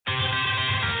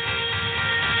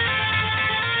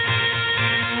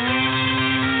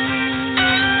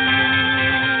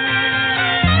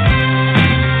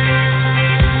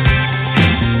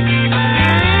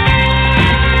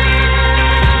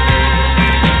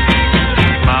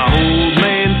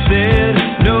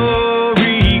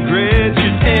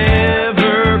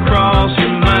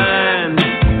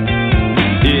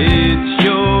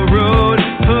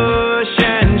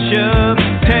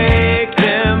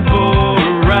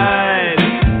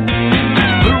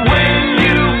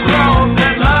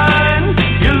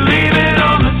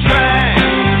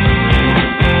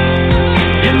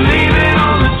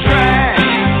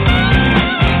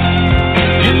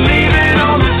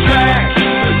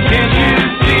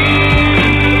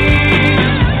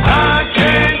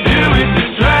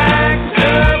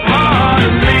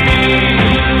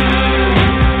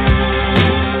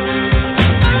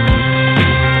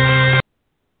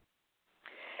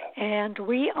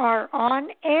are on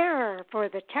air for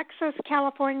the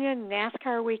Texas-California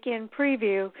NASCAR Weekend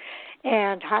Preview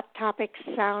and Hot Topics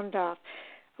Sound Off.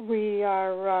 We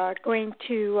are going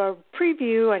to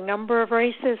preview a number of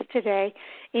races today,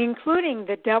 including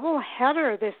the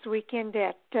doubleheader this weekend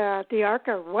at the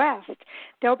ARCA West.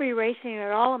 They'll be racing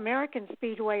at All-American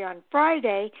Speedway on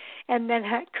Friday and then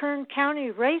at Kern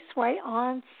County Raceway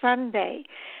on Sunday.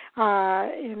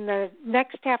 In the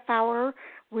next half hour,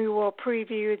 we will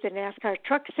preview the NASCAR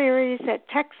Truck Series at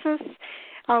Texas,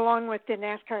 along with the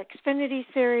NASCAR Xfinity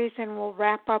Series, and we'll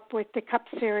wrap up with the Cup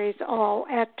Series all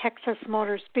at Texas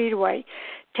Motor Speedway.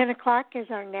 10 o'clock is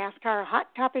our NASCAR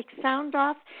Hot Topic Sound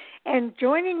Off, and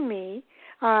joining me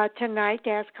tonight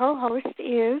as co-host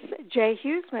is Jay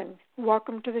Husmann.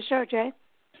 Welcome to the show, Jay.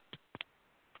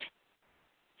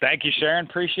 Thank you, Sharon.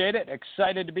 Appreciate it.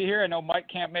 Excited to be here. I know Mike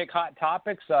can't make Hot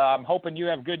Topics. I'm hoping you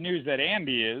have good news that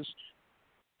Andy is.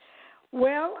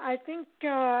 Well, I think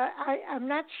I'm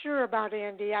not sure about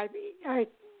Andy.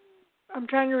 I'm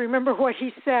trying to remember what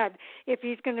he said, if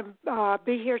he's going to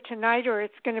be here tonight or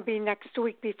it's going to be next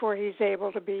week before he's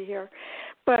able to be here.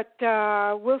 But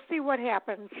we'll see what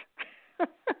happens.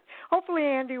 Hopefully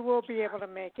Andy will be able to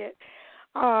make it.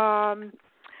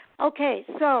 Okay,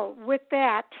 so with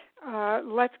that,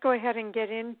 let's go ahead and get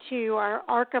into our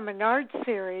ARCA Menards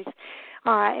series.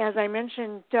 As I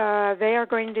mentioned, they are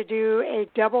going to do a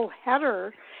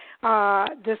doubleheader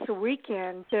this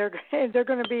weekend. They're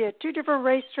going to be at two different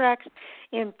racetracks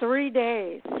in 3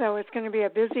 days, so it's going to be a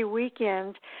busy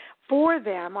weekend for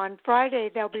them. On Friday,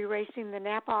 they'll be racing the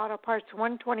Napa Auto Parts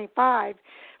 125,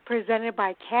 presented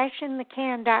by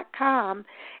CashInTheCan.com,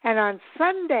 and on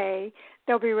Sunday,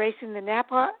 they'll be racing the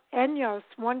Napa Enyos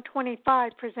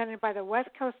 125, presented by the West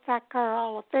Coast Stock Car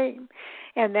Hall of Fame,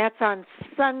 and that's on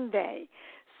Sunday.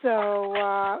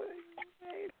 So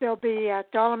they'll be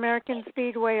at All-American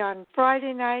Speedway on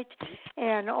Friday night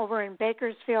and over in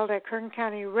Bakersfield at Kern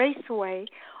County Raceway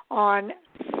on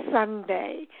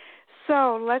Sunday.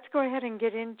 So let's go ahead and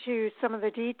get into some of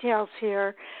the details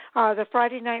here. The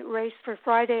Friday night race for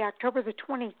Friday, October the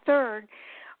 23rd,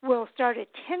 will start at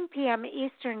 10 p.m.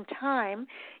 Eastern Time.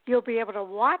 You'll be able to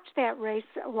watch that race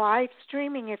live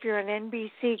streaming if you're an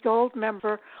NBC Gold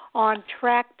member on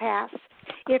Track Pass.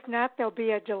 If not, there'll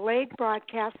be a delayed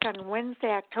broadcast on Wednesday,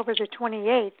 October the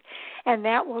 28th, and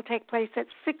that will take place at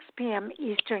 6 p.m.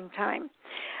 Eastern Time.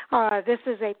 This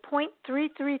is a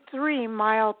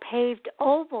 .333-mile paved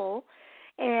oval,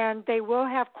 and they will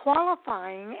have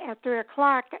qualifying at 3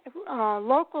 o'clock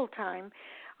local time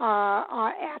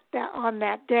on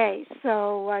that day.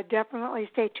 So definitely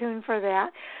stay tuned for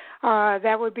that.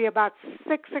 That would be about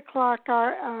 6 o'clock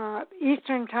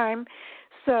Eastern Time.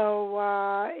 So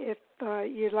if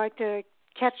you'd like to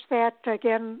catch that,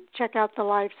 again, check out the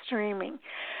live streaming.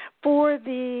 For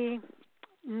the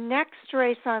next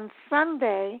race on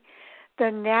Sunday, the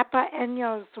Napa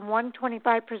Enyos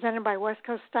 125, presented by West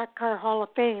Coast Stock Car Hall of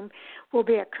Fame, will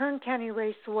be at Kern County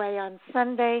Raceway on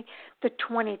Sunday, the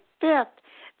 25th.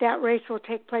 That race will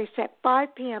take place at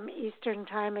 5 p.m. Eastern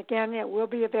Time. Again, it will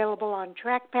be available on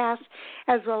Track Pass,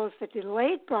 as well as the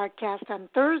delayed broadcast on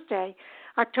Thursday,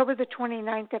 October the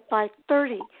 29th at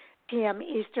 5:30 p.m.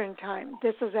 Eastern Time.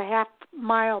 This is a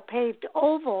half-mile paved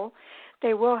oval.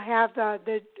 They will have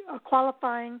the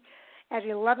qualifying at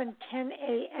 11:10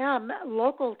 a.m.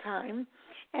 local time.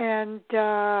 And,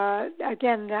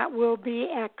 again, that will be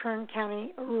at Kern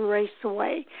County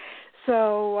Raceway.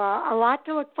 So a lot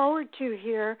to look forward to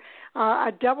here.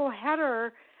 A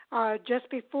doubleheader just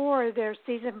before their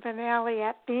season finale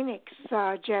at Phoenix,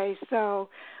 Jay. So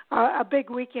a big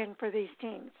weekend for these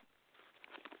teams.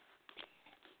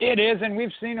 It is, and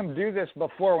we've seen them do this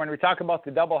before when we talk about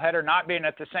the doubleheader not being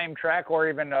at the same track or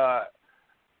even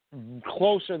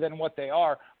closer than what they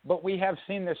are. But we have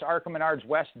seen this ARCA Menards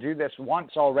West do this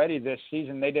once already this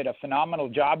season. They did a phenomenal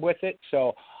job with it,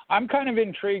 so I'm kind of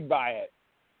intrigued by it.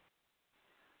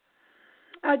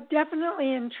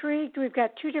 Definitely intrigued. We've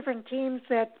got two different teams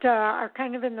that are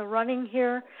kind of in the running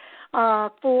here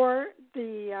for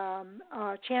the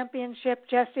championship.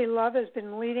 Jesse Love has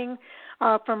been leading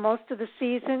for most of the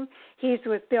season. He's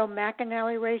with Bill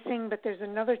McAnally Racing, but there's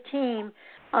another team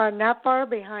not far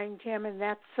behind him, and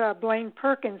that's Blaine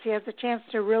Perkins. He has a chance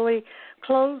to really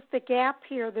close the gap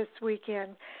here this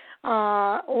weekend.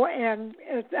 And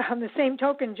on the same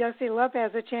token, Jesse Love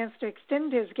has a chance to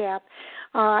extend his gap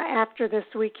after this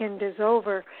weekend is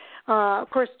over. Of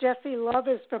course, Jesse Love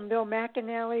is from Bill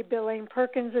McAnally. Blaine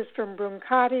Perkins is from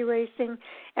Brancati Racing.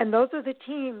 And those are the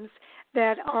teams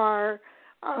that are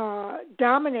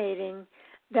dominating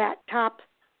that top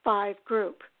five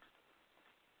group.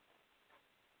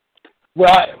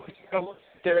 Well,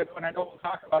 there, and I know we'll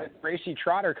talk about it, Gracie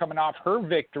Trotter coming off her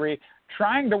victory,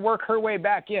 trying to work her way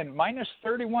back in, minus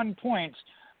 31 points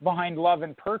behind Love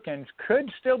and Perkins.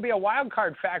 Could still be a wild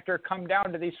card factor come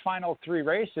down to these final 3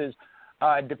 races,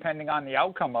 depending on the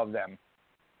outcome of them.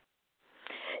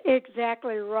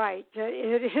 Exactly right.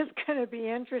 It is going to be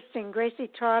interesting. Gracie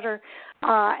Trotter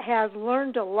has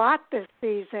learned a lot this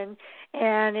season,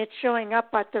 and it's showing up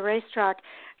at the racetrack.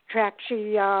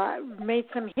 She made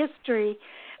some history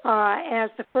as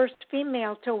the first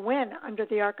female to win under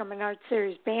the ARCA Menards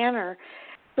Series banner.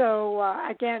 So,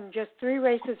 again, just 3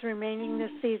 races remaining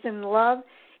this season. Love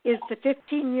is the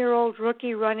 15-year-old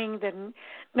rookie running the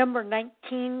number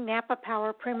 19 Napa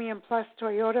Power Premium Plus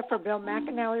Toyota for Bill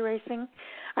McAnally Racing.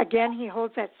 Again, he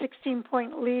holds that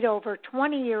 16-point lead over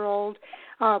 20-year-old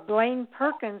Blaine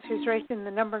Perkins, who's racing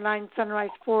the number 9 Sunrise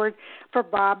Ford for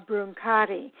Bob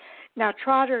Brancati. Now,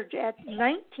 Trotter, at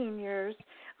 19 years,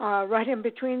 right in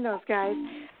between those guys,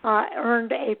 has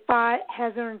earned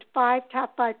 5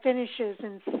 top 5 finishes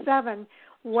in 7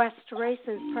 West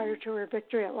races prior to her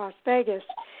victory at Las Vegas,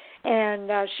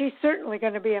 and she's certainly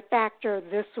going to be a factor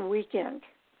this weekend.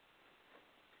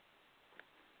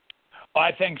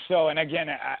 I think so, and again,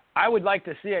 I would like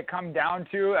to see it come down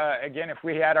to, again, if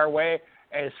we had our way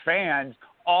as fans,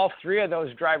 all 3 of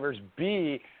those drivers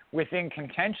be within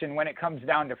contention when it comes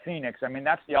down to Phoenix. I mean,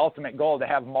 that's the ultimate goal, to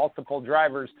have multiple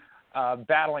drivers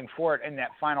battling for it in that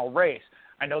final race.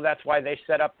 I know that's why they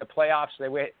set up the playoffs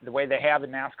the way they have in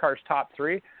NASCAR's top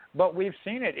 3, but we've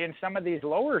seen it in some of these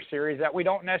lower series that we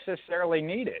don't necessarily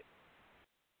need it.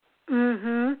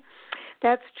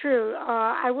 That's true.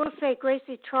 I will say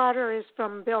Gracie Trotter is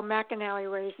from Bill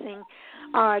McAnally Racing.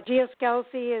 Gio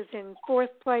Scalzi is in 4th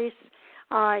place.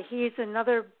 He's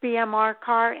another BMR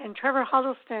car, and Trevor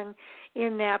Huddleston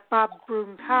in that Bob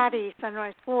Brancati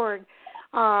Sunrise Ford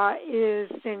is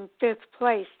in 5th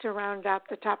place to round out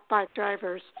the top 5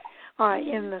 drivers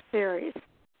in the series.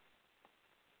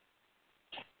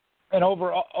 And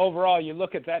overall, you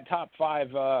look at that top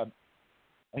 5.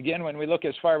 Again, when we look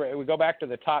we go back to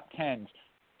the top 10s,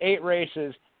 8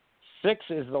 races, 6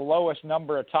 is the lowest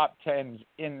number of top 10s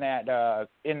in that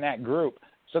group.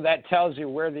 So that tells you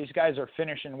where these guys are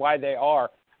finishing, why they are.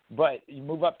 But you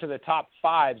move up to the top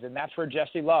 5s, and that's where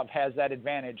Jesse Love has that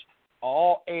advantage.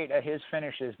 All 8 of his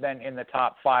finishes then in the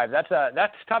top 5. That's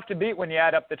tough to beat when you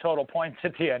add up the total points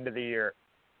at the end of the year.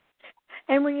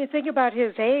 And when you think about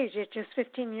his age, at just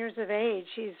 15 years of age,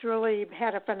 he's really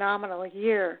had a phenomenal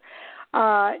year.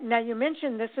 Now, you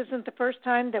mentioned this isn't the first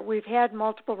time that we've had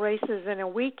multiple races in a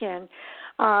weekend.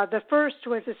 The first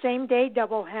was the same-day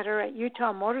doubleheader at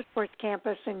Utah Motorsports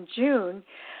Campus in June,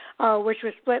 which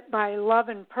was split by Love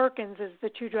and Perkins as the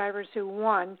 2 drivers who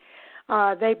won.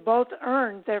 They both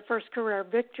earned their first career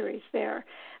victories there.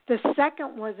 The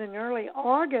second was in early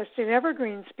August at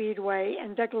Evergreen Speedway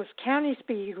and Douglas County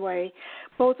Speedway.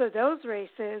 Both of those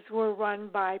races were won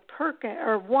by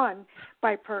won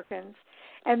by Perkins.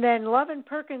 And then Love and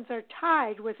Perkins are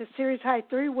tied with a series-high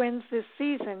 3 wins this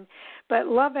season, but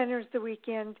Love enters the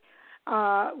weekend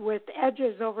with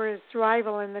edges over his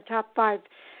rival in the top 5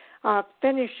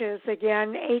 finishes.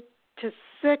 Again,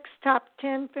 8-6 top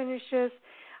 10 finishes.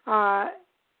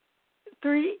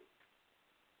 3.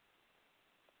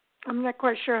 I'm not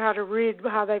quite sure how to read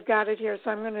how they've got it here,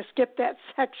 so I'm going to skip that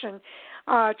section.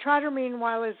 Trotter,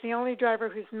 meanwhile, is the only driver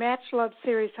who's matched Love's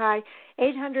series-high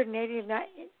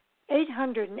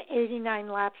 889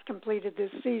 laps completed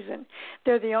this season.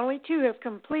 They're the only 2 who have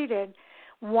completed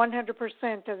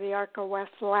 100% of the ARCA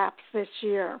West laps this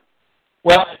year.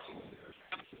 Well,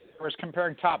 I was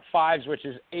comparing top 5s, which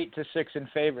is 8-6 in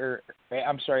favor.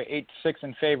 8-6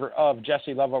 in favor of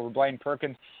Jesse Love over Blaine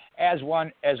Perkins, as well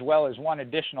as one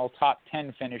additional top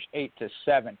 10 finish,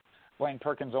 8-7. Blaine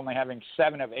Perkins only having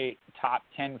 7 of 8 top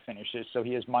 10 finishes, so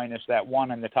he is minus that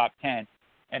 1 in the top 10.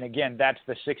 And again, that's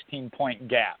the 16-point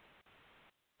gap.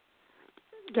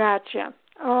 Gotcha.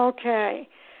 Okay.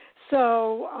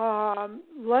 So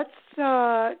let's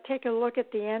take a look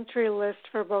at the entry list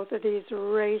for both of these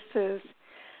races.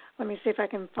 Let me see if I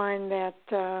can find that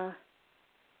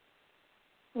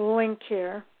link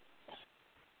here.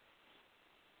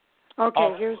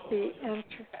 Okay, here's the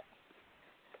entry.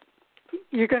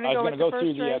 You're going to go with the first race? I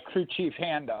was going to go through the crew chief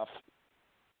handoff.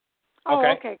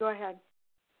 Okay, go ahead.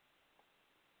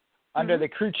 Under the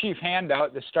crew chief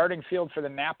handout, the starting field for the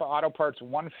Napa Auto Parts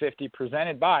 150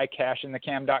 presented by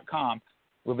CashInTheCam.com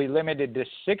will be limited to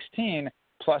 16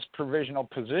 plus provisional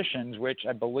positions, which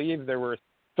I believe there were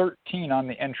 13 on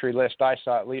the entry list I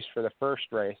saw, at least for the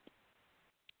first race.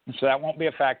 And so that won't be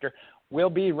a factor. Will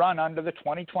be run under the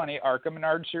 2020 ARCA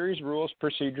Menards Series rules,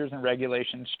 procedures, and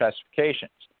regulations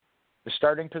specifications. The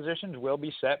starting positions will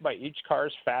be set by each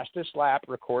car's fastest lap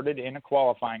recorded in a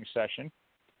qualifying session.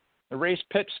 The race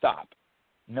pit stop.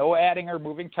 No adding or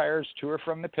moving tires to or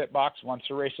from the pit box once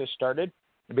the race has started.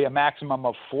 There'll be a maximum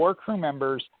of 4 crew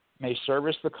members may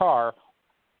service the car.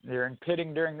 During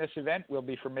pitting during this event will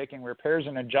be for making repairs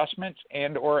and adjustments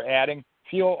and or adding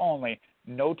fuel only.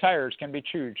 No tires can be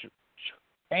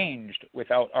changed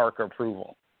without ARCA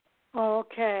approval.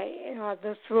 Okay,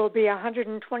 this will be a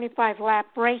 125-lap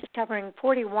race covering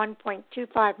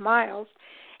 41.25 miles,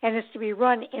 and it's to be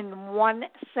run in one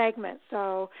segment,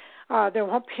 so there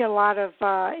won't be a lot of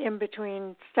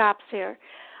in-between stops here.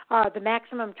 The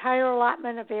maximum tire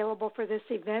allotment available for this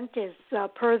event is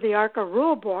per the ARCA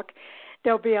rule book.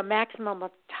 There'll be a maximum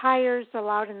of tires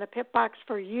allowed in the pit box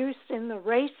for use in the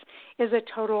race is a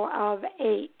total of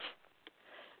 8.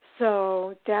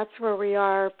 So that's where we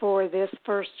are for this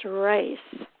first race.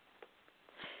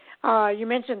 You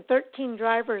mentioned 13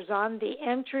 drivers on the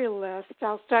entry list.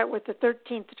 I'll start with the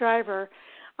 13th driver,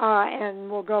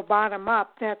 and we'll go bottom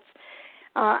up.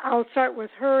 I'll start with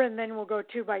her, and then we'll go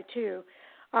 2 by 2.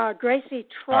 Gracie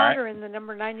Trotter in the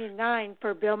number 99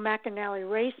 for Bill McAnally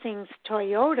Racing's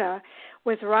Toyota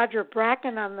with Roger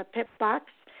Bracken on the pit box.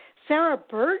 Sarah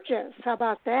Burgess, how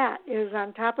about that, is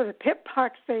on top of the pit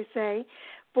box, they say,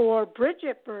 for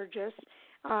Bridget Burgess.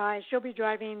 She'll be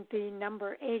driving the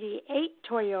number 88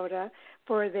 Toyota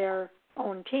for their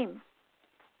own team.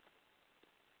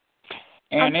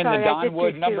 And I'm sorry, the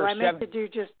Donwood number 7. I meant to do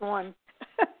just one.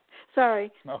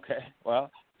 Sorry. Okay, well,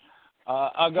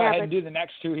 I'll go ahead and do the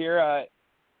next 2 here.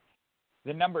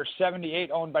 The number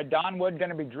 78 owned by Donwood, going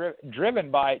to be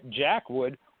driven by Jack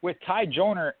Wood with Ty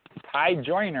Joyner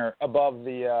above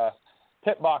the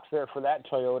pit box there for that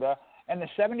Toyota. And the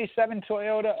 77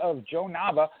 Toyota of Joe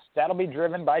Nava, that'll be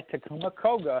driven by Takuma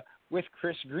Koga with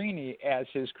Chris Greeny as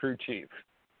his crew chief.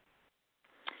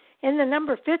 In the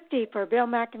number 50 for Bill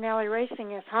McAnally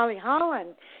Racing is Holly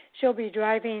Holland. She'll be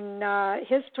driving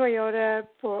his Toyota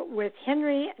with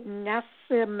Henry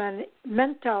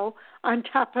Nascimento on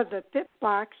top of the pit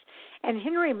box. And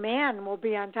Henry Mann will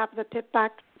be on top of the pit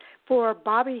box for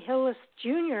Bobby Hillis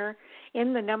Jr.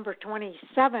 in the number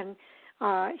 27,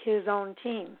 his own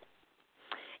team.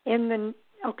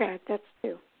 Okay, that's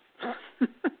 2.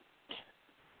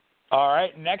 All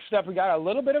right, next up we got a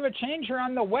little bit of a change here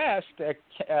on the West.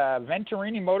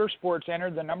 Venturini Motorsports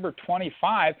entered the number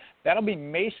 25. That'll be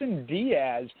Mason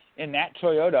Diaz in that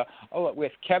Toyota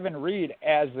with Kevin Reed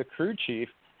as the crew chief.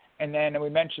 And then we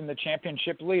mentioned the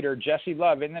championship leader, Jesse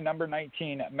Love, in the number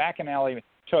 19 McAnally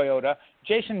Toyota.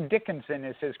 Jason Dickinson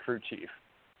is his crew chief.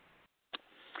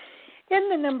 In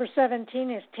the number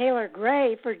 17 is Taylor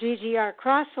Gray for DGR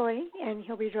Crossley, and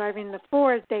he'll be driving the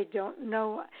Ford. They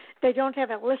don't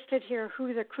have it listed here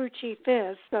who the crew chief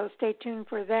is, so stay tuned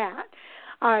for that.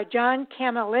 John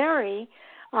Camilleri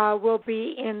will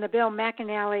be in the Bill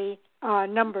McAnally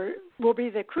will be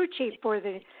the crew chief for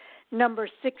the number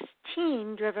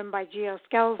 16, driven by Gio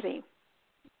Scalzi.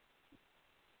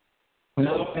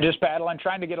 Just battling,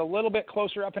 trying to get a little bit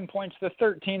closer up in points. The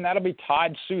 13, that'll be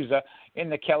Todd Souza in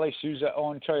the Kelly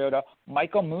Souza-owned Toyota.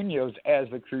 Michael Munoz as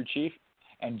the crew chief.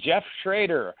 And Jeff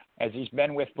Schrader, as he's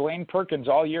been with Blaine Perkins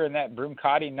all year in that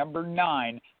Brumcati number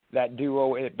 9, that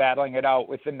duo battling it out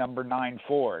with the number 9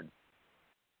 Ford.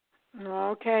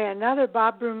 Okay, another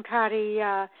Bob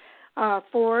Brumcati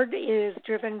Ford is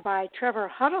driven by Trevor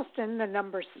Huddleston, the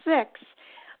number 6,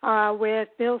 with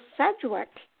Bill Sedgwick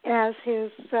as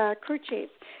his crew chief.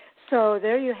 So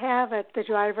there you have it, the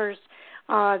drivers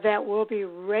that will be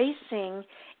racing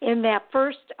in that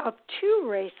first of 2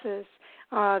 races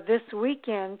this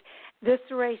weekend. This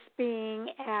race being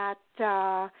at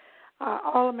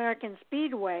All-American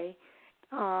Speedway,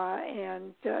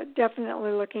 and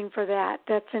definitely looking for that.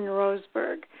 That's in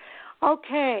Roseburg.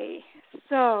 Okay,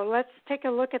 so let's take a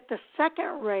look at the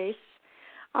second race.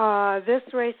 This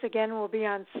race, again, will be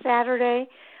on Saturday,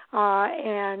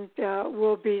 and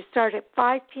will be start at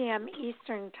 5 p.m.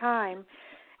 Eastern Time.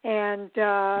 And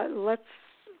let's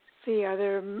see, are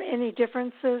there any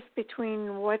differences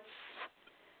between what's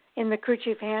in the crew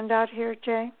chief handout here,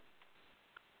 Jay?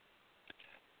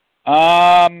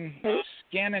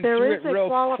 Scanning there through is it a real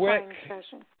qualifying quick.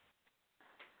 Session.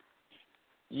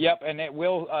 Yep, and it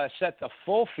will set the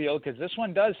full field because this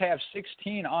one does have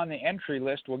 16 on the entry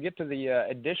list. We'll get to the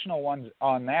additional ones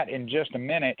on that in just a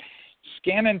minute.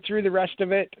 Scanning through the rest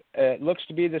of it, it looks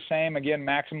to be the same. Again,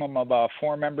 maximum of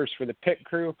 4 members for the pit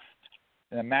crew.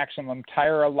 The maximum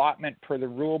tire allotment per the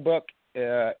rule book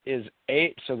is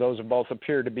 8, so those both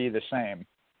appear to be the same.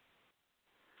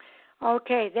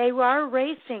 Okay, they are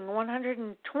racing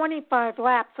 125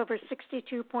 laps over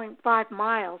 62.5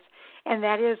 miles, and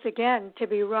that is, again, to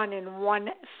be run in one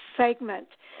segment.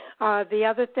 The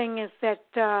other thing is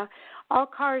that all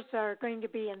cars are going to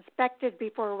be inspected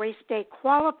before race day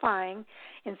qualifying.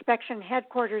 Inspection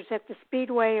headquarters at the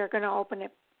Speedway are going to open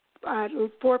at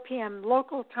 4 p.m.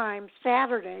 local time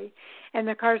Saturday, and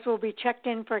the cars will be checked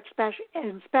in for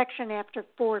inspection after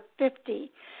 4:50.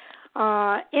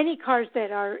 Any cars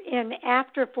that are in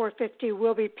after 4:50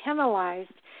 will be penalized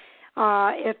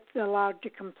if allowed to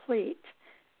compete.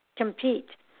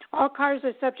 All cars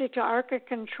are subject to ARCA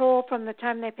control from the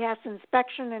time they pass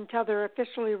inspection until they're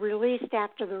officially released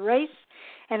after the race,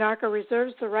 and ARCA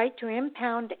reserves the right to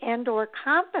impound and or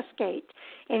confiscate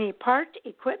any part,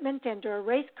 equipment, and or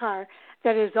race car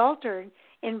that is altered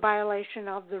in violation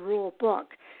of the rule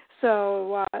book.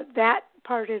 So that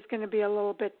part is going to be a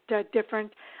little bit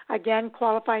different. Again,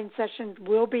 qualifying sessions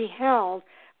will be held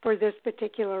for this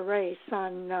particular race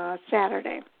on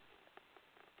Saturday.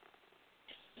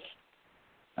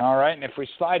 All right, and if we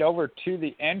slide over to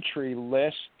the entry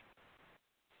list,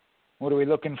 what are we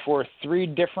looking for? 3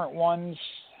 different ones.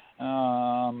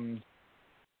 I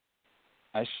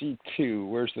see 2.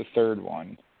 Where's the third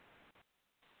one?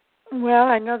 Well,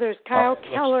 I know there's Kyle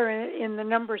Keller in the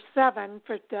number 7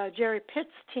 for Jerry Pitt's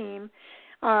team.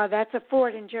 That's a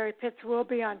Ford, and Jerry Pitts will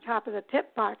be on top of the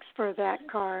pit box for that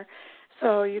car.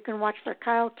 So you can watch for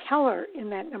Kyle Keller in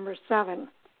that number 7.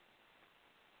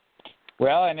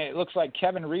 Well, and it looks like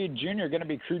Kevin Reed Jr. going to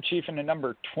be crew chief in the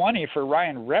number 20 for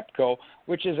Ryan Repko,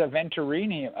 which is a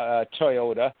Venturini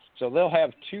Toyota. So they'll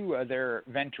have 2 of their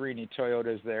Venturini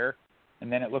Toyotas there.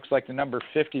 And then it looks like the number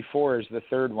 54 is the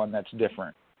third one that's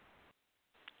different.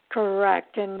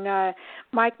 Correct. And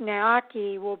Mike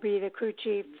Naaki will be the crew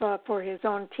chief for his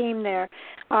own team there.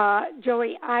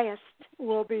 Joey Iast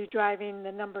will be driving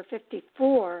the number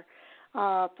 54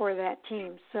 for that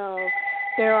team. So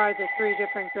there are the 3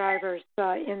 different drivers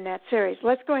in that series.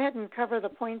 Let's go ahead and cover the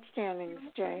point standings,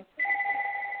 Jay.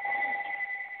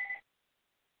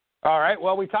 All right.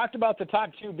 Well, we talked about the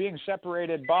top 2 being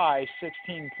separated by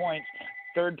 16 points.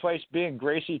 Third place being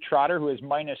Gracie Trotter, who is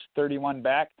minus 31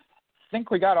 back. I think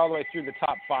we got all the way through the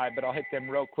top 5, but I'll hit them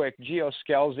real quick. Gio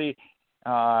Scalzi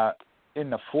in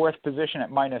the 4th position at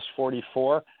minus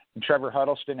 44, and Trevor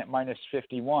Huddleston at minus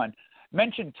 51.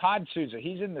 Mentioned Todd Souza.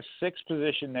 He's in the 6th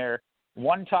position there.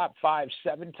 1 top 5,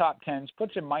 7 top 10s,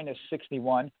 puts him minus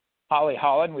 61. Holly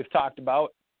Holland, we've talked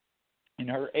about in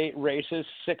her 8 races,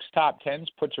 6 top 10s,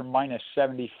 puts her minus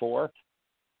 74.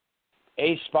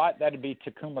 A spot, that'd be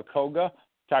Takuma Koga.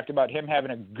 Talked about him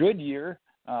having a good year.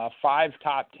 5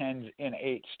 top 10s in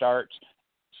 8 starts,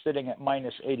 sitting at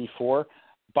minus 84.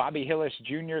 Bobby Hillis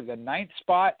Jr., the 9th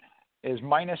spot, is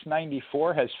minus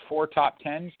 94, has 4 top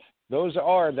 10s. Those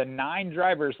are the 9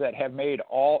 drivers that have made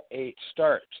all 8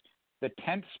 starts. The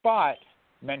 10th spot,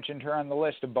 mentioned her on the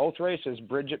list of both races,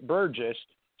 Bridget Burgess,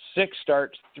 6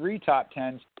 starts, 3 top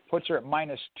 10s, puts her at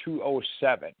minus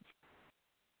 207.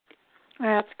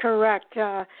 That's correct.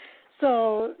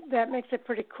 So that makes it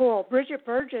pretty cool. Bridget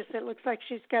Burgess, it looks like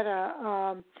she's got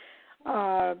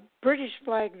a British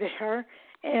flag there,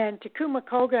 and Takuma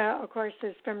Koga, of course,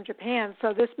 is from Japan.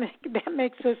 So that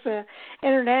makes this an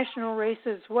international race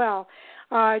as well.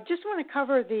 Just want to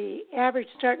cover the average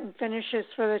start and finishes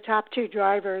for the top 2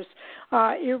 drivers.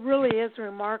 It really is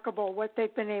remarkable what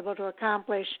they've been able to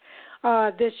accomplish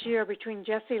this year between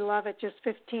Jesse Love at just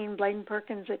 15, Blaine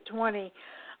Perkins at 20.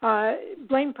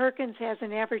 Blaine Perkins has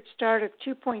an average start of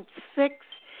 2.6.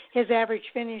 His average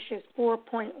finish is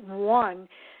 4.1.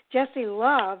 Jesse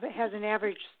Love has an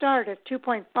average start of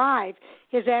 2.5.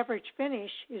 His average finish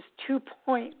is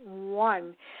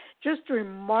 2.1. Just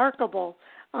remarkable,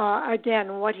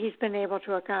 again, what he's been able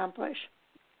to accomplish.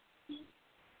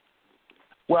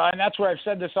 Well, and that's where I've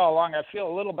said this all along. I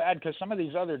feel a little bad because some of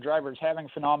these other drivers having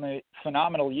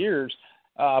phenomenal years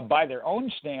by their own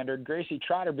standard. Gracie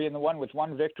Trotter being the one with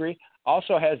 1 victory,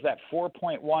 also has that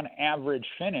 4.1 average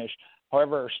finish.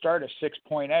 However, her start is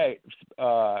 6.8,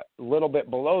 a little bit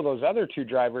below those other 2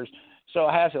 drivers. So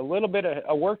it has a little bit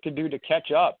of work to do to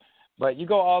catch up. But you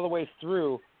go all the way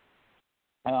through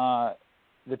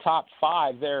the top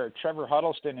 5 there. Trevor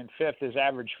Huddleston in 5th, his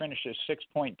average finish is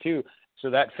 6.2. So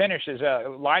that finish is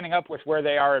lining up with where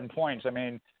they are in points. I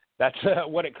mean, that's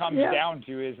what it comes down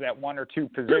to, is that 1 or 2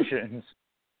 positions.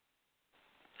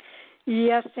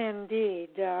 Yes, indeed,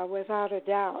 without a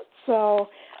doubt. So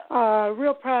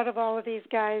real proud of all of these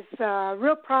guys,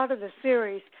 real proud of the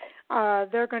series.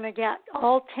 They're going to get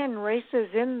all 10 races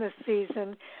in this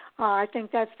season. I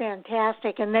think that's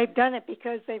fantastic. And they've done it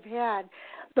because they've had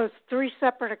those 3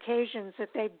 separate occasions that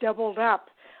they've doubled up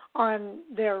on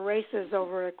their races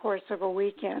over the course of a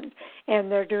weekend.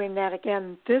 And they're doing that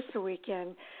again this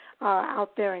weekend.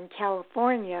 out there in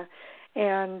California.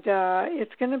 And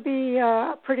it's going to be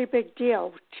a pretty big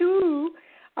deal. Two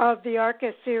of the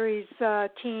ARCA Series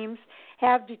teams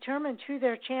have determined who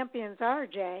their champions are,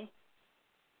 Jay.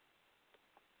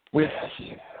 We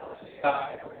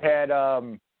had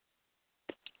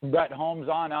Brett Holmes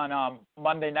on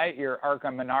Monday night, your ARCA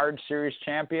Menards Series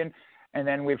champion, and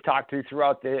then we've talked to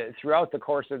throughout the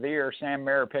course of the year, Sam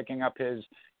Mayer picking up his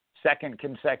second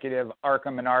consecutive ARCA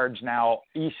Menards now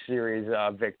East Series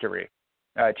victory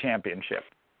championship.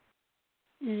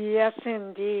 Yes,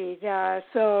 indeed.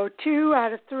 So 2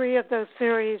 out of 3 of those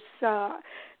series, the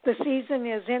season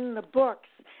is in the books.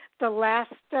 The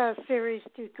last series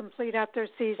to complete out their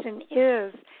season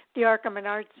is the ARCA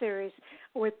Menards Series,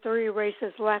 with 3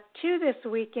 races left to this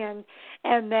weekend,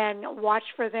 and then watch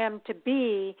for them to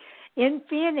be in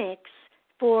Phoenix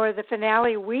for the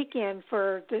finale weekend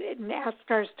for the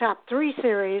NASCAR's Top 3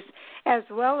 Series, as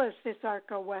well as this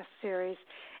ARCA West Series.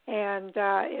 And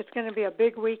it's going to be a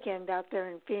big weekend out there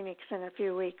in Phoenix in a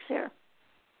few weeks here.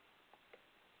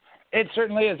 It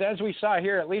certainly is. As we saw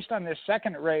here, at least on this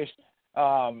second race,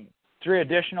 3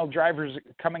 additional drivers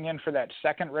coming in for that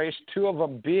second race, 2 of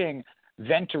them being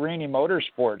Venturini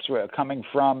Motorsports, coming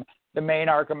from the main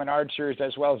ARCA Menards Series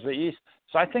as well as the East.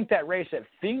 So I think that race at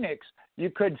Phoenix, you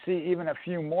could see even a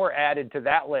few more added to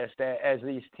that list as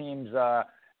these teams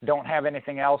don't have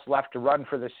anything else left to run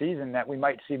for the season, that we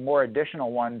might see more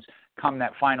additional ones come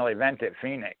that final event at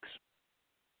Phoenix.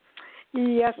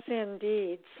 Yes,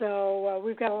 indeed. So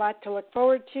we've got a lot to look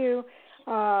forward to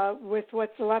with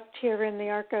what's left here in the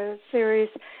ARCA Series,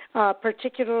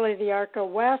 particularly the ARCA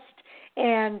West.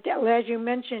 And as you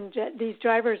mentioned, these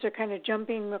drivers are kind of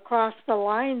jumping across the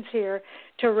lines here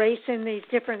to race in these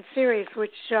different series,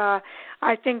 which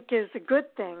I think is a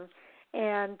good thing.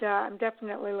 And I'm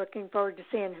definitely looking forward to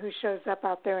seeing who shows up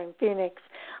out there in Phoenix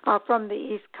from the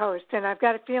East Coast. And I've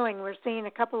got a feeling we're seeing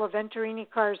a couple of Venturini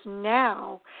cars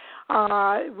now.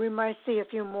 We might see a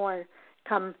few more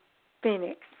come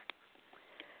Phoenix.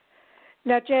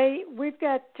 Now, Jay, we've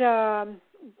got,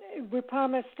 we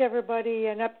promised everybody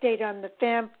an update on the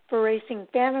Fan4Racing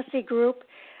Fantasy Group.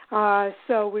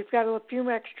 So we've got a few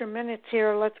extra minutes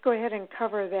here. Let's go ahead and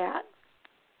cover that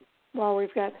while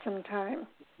we've got some time.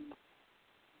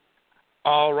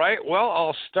 All right. Well,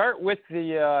 I'll start with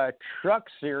the Truck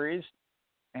Series.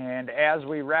 And as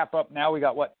we wrap up now, we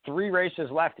got, 3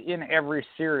 races left in every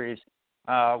series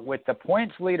with the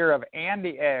points leader of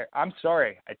Andy. I'm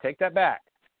sorry, I take that back.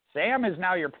 Sam is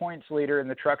now your points leader in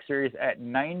the Truck Series at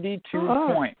 92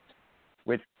 points.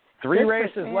 With 3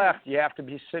 races left, you have to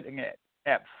be sitting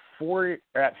at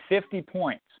 50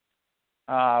 points.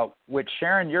 Which,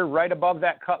 Sharon, you're right above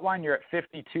that cut line. You're at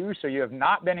 52, so you have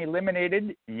not been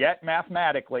eliminated yet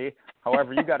mathematically.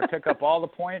 However, you got to pick up all the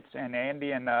points, and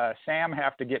Andy and Sam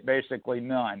have to get basically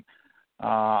none.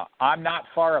 I'm not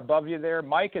far above you there.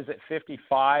 Mike is at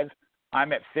 55.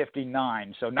 I'm at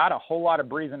 59, so not a whole lot of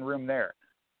breathing room there.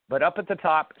 But up at the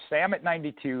top, Sam at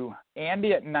 92,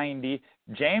 Andy at 90,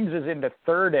 James is into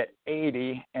third at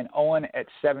 80, and Owen at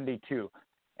 72.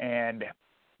 And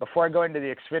before I go into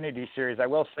the Xfinity Series, I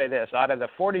will say this. Out of the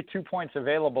 42 points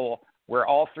available where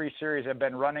all 3 series have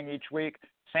been running each week,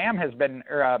 James has been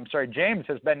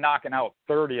knocking out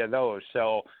 30 of those.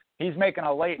 So he's making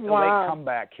a late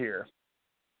comeback here.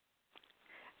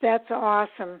 That's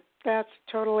awesome. That's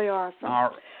totally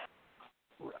awesome.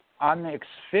 On the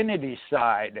Xfinity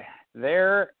side,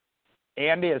 there,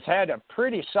 Andy has had a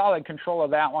pretty solid control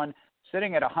of that one,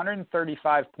 sitting at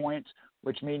 135 points,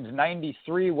 which means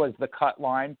 93 was the cut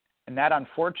line, and that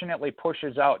unfortunately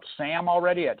pushes out Sam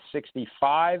already at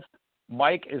 65.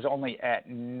 Mike is only at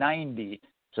 90,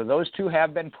 so those 2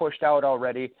 have been pushed out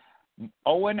already.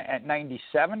 Owen at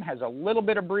 97 has a little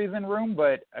bit of breathing room,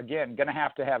 but again, going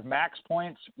to have max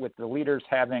points with the leaders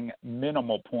having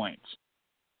minimal points.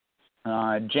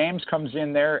 James comes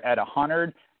in there at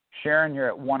 100. Sharon, you're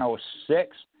at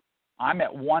 106. I'm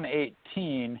at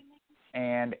 118.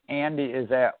 And Andy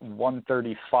is at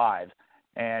 135.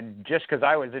 And just because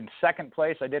I was in second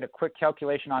place, I did a quick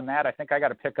calculation on that. I think I got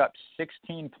to pick up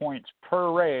 16 points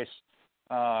per race.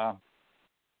 No,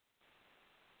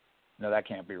 that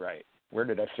can't be right. Where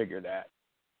did I figure that?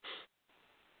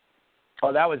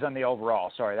 Oh, that was on the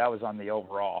overall. Sorry, that was on the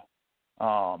overall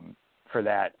for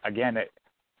that. Again,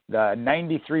 the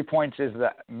 93 points is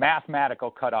the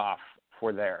mathematical cutoff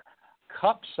for there.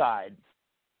 Cup side.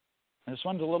 This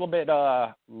one's a little bit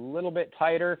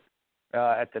tighter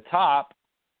at the top,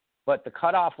 but the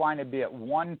cutoff line would be at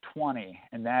 120,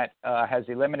 and that has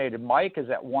eliminated Mike is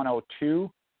at 102.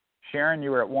 Sharon,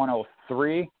 you were at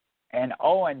 103, and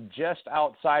Owen just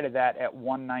outside of that at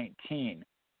 119.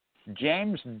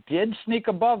 James did sneak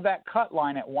above that cut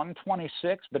line at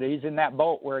 126, but he's in that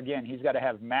boat where, again, he's got to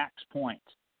have max points.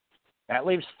 That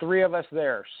leaves three of us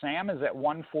there. Sam is at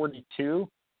 142,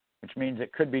 which means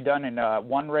it could be done in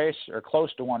one race or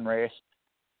close to one race.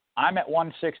 I'm at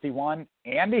 161.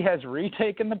 Andy has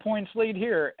retaken the points lead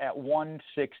here at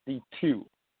 162.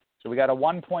 So we got a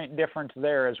 1 point difference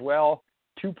there as well.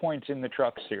 2 points in the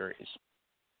Truck Series.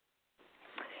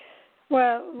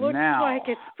 Well, looks like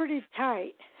it's pretty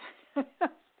tight. All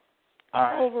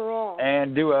right. Overall.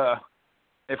 And we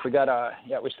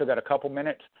still got a couple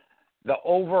minutes. The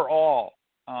overall,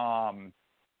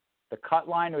 the cut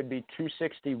line would be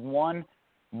 261.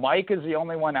 Mike is the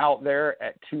only one out there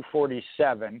at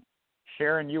 247.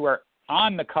 Sharon, you are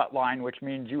on the cut line, which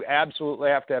means you absolutely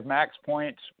have to have max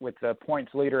points, with the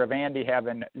points leader of Andy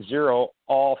having 0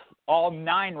 all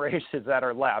 9 races that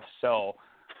are left. So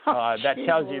that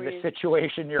tells you the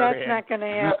situation you're in. That's not going to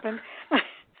happen.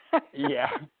 Yeah.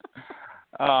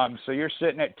 So you're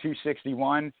sitting at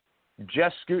 261.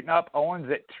 Just scooting up, Owen's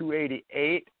at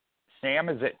 288. Sam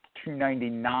is at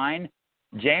 299.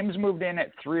 James moved in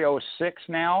at 306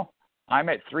 now. I'm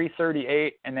at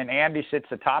 338, and then Andy sits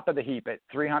atop of the heap at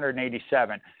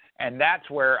 387. And that's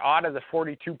where, out of the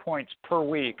 42 points per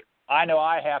week, I know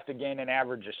I have to gain an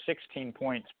average of 16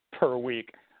 points per week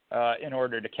in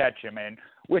order to catch him. And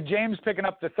with James picking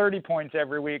up the 30 points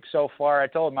every week so far, I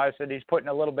told him, I said, he's putting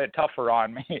a little bit tougher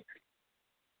on me.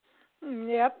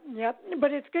 Yep.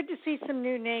 But it's good to see some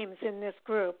new names in this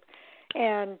group.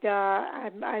 And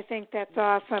I think that's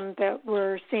awesome that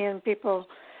we're seeing people,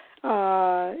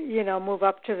 move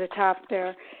up to the top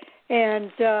there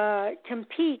and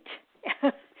compete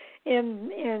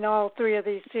in all three of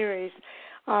these series.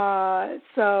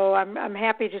 So I'm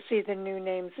happy to see the new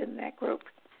names in that group.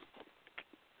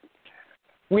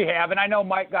 We have, and I know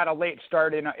Mike got a late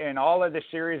start in all of the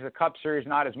series, the Cup Series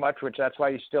not as much, which that's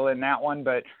why he's still in that one.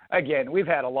 But again, we've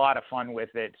had a lot of fun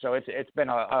with it, so it's been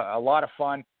a lot of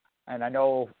fun. And I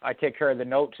know I take care of the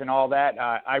notes and all that.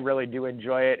 I really do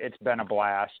enjoy it. It's been a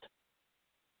blast.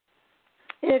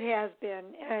 It has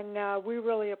been, and we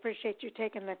really appreciate you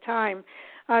taking the time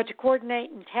to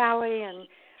coordinate and tally and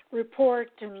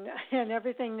report and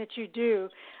everything that you do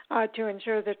to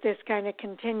ensure that this kind of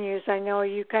continues. I know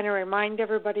you kind of remind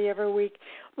everybody every week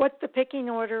what the picking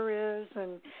order is,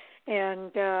 and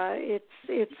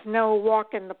it's no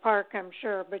walk in the park, I'm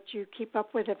sure, but you keep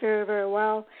up with it very, very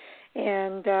well,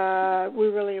 and we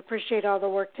really appreciate all the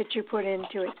work that you put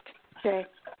into it, Jay.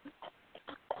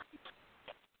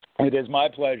 It is my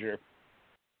pleasure.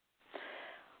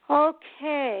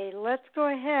 Okay, let's go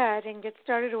ahead and get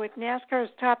started with NASCAR's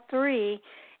top 3.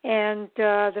 And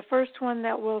the first one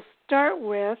that we'll start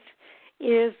with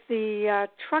is the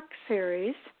Truck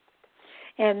Series.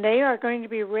 And they are going to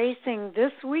be racing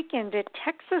this weekend at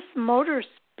Texas Motor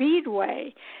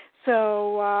Speedway.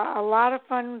 So a lot of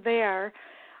fun there.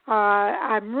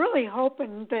 I'm really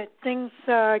hoping that things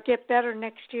get better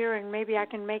next year, and maybe I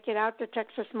can make it out to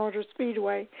Texas Motor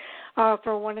Speedway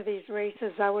for one of these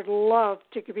races. I would love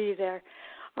to be there.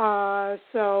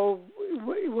 So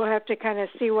we'll have to kind of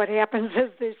see what happens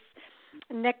as this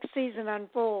next season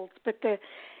unfolds. But the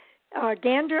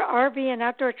Gander RV and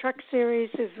Outdoor Truck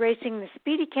Series is racing the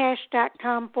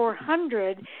SpeedyCash.com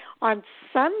 400 on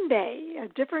Sunday, a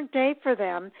different day for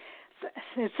them.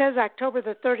 It says October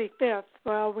the 35th.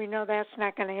 Well, we know that's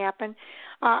not going to happen.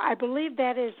 I believe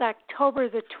that is October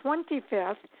the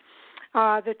 25th.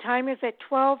 The time is at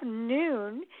 12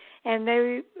 noon, and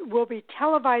they will be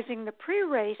televising the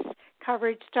pre-race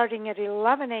coverage starting at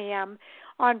 11 a.m.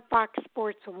 on Fox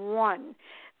Sports 1.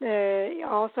 They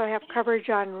also have coverage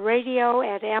on radio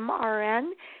at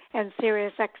MRN and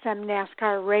Sirius XM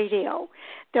NASCAR Radio.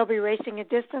 They'll be racing a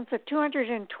distance of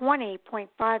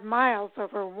 220.5 miles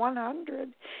over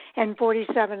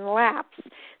 147 laps.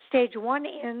 Stage 1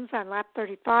 ends on lap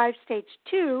 35. Stage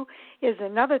 2 is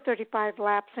another 35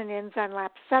 laps and ends on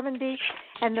lap 70.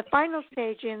 And the final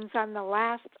stage ends on the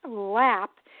last lap,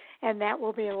 and that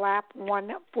will be lap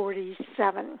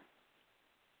 147.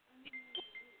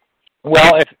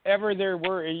 Well, if ever there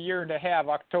were a year to have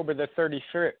October the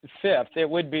 35th, it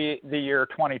would be the year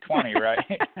 2020, right?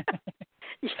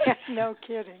 Yeah, no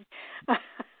kidding.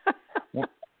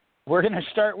 We're going to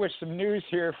start with some news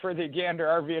here for the Gander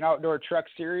RV and Outdoor Truck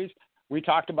Series. We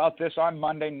talked about this on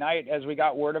Monday night as we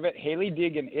got word of it. Haley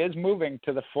Deegan is moving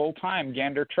to the full-time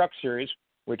Gander Truck Series,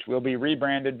 which will be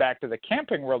rebranded back to the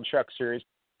Camping World Truck Series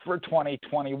for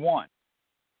 2021.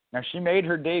 Now, she made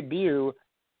her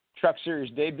Truck Series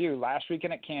debut last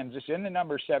weekend at Kansas in the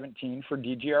number 17 for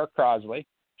DGR Crosley.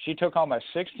 She took home a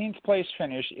 16th place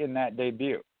finish in that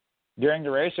debut. During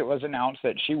the race, it was announced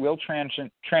that she will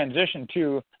transition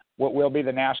to what will be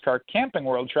the NASCAR Camping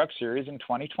World Truck Series in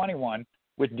 2021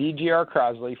 with DGR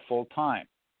Crosley full-time.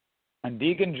 And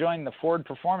Deegan joined the Ford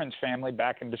Performance family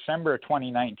back in December of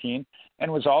 2019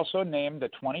 and was also named the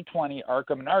 2020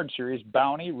 ARCA Menards Series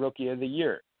Bounty Rookie of the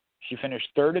Year. She finished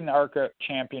third in the ARCA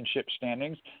Championship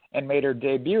standings and made her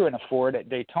debut in a Ford at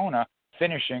Daytona,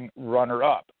 finishing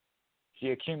runner-up. She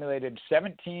accumulated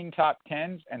 17 top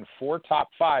 10s and 4 top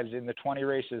 5s in the 20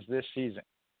 races this season.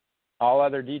 All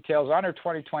other details on her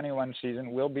 2021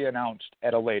 season will be announced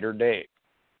at a later date.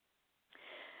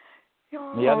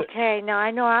 Okay, now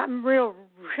I know I'm real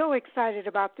excited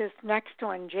about this next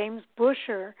one. James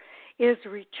Buescher is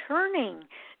returning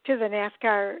to the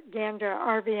NASCAR Gander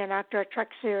RV and Outdoor Truck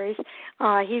Series.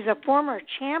 He's a former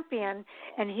champion,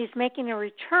 and he's making a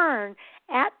return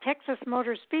at Texas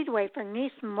Motor Speedway for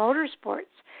Nice Motorsports.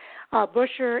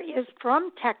 Buescher is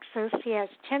from Texas. He has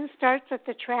 10 starts at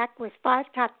the track with 5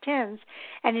 top 10s,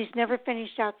 and he's never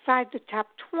finished outside the top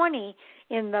 20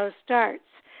 in those starts.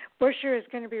 Buescher is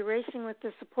going to be racing with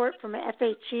the support from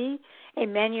FHE, a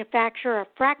manufacturer of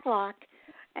frac lock,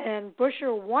 and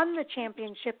Buescher won the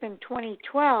championship in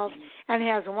 2012 and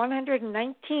has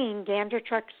 119 Gander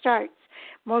truck starts,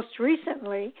 most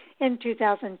recently in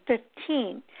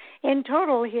 2015. In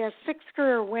total, he has 6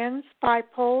 career wins, 5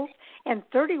 poles, and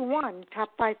 31 top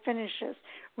 5 finishes.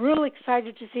 Real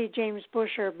excited to see James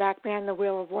Buescher back behind the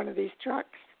wheel of one of these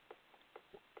trucks.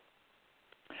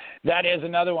 That is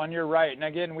another one. You're right. And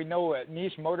again, we know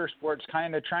Nice Motorsports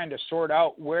kind of trying to sort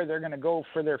out where they're going to go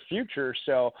for their future.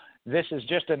 So this is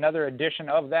just another edition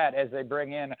of that as they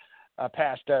bring in a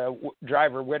past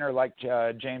driver winner like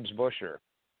James Buescher.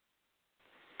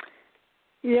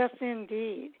 Yes,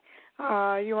 indeed.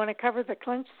 You want to cover the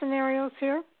clinch scenarios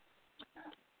here?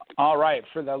 All right.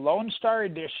 For the Lone Star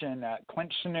Edition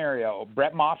clinch scenario,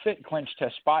 Brett Moffitt clinched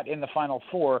a spot in the Final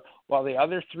Four, while the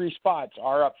other 3 spots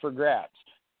are up for grabs.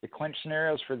 The clinch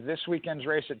scenarios for this weekend's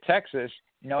race at Texas,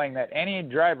 knowing that any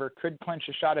driver could clinch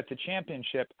a shot at the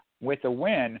championship with a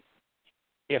win.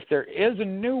 If there is a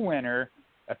new winner,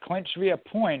 a clinch via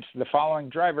points, the following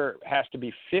driver has to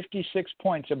be 56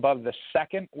 points above the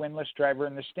second winless driver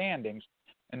in the standings,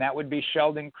 and that would be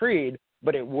Sheldon Creed,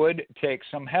 but it would take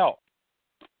some help.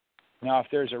 Now, if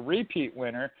there's a repeat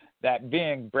winner, that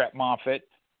being Brett Moffitt,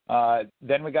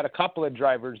 then we got a couple of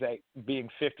drivers that being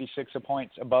 56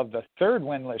 points above the third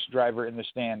winless driver in the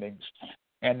standings.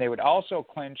 And they would also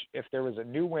clinch if there was a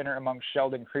new winner among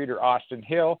Sheldon Creed or Austin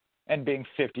Hill, and being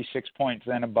 56 points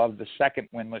then above the second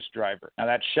winless driver. Now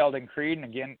that's Sheldon Creed, and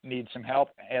again, needs some help,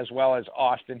 as well as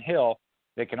Austin Hill.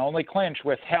 They can only clinch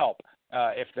with help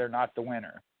if they're not the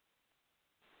winner.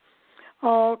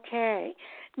 Okay.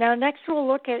 Now next we'll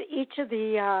look at each of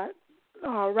the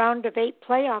round of 8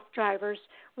 playoff drivers.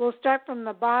 We'll start from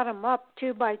the bottom up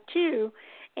 2 by 2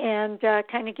 and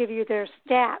kind of give you their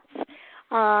stats.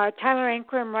 Tyler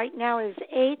Ankrum right now is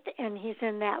 8th, and he's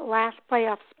in that last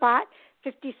playoff spot,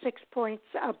 56 points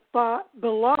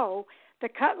below the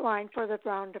cut line for the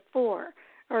round of 4,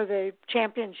 or the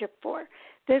championship 4.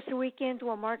 This weekend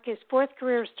will mark his 4th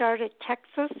career start at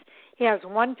Texas. He has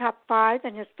 1 top 5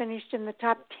 and has finished in the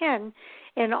top 10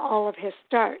 in all of his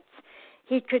starts.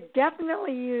 He could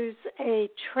definitely use a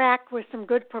track with some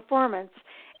good performance,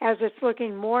 as it's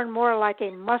looking more and more like a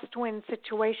must-win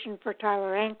situation for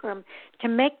Tyler Ankrum to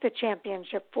make the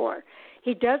championship 4.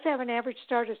 He does have an average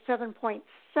start of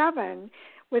 7.7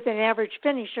 with an average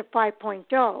finish of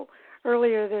 5.0.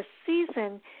 Earlier this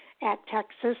season at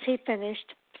Texas, he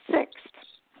finished 6th.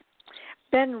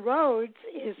 Ben Rhodes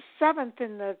is 7th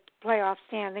in the playoff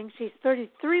standings. He's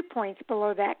 33 points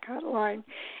below that cut line,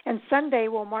 and Sunday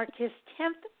will mark his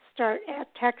 10th start at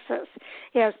Texas.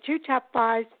 He has 2 top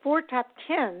 5s, 4 top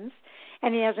 10s,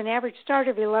 and he has an average start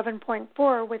of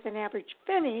 11.4 with an average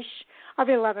finish of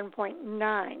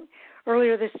 11.9.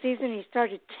 Earlier this season, he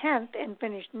started 10th and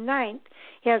finished 9th.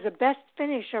 He has a best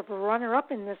finish of a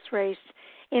runner-up in this race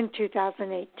in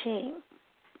 2018.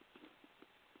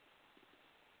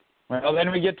 Well,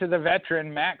 then we get to the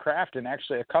veteran, Matt Crafton,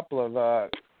 actually a couple of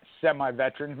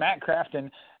semi-veterans. Matt Crafton,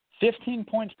 15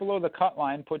 points below the cut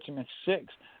line, puts him in 6th,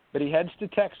 but he heads to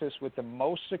Texas with the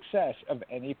most success of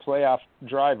any playoff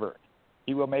driver.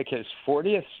 He will make his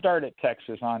 40th start at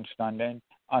Texas on Sunday.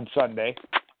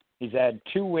 He's had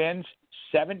 2 wins,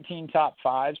 17 top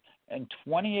 5s, and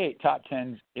 28 top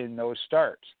 10s in those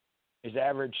starts. His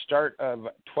average start of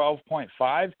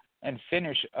 12.5 and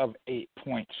finish of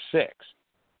 8.6.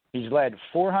 He's led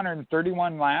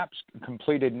 431 laps,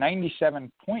 completed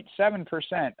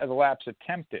 97.7% of the laps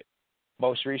attempted.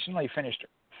 Most recently finished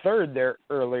 3rd there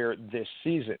earlier this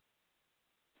season.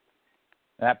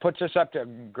 That puts us up to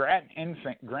Grant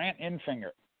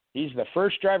Enfinger. He's the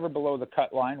first driver below the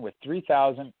cut line with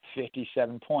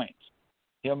 3,057 points.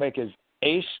 He'll make his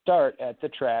ace start at the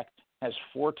track, has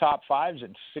 4 top 5s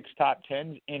and 6 top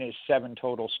 10s in his 7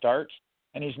 total starts,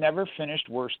 and he's never finished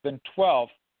worse than 12th.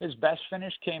 His best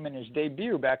finish came in his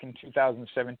debut back in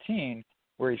 2017,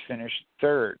 where he finished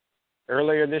 3rd.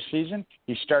 Earlier this season,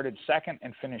 he started 2nd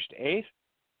and finished 8th.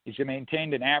 He's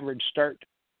maintained an average start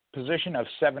position of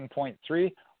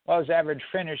 7.3, while his average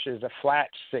finish is a flat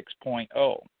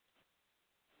 6.0.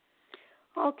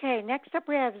 Okay, next up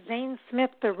we have Zane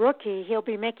Smith, the rookie. He'll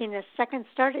be making his second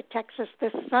start at Texas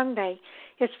this Sunday.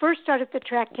 His first start at the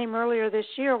track came earlier this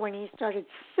year when he started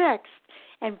 6th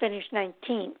and finished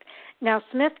 19th. Now,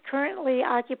 Smith currently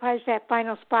occupies that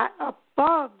final spot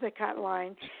above the cut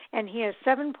line, and he has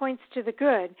 7 points to the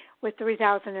good with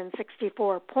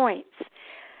 3,064 points.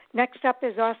 Next up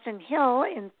is Austin Hill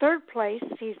in 3rd place.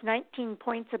 He's 19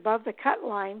 points above the cut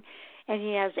line, and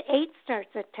he has 8 starts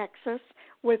at Texas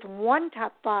with 1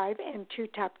 top 5 and 2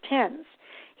 top 10s.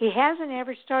 He has an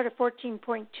average start of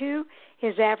 14.2.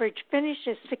 His average finish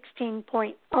is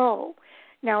 16.0.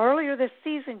 Now, earlier this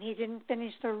season, he didn't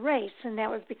finish the race, and that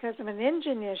was because of an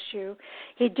engine issue.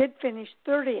 He did finish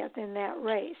 30th in that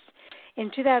race.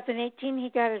 In 2018, he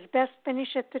got his best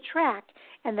finish at the track,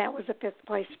 and that was a 5th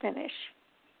place finish.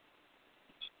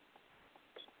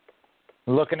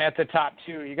 Looking at the top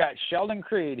 2, you got Sheldon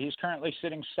Creed. He's currently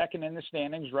sitting 2nd in the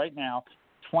standings right now,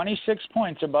 26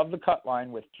 points above the cut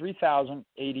line with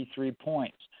 3,083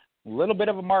 points. A little bit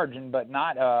of a margin, but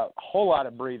not a whole lot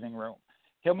of breathing room.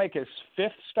 He'll make his 5th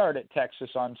start at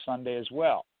Texas on Sunday as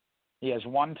well. He has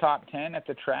 1 top 10 at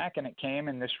the track, and it came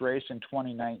in this race in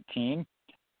 2019.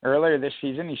 Earlier this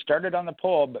season, he started on the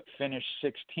pole but finished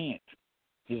 16th.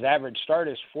 His average start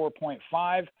is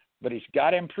 4.5, but he's got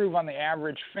to improve on the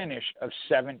average finish of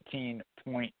 17.2.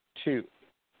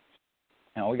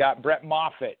 Now we got Brett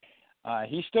Moffitt.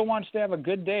 He still wants to have a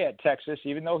good day at Texas,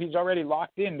 even though he's already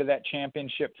locked into that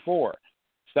championship 4.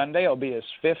 Sunday will be his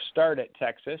 5th start at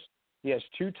Texas. He has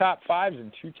 2 top 5s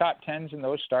and 2 top 10s in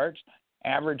those starts.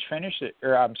 Average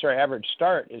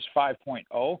start is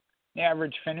 5.0. The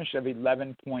average finish of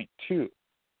 11.2.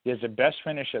 He has a best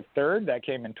finish of 3rd. That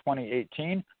came in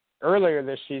 2018. Earlier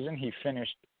this season, he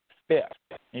finished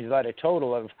 5th. He's led a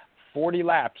total of 40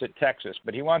 laps at Texas,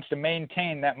 but he wants to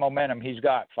maintain that momentum he's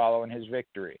got following his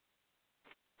victory.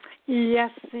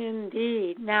 Yes,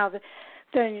 indeed. Now, the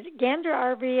Gander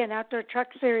RV and Outdoor Truck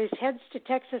Series heads to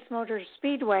Texas Motor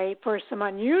Speedway for some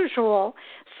unusual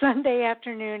Sunday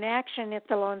afternoon action at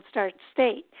the Lone Star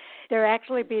State. There'll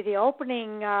actually be the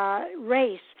opening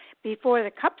race before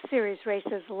the Cup Series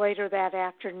races later that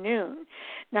afternoon.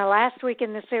 Now, last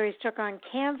weekend the series took on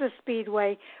Kansas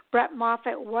Speedway. Brett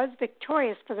Moffitt was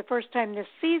victorious for the first time this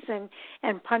season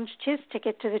and punched his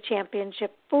ticket to the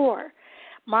Championship 4.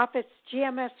 Moffitt's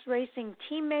GMS Racing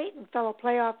teammate and fellow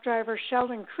playoff driver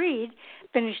Sheldon Creed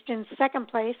finished in 2nd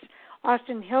place.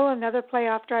 Austin Hill, another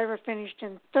playoff driver, finished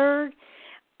in 3rd.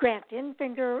 Grant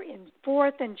Enfinger in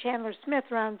 4th, and Chandler Smith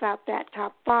rounds out that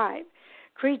top 5.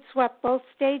 Creed swept both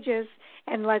stages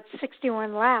and led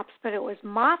 61 laps, but it was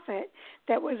Moffitt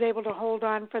that was able to hold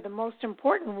on for the most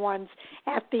important ones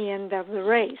at the end of the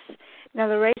race. Now,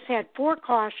 the race had 4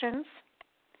 cautions.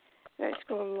 Let's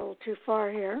go a little too far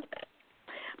here.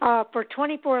 For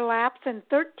 24 laps and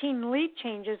 13 lead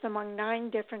changes among 9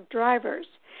 different drivers.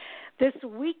 This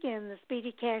weekend, the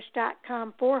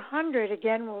SpeedyCash.com 400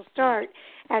 again will start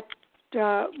at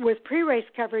with pre-race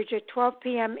coverage at 12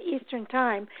 p.m. Eastern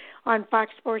Time on Fox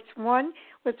Sports 1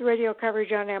 with radio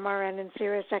coverage on MRN and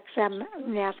Sirius XM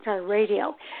NASCAR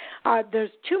Radio.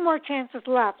 There's 2 more chances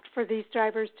left for these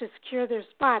drivers to secure their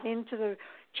spot into the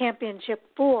Championship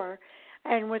 4,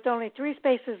 and with only 3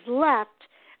 spaces left,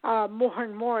 more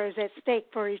and more is at stake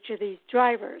for each of these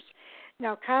drivers.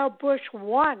 Now, Kyle Busch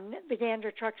won the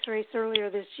Gander Trucks race earlier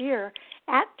this year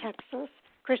at Texas.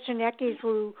 Christian Eckes,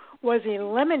 who was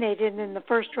eliminated in the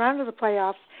first round of the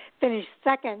playoffs, finished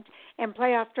 2nd, and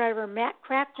playoff driver Matt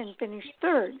Crafton finished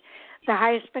 3rd, the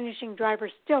highest finishing driver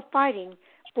still fighting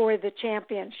for the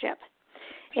championship.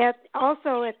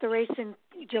 Also at the race in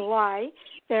July,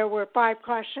 there were 5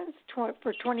 cautions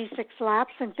for 26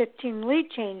 laps and 15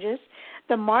 lead changes.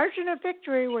 The margin of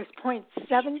victory was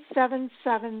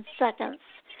 .777 seconds.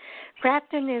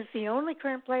 Crafton is the only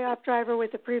current playoff driver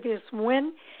with a previous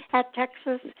win at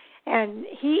Texas, and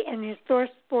he and his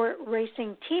ThorSport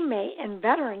Racing teammate and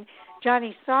veteran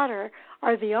Johnny Sauter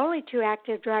are the only 2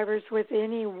 active drivers with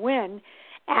any win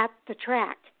at the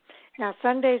track. Now,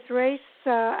 Sunday's race,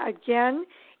 again,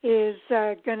 is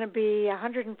going to be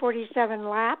 147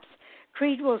 laps,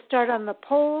 Creed will start on the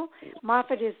pole.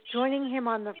 Moffitt is joining him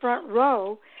on the front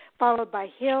row, followed by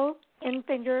Hill,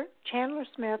 Enfinger, Chandler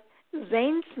Smith,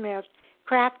 Zane Smith,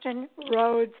 Crafton,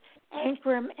 Rhodes,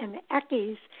 Ankrum, and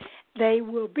Eckes. They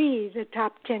will be the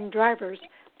top 10 drivers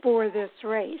for this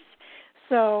race.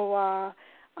 So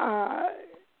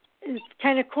it's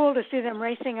kind of cool to see them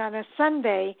racing on a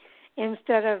Sunday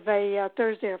instead of a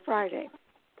Thursday or Friday,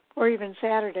 or even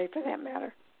Saturday for that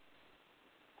matter.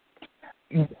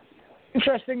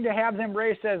 Interesting to have them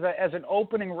race as an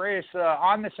opening race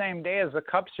on the same day as the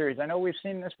Cup Series. I know we've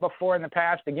seen this before in the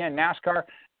past. Again, NASCAR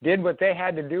did what they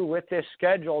had to do with this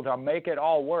schedule to make it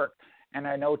all work. And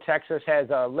I know Texas has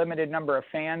a limited number of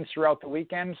fans throughout the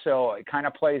weekend, so it kind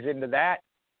of plays into that.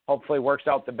 Hopefully works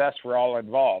out the best for all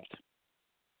involved.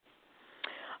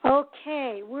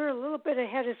 Okay, we're a little bit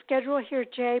ahead of schedule here,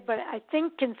 Jay, but I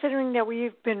think considering that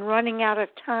we've been running out of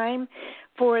time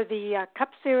for the Cup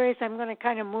Series, I'm going to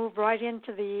kind of move right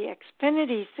into the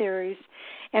Xfinity Series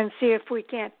and see if we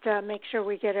can't make sure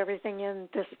we get everything in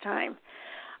this time.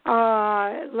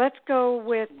 Let's go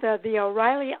with the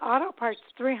O'Reilly Auto Parts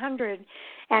 300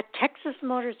 at Texas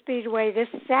Motor Speedway this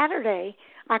Saturday,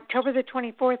 October the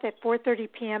 24th at 4:30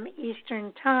 p.m.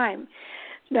 Eastern Time.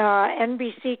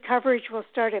 NBC coverage will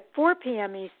start at 4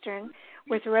 p.m. Eastern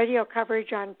with radio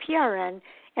coverage on PRN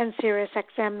and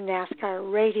SiriusXM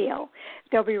NASCAR Radio.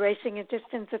 They'll be racing a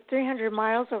distance of 300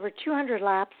 miles over 200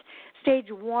 laps. Stage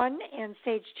 1 and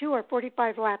Stage 2 are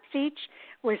 45 laps each,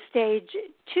 with Stage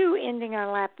 2 ending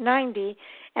on lap 90,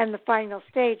 and the final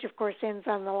stage, of course, ends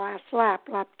on the last lap,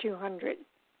 lap 200.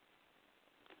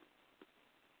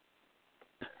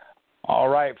 All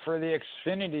right, for the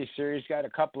Xfinity Series, got a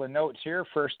couple of notes here.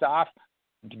 First off,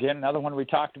 again, another one we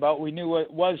talked about. We knew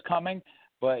it was coming,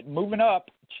 but moving up,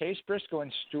 Chase Briscoe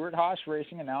and Stuart Haas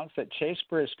Racing announced that Chase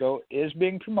Briscoe is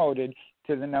being promoted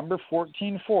to the number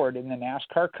 14 Ford in the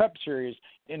NASCAR Cup Series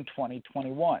in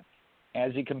 2021.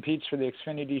 As he competes for the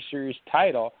Xfinity Series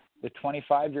title, the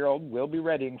 25-year-old will be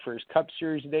readying for his Cup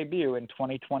Series debut in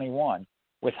 2021,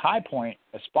 with High Point,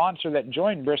 a sponsor that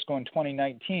joined Briscoe in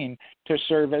 2019, to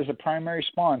serve as a primary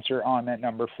sponsor on that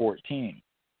number 14.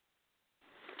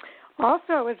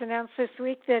 Also, it was announced this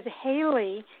week that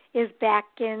Haley is back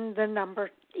in the number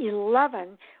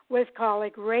 11, with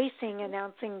Colleague Racing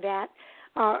announcing that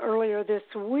earlier this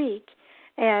week,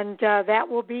 and that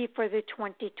will be for the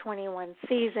 2021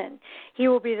 season. He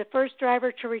will be the first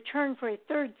driver to return for a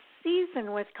third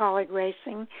season with Colleague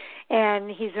Racing, and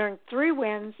he's earned 3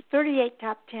 wins, 38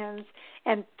 top 10s,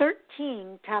 and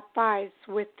 13 top 5s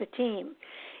with the team.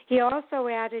 He also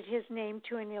added his name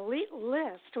to an elite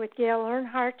list with Dale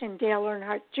Earnhardt and Dale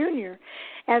Earnhardt Jr.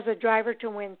 as a driver to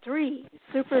win 3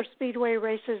 super speedway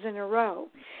races in a row.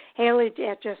 Haley,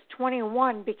 at just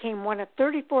 21, became one of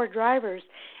 34 drivers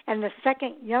and the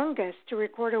second youngest to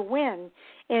record a win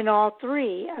in all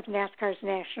 3 of NASCAR's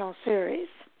National Series.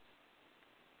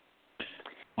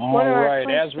 All right,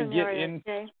 as we get in,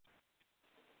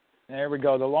 there we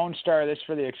go. The Lone Star, this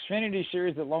for the Xfinity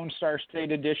Series, the Lone Star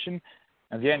State Edition.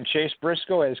 Again, Chase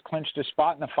Briscoe has clinched a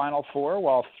spot in the Final Four,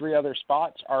 while 3 other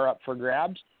spots are up for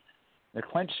grabs. The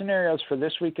clinch scenarios for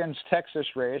this weekend's Texas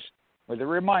race, with a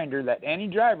reminder that any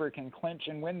driver can clinch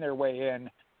and win their way in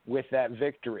with that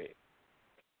victory.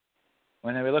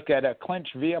 When we look at a clinch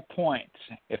via points,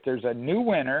 if there's a new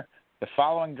winner, the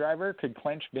following driver could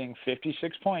clinch, being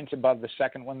 56 points above the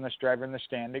second winless driver in the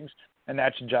standings, and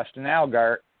that's Justin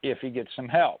Allgaier if he gets some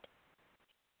help.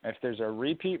 If there's a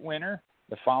repeat winner,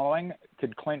 the following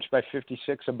could clinch by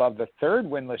 56 above the third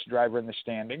winless driver in the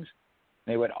standings.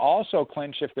 They would also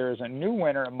clinch if there is a new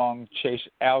winner among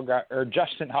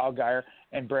Justin Allgaier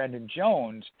and Brandon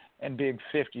Jones, and being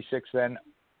 56 then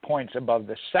points above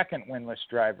the second winless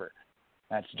driver.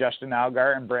 That's Justin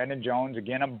Allgaier and Brandon Jones.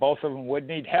 Again, both of them would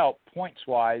need help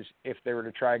points-wise if they were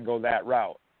to try and go that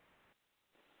route.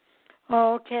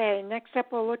 Okay, next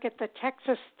up we'll look at the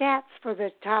Texas stats for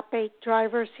the top 8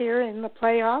 drivers here in the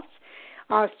playoffs.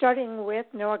 Starting with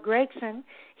Noah Gragson.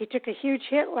 He took a huge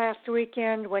hit last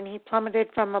weekend when he plummeted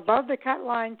from above the cut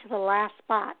line to the last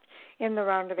spot in the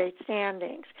round of 8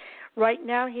 standings. Right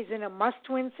now he's in a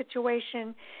must-win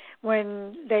situation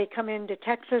when they come into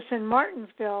Texas and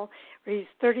Martinsville, where he's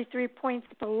 33 points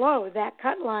below that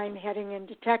cut line heading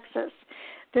into Texas.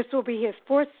 This will be his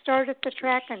 4th start at the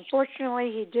track.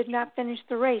 Unfortunately, he did not finish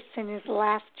the race in his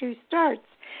last 2 starts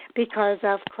because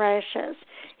of crashes.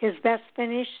 His best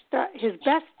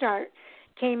start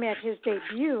came at his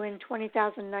debut in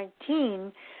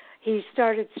 2019. He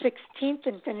started 16th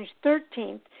and finished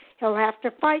 13th. He'll have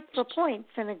to fight for points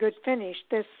and a good finish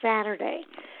this Saturday.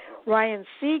 Ryan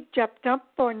Sieg jumped up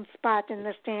one spot in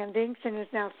the standings and is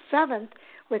now 7th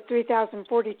with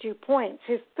 3,042 points.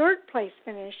 His third-place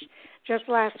finish just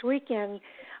last weekend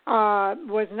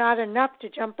was not enough to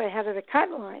jump ahead of the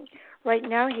cut line. Right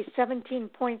now he's 17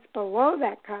 points below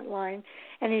that cut line,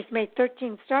 and he's made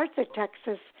 13 starts at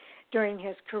Texas during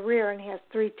his career and has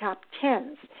 3 top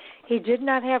 10s. He did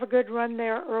not have a good run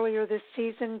there earlier this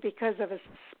season because of a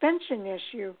suspension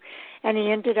issue, and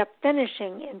he ended up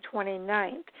finishing in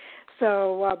 29th.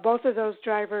 So both of those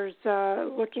drivers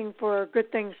looking for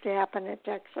good things to happen at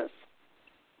Texas.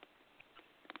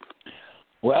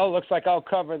 Well, it looks like I'll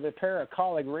cover the pair of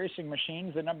colleague racing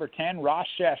machines. The number 10, Ross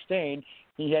Chastain,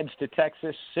 he heads to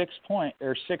Texas, 6th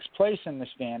place in the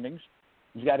standings.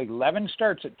 He's got 11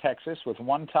 starts at Texas with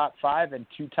 1 top 5 and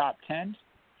 2 top 10s.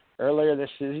 Earlier this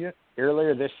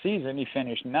season, he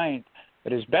finished 9th,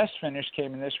 but his best finish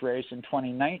came in this race in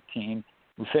 2019,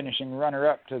 finishing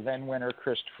runner-up to then-winner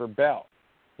Christopher Bell.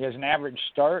 He has an average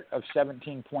start of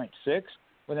 17.6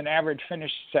 with an average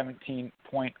finish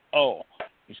 17.0.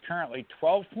 He's currently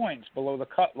 12 points below the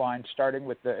cut line, starting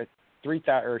with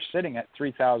sitting at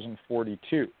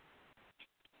 3,042.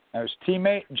 Now his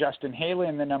teammate, Justin Haley,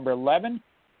 in the number 11,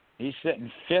 he's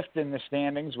sitting 5th in the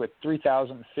standings with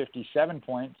 3,057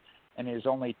 points, and is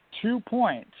only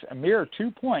a mere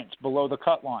 2 points below the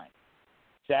cut line.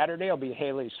 Saturday will be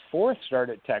Haley's 4th start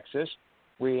at Texas,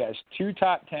 where he has 2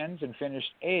 top 10s and finished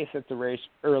 8th at the race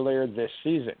earlier this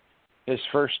season. His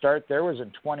first start there was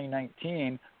in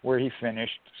 2019, where he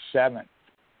finished 7th.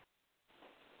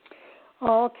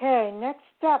 Okay, next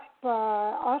up,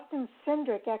 Austin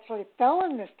Cindric actually fell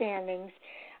in the standings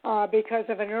because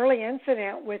of an early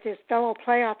incident with his fellow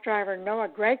playoff driver Noah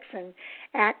Gragson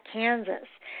at Kansas.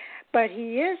 But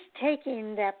he is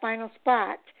taking that final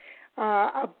spot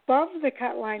above the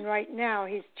cut line right now.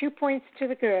 He's 2 points to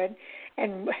the good,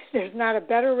 and there's not a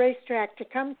better racetrack to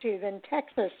come to than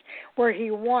Texas, where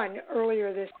he won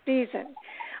earlier this season.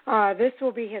 This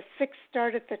will be his 6th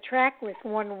start at the track with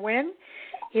 1 win.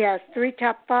 He has 3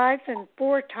 top 5s and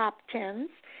 4 top 10s.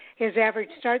 His average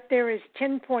start there is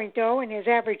 10.0, and his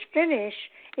average finish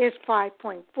is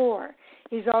 5.4.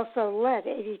 He's also led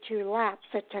 82 laps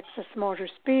at Texas Motor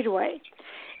Speedway.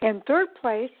 In third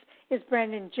place is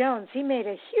Brandon Jones. He made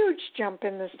a huge jump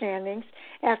in the standings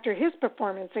after his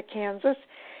performance at Kansas,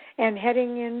 and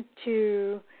heading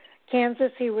into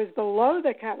Kansas, he was below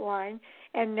the cut line,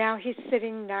 and now he's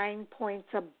sitting 9 points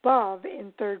above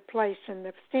in third place in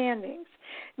the standings.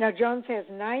 Now, Jones has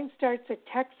 9 starts at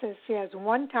Texas. He has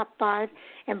 1 top 5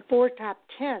 and 4 top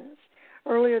 10s.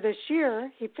 Earlier this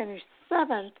year, he finished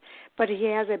 7th, but he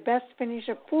has a best finish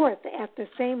of 4th at the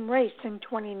same race in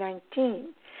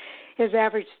 2019. His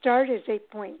average start is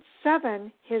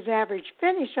 8.7. His average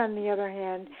finish, on the other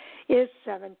hand, is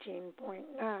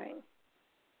 17.9.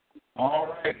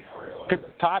 All right,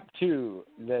 top 2,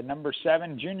 the number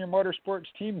 7 Junior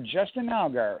Motorsports team, Justin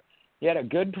Allgaier. He had a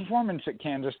good performance at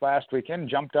Kansas last weekend,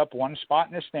 jumped up 1 spot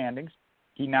in the standings.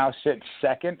 He now sits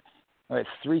 2nd with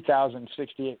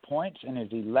 3,068 points and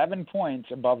is 11 points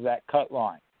above that cut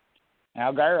line.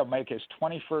 Allgaier will make his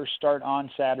 21st start on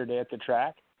Saturday at the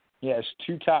track. He has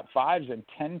 2 top 5s and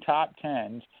 10 top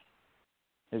 10s.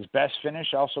 His best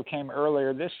finish also came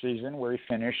earlier this season, where he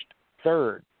finished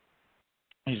 3rd.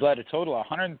 He's led a total of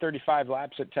 135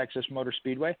 laps at Texas Motor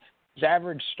Speedway. His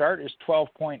average start is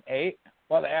 12.8,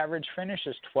 while the average finish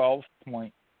is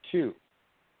 12.2.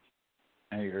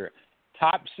 Now your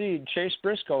top seed, Chase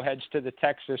Briscoe, heads to the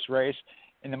Texas race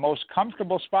in the most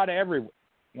comfortable spot of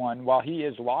everyone, while he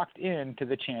is locked in to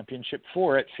the Championship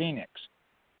 4 at Phoenix.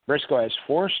 Briscoe has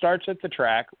 4 starts at the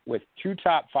track with 2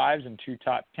 top 5s and 2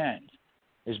 top 10s.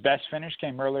 His best finish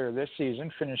came earlier this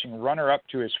season, finishing runner-up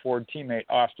to his Ford teammate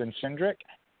Austin Cindric.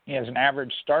 He has an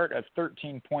average start of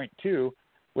 13.2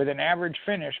 with an average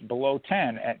finish below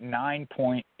 10 at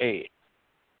 9.8.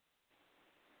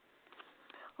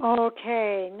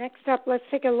 Okay, next up, let's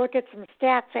take a look at some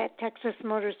stats at Texas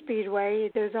Motor Speedway.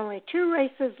 There's only 2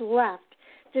 races left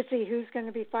to see who's going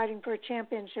to be fighting for a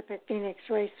championship at Phoenix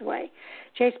Raceway.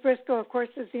 Chase Briscoe, of course,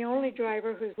 is the only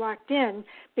driver who's locked in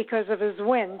because of his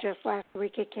win just last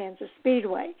week at Kansas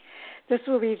Speedway. This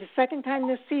will be the second time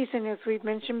this season, as we've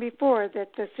mentioned before,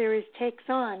 that the series takes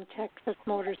on Texas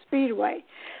Motor Speedway.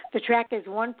 The track is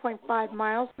 1.5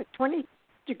 miles with 20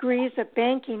 degrees of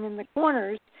banking in the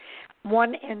corners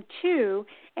 1 and 2,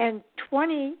 and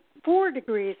 24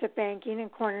 degrees of banking in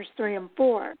corners 3 and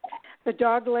 4. The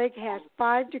dog leg has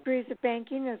 5 degrees of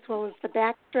banking as well as the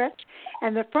back stretch,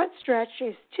 and the front stretch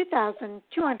is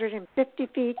 2,250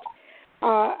 feet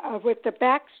with the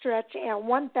back stretch at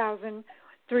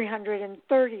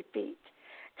 1,330 feet.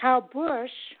 Kyle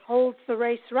Busch holds the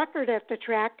race record at the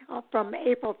track from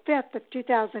April 5th of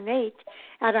 2008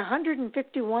 at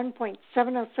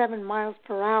 151.707 miles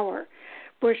per hour.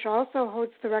 Busch also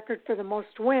holds the record for the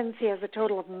most wins. He has a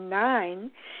total of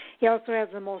 9. He also has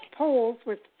the most poles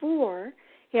with 4.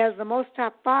 He has the most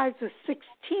top 5s with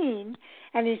 16.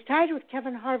 And he's tied with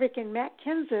Kevin Harvick and Matt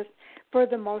Kenseth for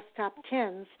the most top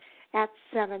 10s at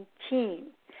 17.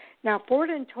 Now, Ford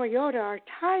and Toyota are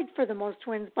tied for the most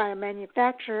wins by a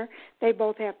manufacturer. They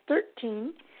both have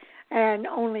 13, and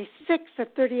only 6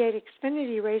 of 38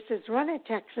 Xfinity races run at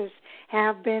Texas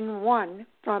have been won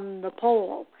from the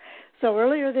pole. So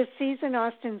earlier this season,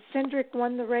 Austin Cindric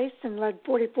won the race and led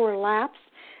 44 laps.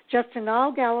 Justin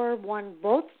Allgaier won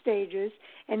both stages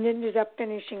and ended up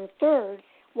finishing third,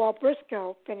 while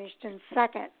Briscoe finished in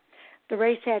second. The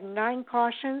race had 9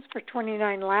 cautions for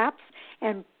 29 laps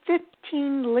and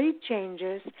 15 lead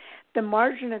changes. The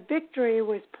margin of victory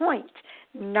was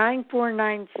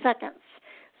 .949 seconds.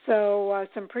 So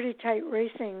some pretty tight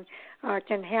racing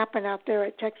can happen out there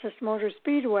at Texas Motor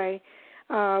Speedway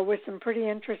with some pretty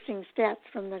interesting stats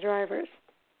from the drivers.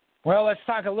 Well, let's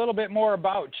talk a little bit more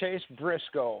about Chase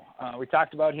Briscoe. We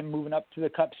talked about him moving up to the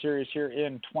Cup Series here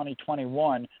in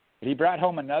 2021. But he brought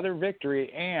home another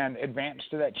victory and advanced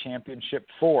to that championship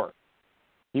 4.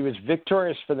 He was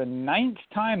victorious for the 9th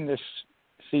time this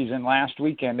season last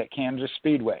weekend at Kansas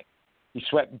Speedway. He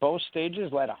swept both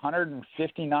stages, led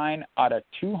 159 out of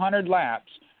 200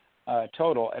 laps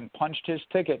total, and punched his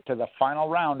ticket to the final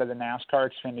round of the NASCAR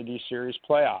Xfinity Series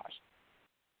playoffs.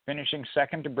 Finishing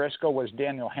second to Briscoe was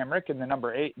Daniel Hemrick in the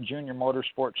number 8 Junior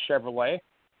Motorsports Chevrolet,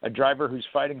 a driver who's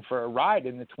fighting for a ride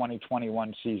in the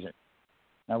 2021 season.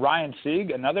 Now, Ryan Sieg,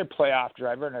 another playoff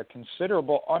driver and a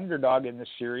considerable underdog in the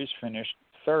series, finished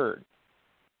third.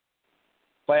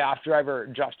 Playoff driver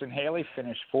Justin Haley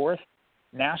finished fourth.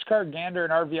 NASCAR Gander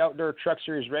and RV Outdoor Truck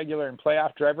Series regular and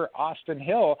playoff driver Austin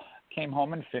Hill came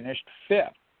home and finished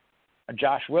fifth.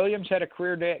 Josh Williams had a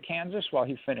career day at Kansas while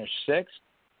he finished sixth.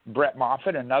 Brett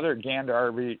Moffitt, another Gander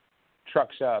RV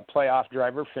Trucks playoff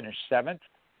driver, finished seventh.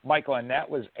 Michael Annett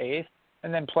was eighth.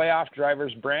 And then playoff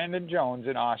drivers Brandon Jones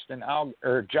and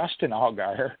Justin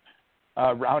Allgaier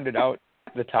rounded out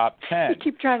the top 10. You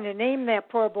keep trying to name that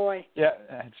poor boy. Yeah.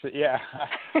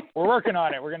 We're working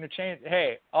on it. We're going to change.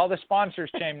 Hey, all the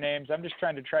sponsors change names. I'm just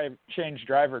trying to change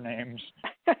driver names.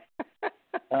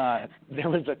 There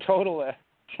was a total of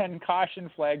 10 caution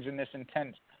flags in this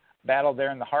intense battle there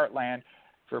in the Heartland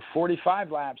for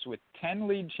 45 laps with 10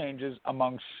 lead changes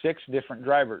among 6 different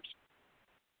drivers.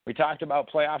 We talked about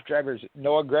playoff drivers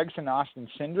Noah Gragson and Austin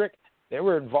Cindric. They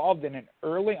were involved in an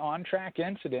early on-track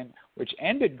incident which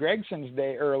ended Gregson's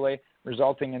day early,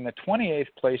 resulting in the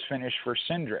 28th place finish for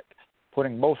Cindric,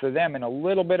 putting both of them in a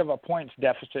little bit of a points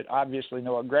deficit, obviously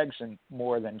Noah Gragson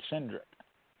more than Cindric.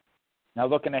 Now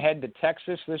looking ahead to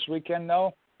Texas this weekend,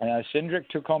 though, Cindric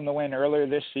took home the win earlier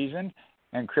this season,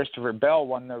 and Christopher Bell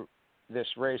won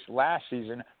this race last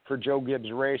season for Joe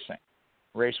Gibbs Racing.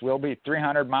 Race will be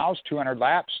 300 miles, 200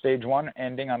 laps, stage 1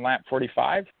 ending on lap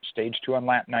 45, stage 2 on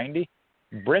lap 90.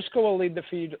 Briscoe will lead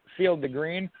the field to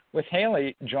green, with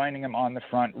Haley joining him on the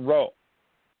front row.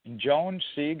 Jones,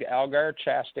 Sieg, Allgaier,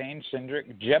 Chastain,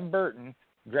 Cindric, Jeb Burton,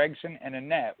 Gragson, and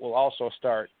Annett will also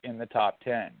start in the top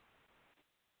 10.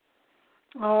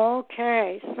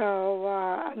 Okay, so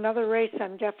another race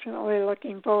I'm definitely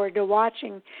looking forward to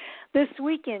watching this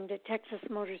weekend at Texas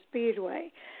Motor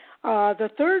Speedway. The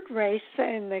third race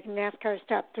in the NASCAR's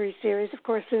Top 3 Series, of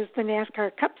course, is the NASCAR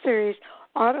Cup Series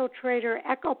Auto Trader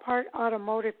EchoPart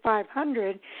Automotive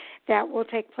 500 that will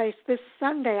take place this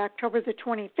Sunday, October the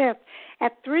 25th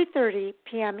at 3:30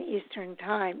 p.m. Eastern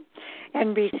Time.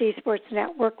 NBC Sports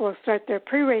Network will start their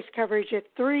pre-race coverage at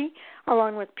 3,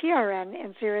 along with PRN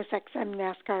and SiriusXM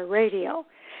NASCAR Radio.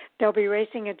 They'll be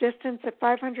racing a distance of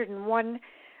 501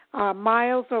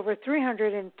 miles over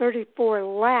 334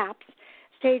 laps.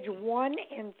 Stage 1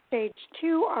 and Stage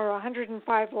 2 are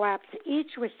 105 laps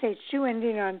each, with Stage 2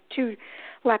 ending on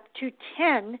lap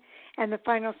 210, and the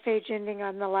final stage ending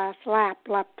on the last lap,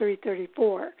 lap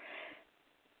 334.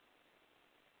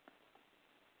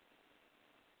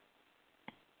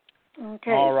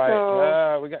 Okay. All right.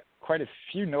 So we got quite a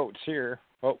few notes here.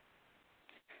 Oh,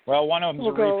 well, one of them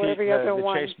is we'll a repeat,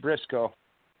 the Chase Briscoe.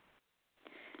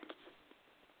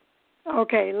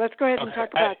 Okay, let's go ahead and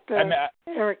talk about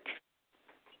Eric.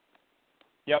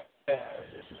 Yep.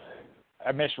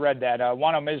 I misread that.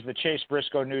 One of them is the Chase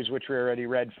Briscoe news, which we already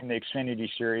read from the Xfinity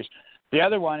Series. The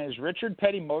other one is Richard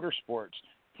Petty Motorsports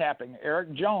tapping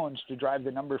Eric Jones to drive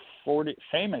the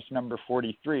famous number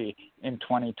 43 in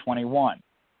 2021.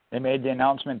 They made the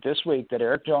announcement this week that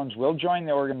Eric Jones will join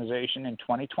the organization in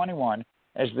 2021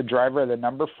 as the driver of the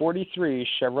number 43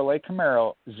 Chevrolet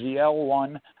Camaro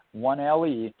ZL1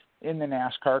 1LE in the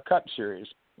NASCAR Cup Series,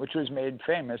 which was made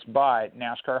famous by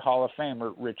NASCAR Hall of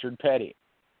Famer Richard Petty.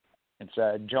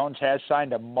 Jones has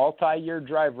signed a multi-year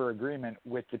driver agreement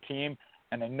with the team,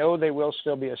 and I know they will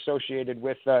still be associated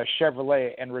with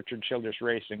Chevrolet and Richard Childress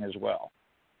Racing as well.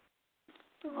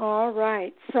 All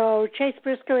right. So Chase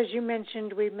Briscoe, as you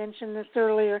mentioned, we mentioned this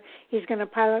earlier, he's going to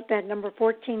pilot that number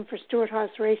 14 for Stewart-Haas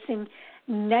Racing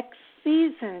next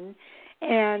season.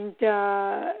 And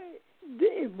the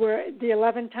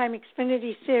 11-time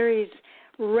Xfinity Series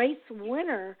race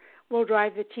winner will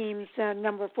drive the team's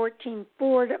number 14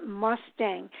 Ford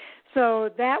Mustang. So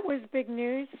that was big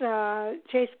news.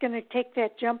 Chase going to take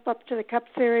that jump up to the Cup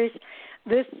Series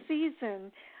this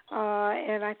season.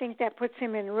 And I think that puts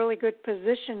him in really good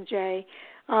position, Jay,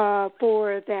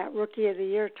 for that Rookie of the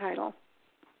Year title.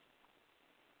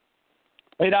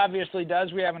 It obviously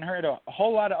does. We haven't heard a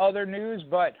whole lot of other news,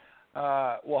 but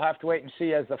we'll have to wait and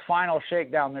see as the final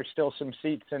shakedown. There's still some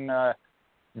seats and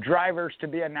drivers to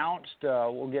be announced.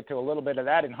 We'll get to a little bit of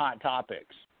that in Hot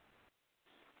Topics.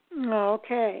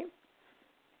 Okay.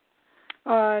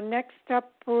 Next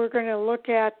up, we're going to look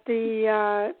at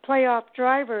the playoff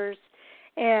drivers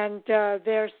and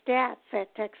their stats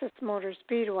at Texas Motor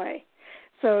Speedway.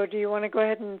 So do you want to go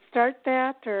ahead and start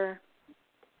that? Or?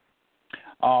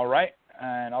 All right,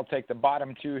 and I'll take the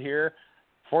bottom two here.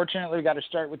 Fortunately, we got to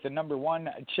start with the number 1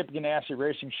 Chip Ganassi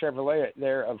Racing Chevrolet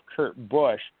there of Kurt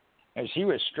Busch, as he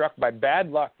was struck by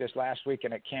bad luck this last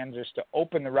weekend at Kansas to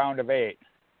open the round of 8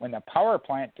 when the power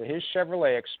plant to his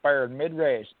Chevrolet expired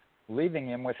mid-race, leaving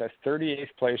him with a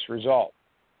 38th place result.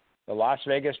 The Las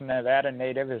Vegas, Nevada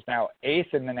native is now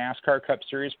 8th in the NASCAR Cup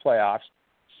Series playoffs,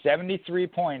 73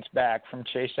 points back from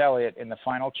Chase Elliott in the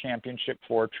final championship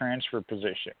 4 transfer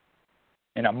position.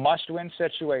 In a must-win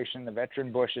situation, the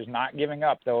veteran Busch is not giving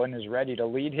up, though, and is ready to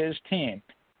lead his team.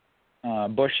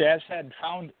 Busch has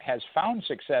found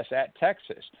success at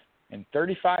Texas. In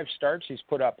 35 starts, he's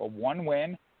put up a 1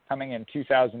 win coming in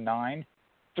 2009,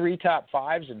 3 top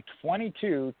 5s, and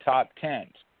 22 top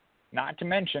 10s. Not to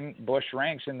mention, Busch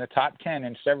ranks in the top 10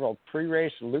 in several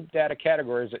pre-race loop data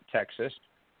categories at Texas,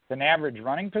 with an average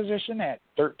running position at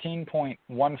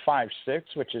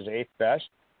 13.156, which is 8th best,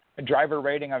 a driver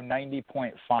rating of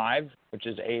 90.5, which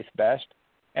is 8th best,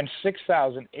 and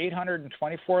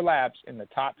 6,824 laps in the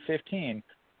top 15,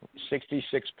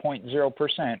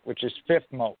 66.0%, which is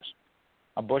 5th most.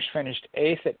 Busch finished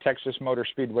 8th at Texas Motor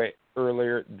Speedway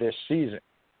earlier this season.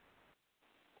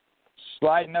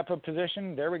 Sliding up a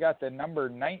position, there we got the number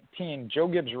 19 Joe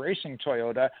Gibbs Racing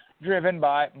Toyota, driven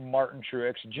by Martin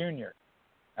Truex Jr.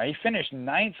 He finished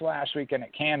 9th last weekend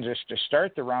at Kansas to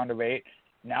start the round of 8,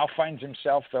 now finds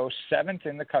himself, though, 7th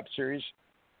in the Cup Series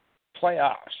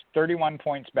playoffs, 31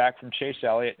 points back from Chase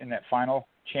Elliott in that final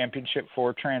championship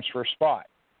 4 transfer spot.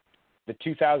 The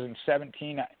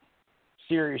 2017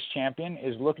 Series champion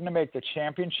is looking to make the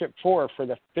championship 4 for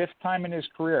the 5th time in his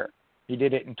career. He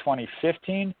did it in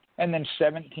 2015 and then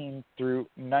 17 through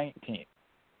 19.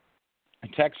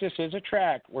 Texas is a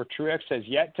track where Truex has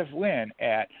yet to win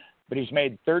at, but he's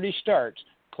made 30 starts,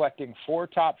 collecting 4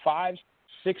 top 5s,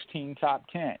 16 top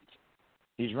 10s.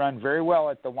 He's run very well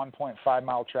at the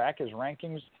 1.5-mile track. His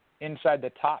rankings inside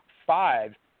the top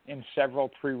 5 in several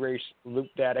pre-race loop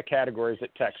data categories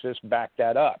at Texas back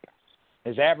that up.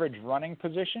 His average running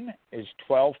position is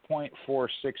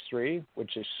 12.463,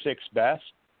 which is 6th best.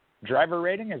 Driver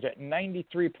rating is at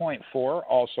 93.4,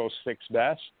 also 6th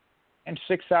best, and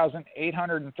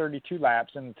 6,832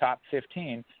 laps in the top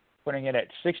 15, putting it at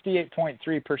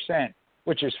 68.3%,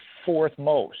 which is 4th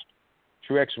most.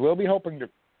 Truex will be hoping to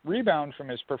rebound from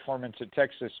his performance at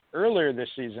Texas earlier this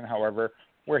season, however,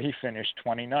 where he finished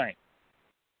 29th.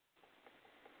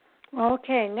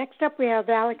 Okay, next up we have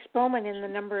Alex Bowman in the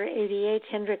number 88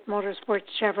 Hendrick Motorsports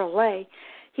Chevrolet.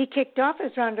 He kicked off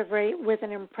his round of 8 with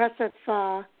an impressive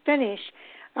finish,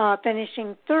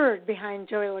 finishing 3rd behind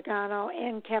Joey Logano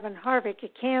and Kevin Harvick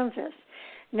at Kansas.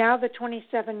 Now the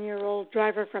 27-year-old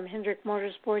driver from Hendrick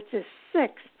Motorsports is 6th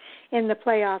in the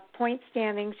playoff point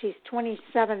standings. He's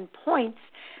 27 points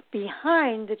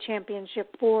behind the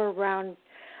championship 4-round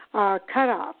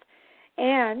cutoff.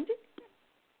 And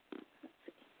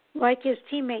like his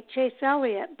teammate Chase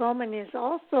Elliott, Bowman is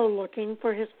also looking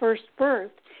for his first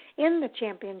berth in the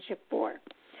championship 4.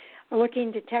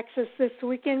 Looking to Texas this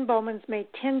weekend, Bowman's made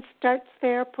 10 starts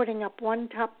there, putting up 1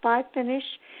 top 5 finish,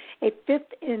 a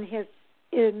 5th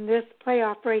in this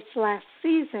playoff race last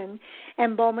season,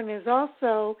 and Bowman is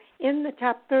also in the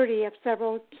top 30 of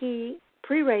several key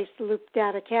pre-race loop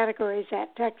data categories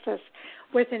at Texas,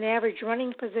 with an average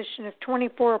running position of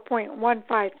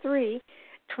 24.153,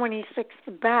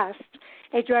 26th best,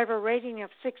 a driver rating of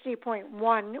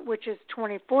 60.1, which is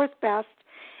 24th best,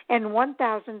 and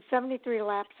 1,073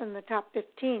 laps in the top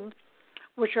 15,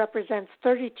 which represents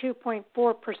 32.4%.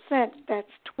 That's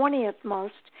 20th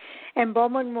most. And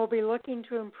Bowman will be looking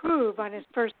to improve on his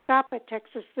first stop at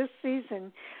Texas this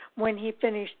season when he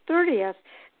finished 30th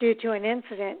due to an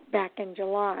incident back in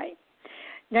July.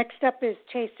 Next up is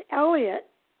Chase Elliott,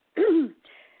 and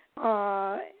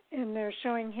they're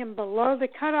showing him below the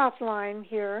cutoff line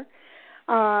here.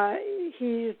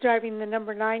 He's driving the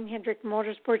number 9 Hendrick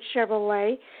Motorsports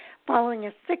Chevrolet. Following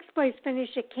a sixth-place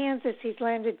finish at Kansas, he's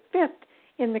landed fifth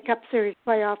in the Cup Series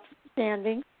playoff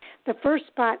standings, the first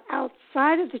spot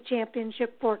outside of the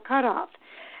Championship 4 cutoff.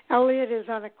 Elliott is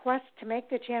on a quest to make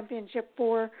the Championship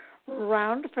 4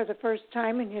 round for the first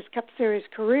time in his Cup Series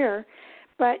career,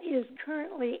 but is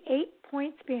currently 8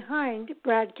 points behind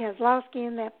Brad Keselowski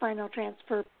in that final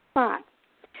transfer spot.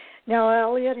 Now,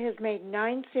 Elliott has made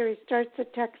 9 series starts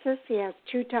at Texas. He has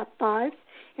 2 top 5s,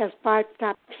 has 5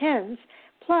 top 10s,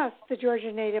 plus the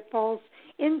Georgia native falls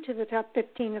into the top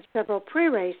 15 of several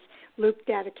pre-race loop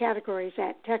data categories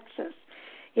at Texas.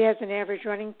 He has an average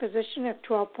running position of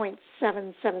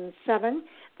 12.777,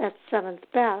 that's 7th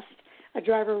best, a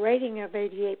driver rating of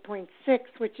 88.6,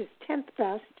 which is 10th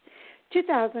best,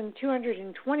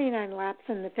 2,229 laps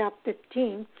in the top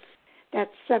 15,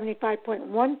 that's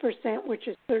 75.1%, which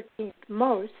is 13th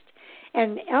most,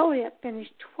 and Elliott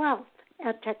finished 12th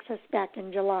at Texas back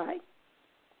in July.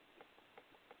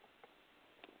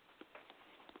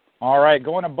 All right,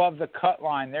 going above the cut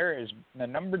line, there is the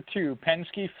number 2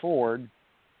 Penske Ford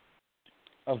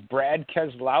of Brad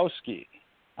Keselowski.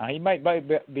 He might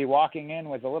be walking in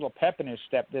with a little pep in his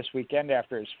step this weekend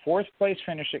after his 4th place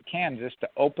finish at Kansas to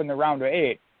open the round of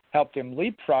 8 helped him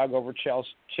leapfrog over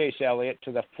Chase Elliott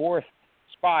to the 4th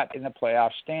spot in the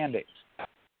playoff standings.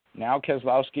 Now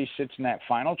Keselowski sits in that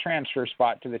final transfer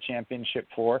spot to the Championship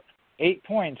 4, 8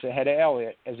 points ahead of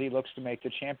Elliott as he looks to make the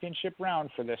championship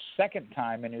round for the second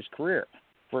time in his career,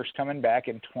 first coming back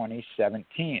in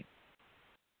 2017.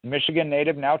 Michigan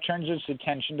native now turns his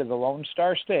attention to the Lone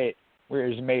Star State, where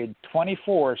he's made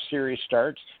 24 series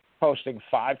starts, posting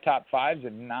 5 top 5s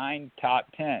and 9 top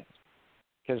 10s.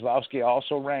 Keselowski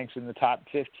also ranks in the top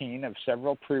 15 of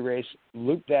several pre-race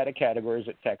loop data categories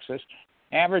at Texas.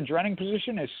 Average running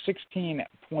position is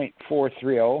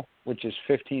 16.430, which is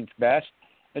 15th best.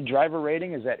 The driver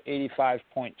rating is at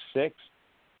 85.6, which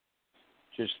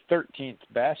is 13th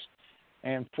best,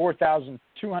 and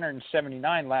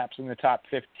 4,279 laps in the top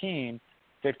 15,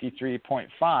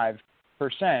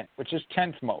 53.5%, which is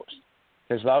 10th most.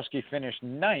 Keselowski finished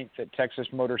 9th at Texas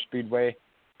Motor Speedway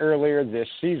earlier this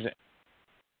season.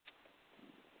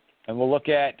 And we'll look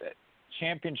at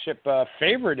championship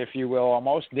favorite, if you will,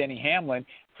 almost, Denny Hamlin,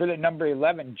 for the number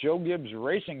 11 Joe Gibbs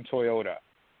Racing Toyota.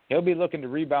 He'll be looking to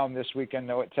rebound this weekend,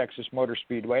 though, at Texas Motor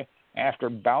Speedway after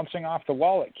bouncing off the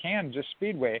wall at Kansas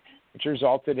Speedway, which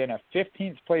resulted in a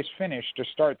 15th place finish to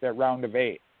start that round of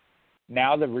 8.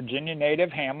 Now the Virginia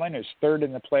native Hamlin is 3rd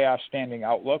in the playoff standing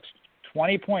outlooks,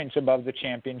 20 points above the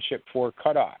Championship 4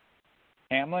 cutoff.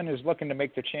 Hamlin is looking to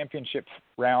make the championship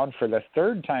round for the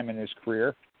 3rd time in his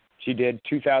career. She did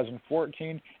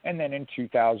 2014 and then in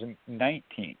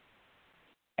 2019.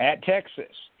 At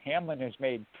Texas, Hamlin has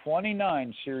made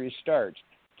 29 series starts,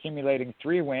 accumulating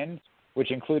 3 wins, which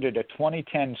included a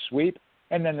 2010 sweep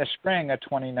and then the spring of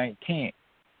 2019.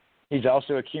 He's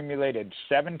also accumulated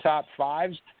 7 top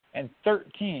 5s and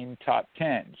 13 top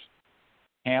 10s.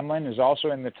 Hamlin is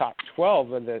also in the top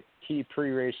 12 of the key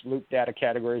pre-race loop data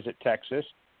categories at Texas.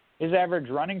 His average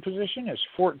running position is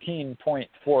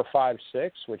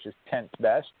 14.456, which is 10th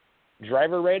best.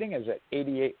 Driver rating is at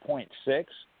 88.6,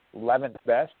 11th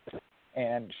best,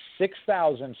 and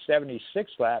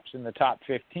 6,076 laps in the top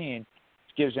 15,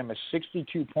 which gives him a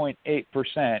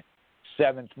 62.8%,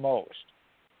 7th most.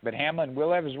 But Hamlin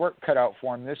will have his work cut out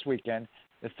for him this weekend.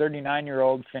 The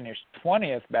 39-year-old finished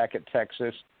 20th back at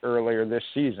Texas earlier this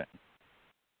season.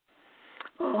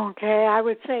 Okay, I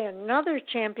would say another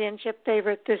championship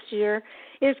favorite this year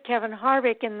is Kevin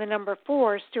Harvick in the number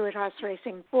 4 Stewart-Haas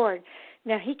Racing Ford.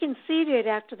 Now, he conceded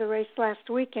after the race last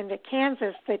weekend at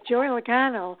Kansas that Joey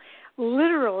Logano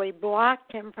literally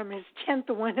blocked him from his 10th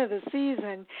win of the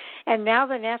season, and now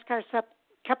the NASCAR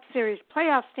Cup Series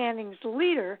playoff standings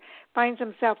leader finds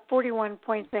himself 41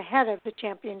 points ahead of the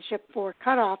Championship 4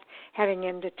 cutoff heading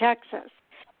into Texas.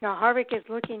 Now, Harvick is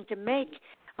looking to make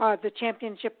the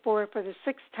Championship 4 for the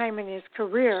 6th time in his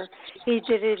career. He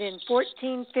did it in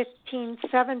 14, 15,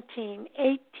 17,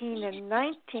 18, and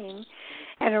 19.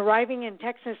 And arriving in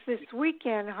Texas this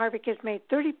weekend, Harvick has made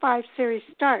 35 series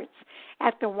starts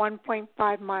at the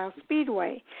 1.5-mile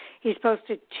Speedway. He's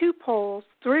posted 2 poles,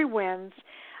 3 wins,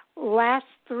 last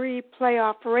 3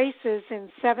 playoff races in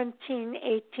 17,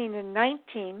 18, and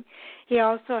 19. He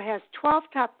also has 12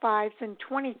 top 5s and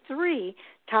 23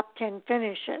 top 10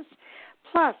 finishes.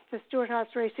 Plus, the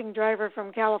Stewart-Haas Racing driver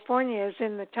from California is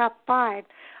in the top 5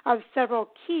 of several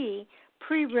key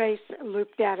pre-race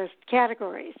loop data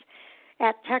categories.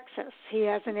 At Texas, he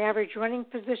has an average running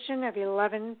position of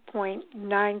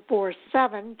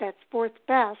 11.947, that's 4th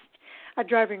best, a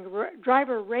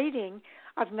driver rating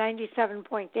of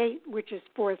 97.8, which is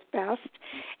 4th best,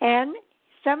 and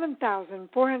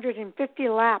 7,450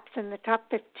 laps in the top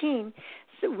 15,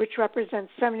 which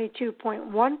represents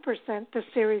 72.1%, the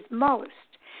series most.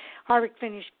 Harvick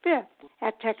finished 5th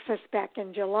at Texas back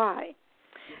in July.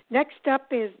 Next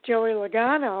up is Joey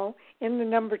Logano in the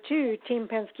number 2, Team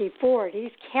Penske Ford.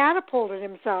 He's catapulted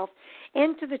himself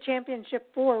into the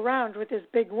Championship 4 round with his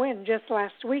big win just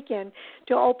last weekend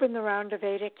to open the round of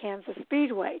 8 at Kansas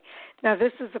Speedway. Now,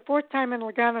 this is the 4th time in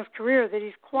Logano's career that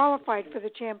he's qualified for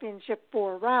the Championship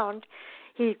 4 round.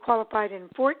 He qualified in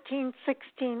 14,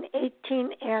 16, 18,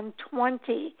 and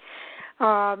 20.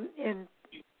 In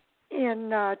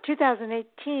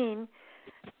 2018,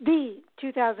 the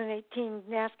 2018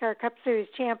 NASCAR Cup Series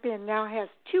champion now has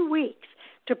 2 weeks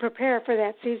to prepare for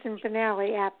that season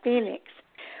finale at Phoenix.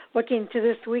 Looking to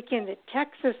this weekend at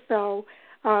Texas, though,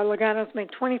 Logano's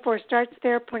made 24 starts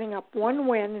there, putting up 1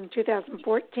 win in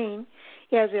 2014.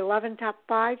 He has 11 top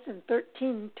 5s and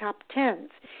 13 top 10s.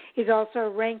 He's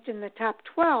also ranked in the top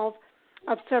 12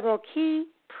 of several key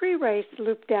pre-race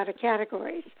loop data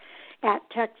categories. At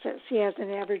Texas, he has an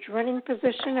average running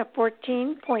position of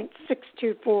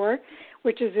 14.624,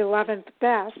 which is 11th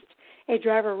best, a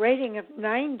driver rating of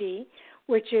 90,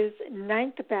 which is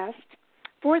 9th best,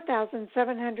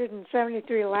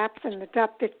 4,773 laps in the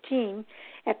top 15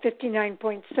 at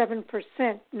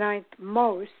 59.7%, 9th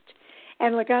most,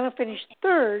 and Logano finished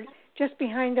 3rd, just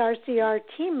behind RCR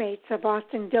teammates of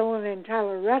Austin Dillon and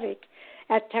Tyler Reddick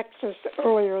at Texas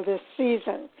earlier this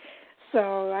season.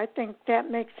 So I think that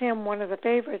makes him one of the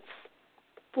favorites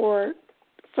for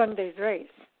Sunday's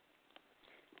race.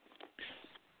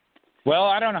 Well,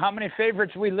 I don't know how many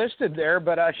favorites we listed there,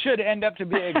 but should end up to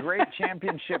be a great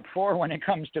Championship 4 when it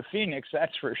comes to Phoenix,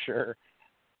 that's for sure.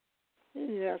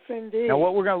 Yes, indeed. Now,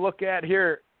 what we're going to look at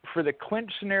here for the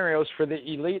clinch scenarios for the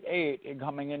Elite 8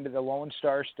 coming into the Lone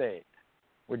Star State,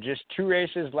 with just 2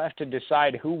 races left to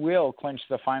decide who will clinch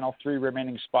the final 3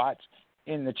 remaining spots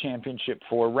in the Championship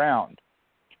 4 round.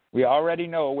 We already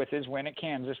know with his win at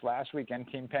Kansas last weekend,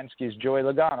 Team Penske's Joey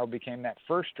Logano became that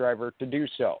first driver to do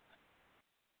so.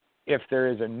 If there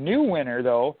is a new winner,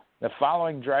 though, the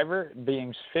following driver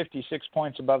being 56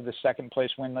 points above the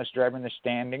second-place winless driver in the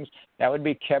standings, that would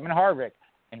be Kevin Harvick,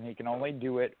 and he can only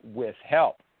do it with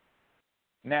help.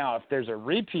 Now, if there's a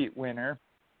repeat winner,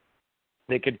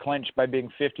 they could clinch by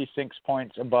being 56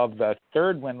 points above the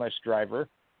third winless driver,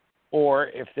 or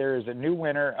if there is a new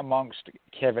winner amongst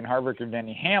Kevin Harvick or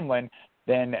Denny Hamlin,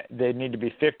 then they need to be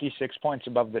 56 points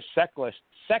above the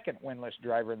second winless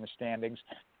driver in the standings,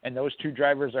 and those 2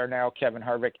 drivers are now Kevin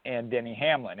Harvick and Denny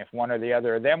Hamlin. If one or the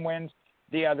other of them wins,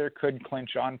 the other could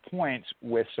clinch on points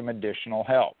with some additional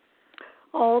help.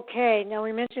 Okay, now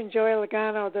we mentioned Joey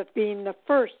Logano being the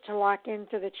first to lock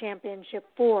into the Championship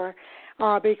 4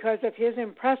 because of his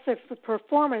impressive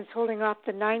performance holding off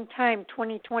the 9-time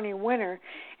 2020 winner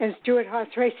and Stewart-Haas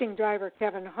Racing driver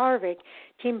Kevin Harvick.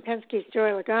 Team Penske's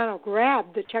Joey Logano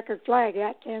grabbed the checkered flag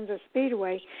at Kansas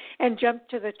Speedway and jumped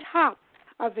to the top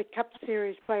of the Cup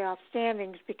Series playoff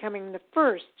standings, becoming the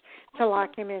first to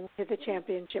lock him into the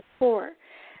Championship 4.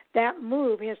 That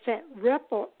move has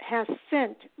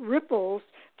sent ripples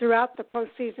throughout the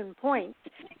postseason points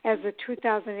as the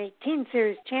 2018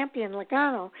 Series champion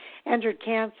Logano entered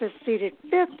Kansas seated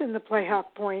 5th in the playoff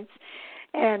points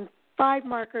and 5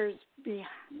 markers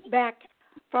back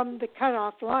from the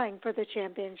cutoff line for the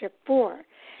Championship 4.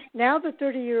 Now the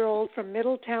 30-year-old from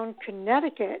Middletown,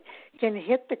 Connecticut can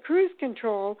hit the cruise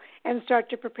control and start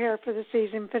to prepare for the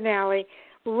season finale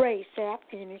race at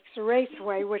Phoenix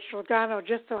Raceway, which Logano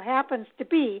just so happens to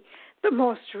be the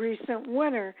most recent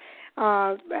winner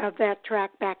of that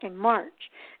track back in March.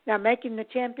 Now, making the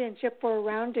Championship 4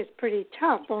 round is pretty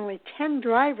tough. Only 10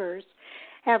 drivers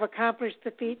have accomplished the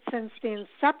feat since the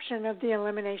inception of the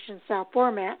elimination style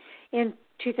format in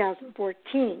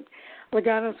 2014.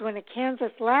 Logano's win at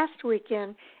Kansas last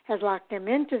weekend has locked him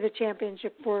into the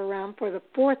Championship 4 round for the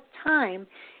 4th time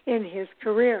in his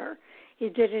career. He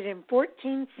did it in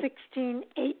 14, 16,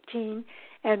 18,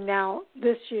 and now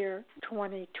this year,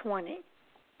 2020.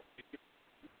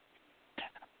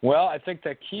 Well, I think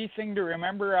the key thing to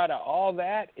remember out of all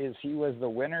that is he was the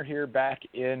winner here back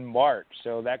in March.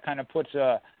 So that kind of puts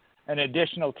an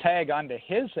additional tag onto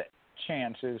his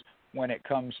chances when it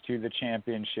comes to the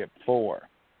Championship 4.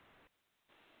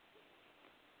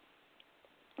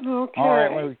 Okay. All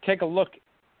right, when we take a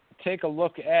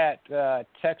look at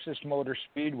Texas Motor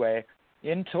Speedway.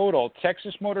 In total,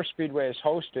 Texas Motor Speedway has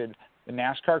hosted the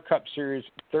NASCAR Cup Series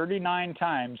 39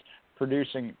 times,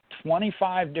 producing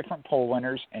 25 different pole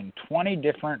winners and 20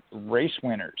 different race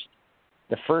winners.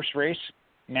 The first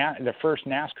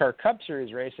NASCAR Cup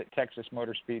Series race at Texas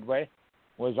Motor Speedway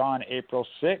was on April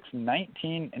 6,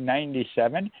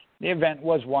 1997. The event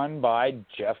was won by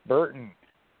Jeff Burton.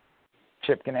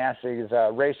 Chip Ganassi's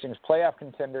Racing's playoff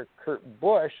contender Kurt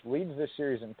Busch leads the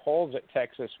series in poles at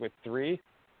Texas with 3,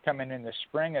 coming in the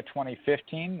spring of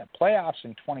 2015, the playoffs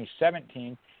in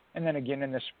 2017, and then again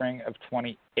in the spring of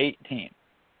 2018.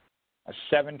 A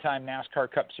 7-time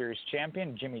NASCAR Cup Series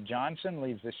champion, Jimmy Johnson,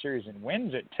 leads the series in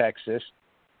wins at Texas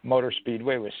Motor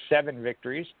Speedway with 7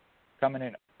 victories, coming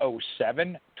in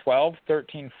 07, 12,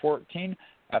 13, 14,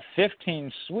 a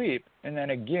 15 sweep, and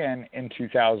then again in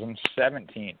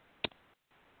 2017.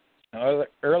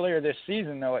 Earlier this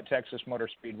season, though, at Texas Motor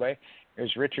Speedway, it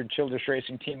was Richard Childress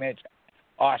Racing teammates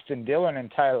Austin Dillon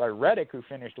and Tyler Reddick who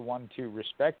finished 1-2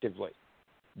 respectively.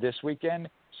 This weekend,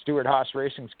 Stewart-Haas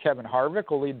Racing's Kevin Harvick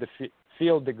will lead the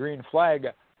field to green flag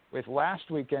with last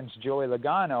weekend's Joey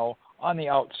Logano on the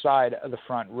outside of the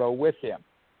front row with him.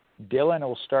 Dillon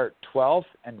will start 12th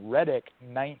and Reddick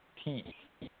 19th.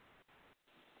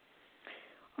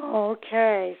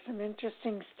 Okay, some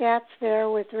interesting stats there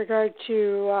with regard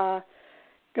to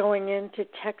going into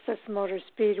Texas Motor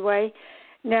Speedway.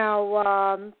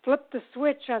 Now, flip the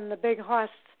switch on the Big Hoss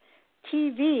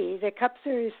TV. The Cup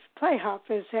Series playoff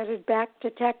is headed back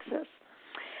to Texas.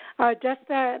 Dust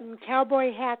the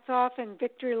cowboy hats off in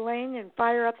victory lane and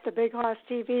fire up the Big Hoss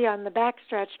TV on the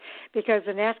backstretch because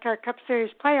the NASCAR Cup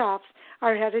Series playoffs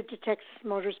are headed to Texas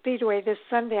Motor Speedway this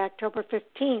Sunday, October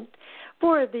 15th,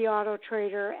 for the Auto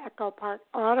Trader Echo Park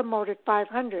Automotive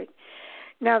 500.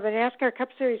 Now, the NASCAR Cup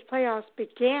Series playoffs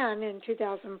began in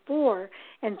 2004,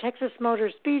 and Texas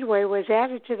Motor Speedway was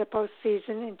added to the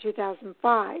postseason in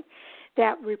 2005.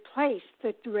 That replaced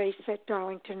the race at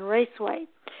Darlington Raceway.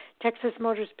 Texas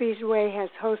Motor Speedway has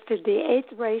hosted the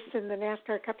 8th race in the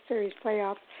NASCAR Cup Series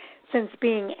playoffs since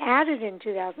being added in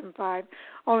 2005.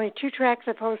 Only 2 tracks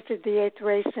have hosted the 8th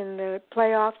race in the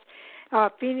playoffs.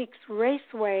 Phoenix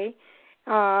Raceway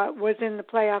was in the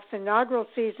playoffs inaugural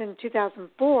season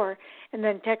 2004, and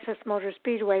then Texas Motor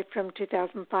Speedway from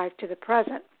 2005 to the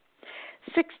present.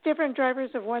 6 different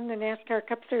drivers have won the NASCAR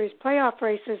Cup Series playoff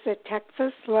races at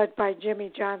Texas, led by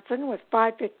Jimmy Johnson with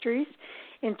 5 victories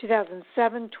in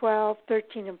 2007, 12,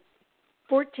 13,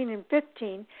 14, and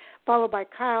 15, followed by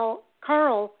Carl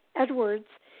Edwards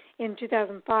in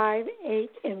 2005, 8,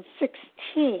 and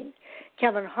 16.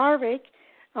 Kevin Harvick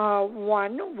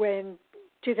won in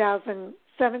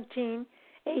 2017,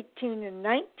 18, and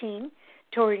 19.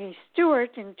 Tony Stewart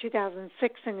in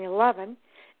 2006 and 11.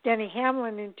 Denny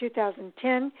Hamlin in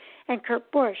 2010, and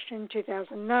Kurt Busch in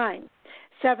 2009.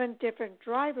 7 different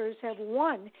drivers have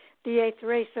won the 8th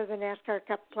race of the NASCAR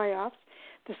Cup playoffs.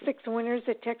 The 6 winners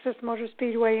at Texas Motor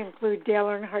Speedway include Dale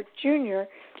Earnhardt Jr.,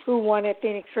 who won at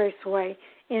Phoenix Raceway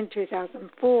in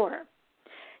 2004.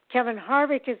 Kevin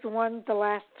Harvick has won the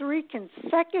last 3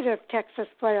 consecutive Texas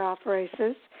playoff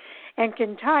races and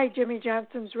can tie Jimmy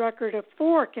Johnson's record of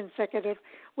 4 consecutive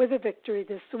with a victory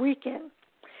this weekend.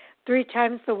 3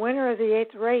 times the winner of the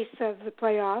 8th race of the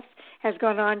playoffs has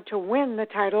gone on to win the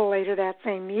title later that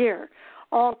same year.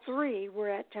 All 3 were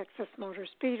at Texas Motor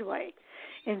Speedway.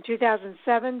 In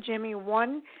 2007, Jimmy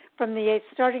won from the 8th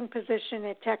starting position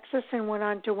at Texas and went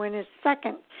on to win his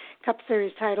 2nd Cup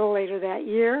Series title later that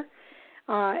year,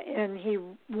 and he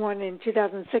won in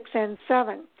 2006 and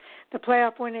 7. The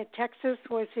playoff win at Texas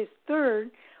was his 3rd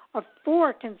of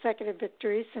 4 consecutive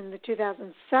victories in the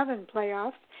 2007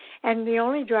 playoffs, and the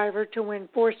only driver to win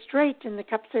 4 straight in the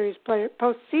Cup Series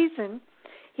postseason.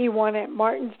 He won at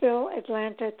Martinsville,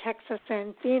 Atlanta, Texas,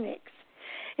 and Phoenix.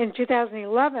 In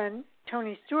 2011,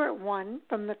 Tony Stewart won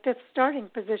from the 5th starting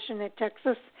position at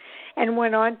Texas and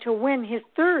went on to win his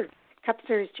 3rd Cup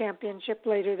Series championship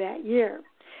later that year.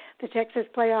 The Texas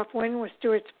playoff win was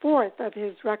Stewart's 4th of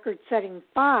his record-setting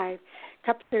 5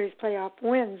 Cup Series playoff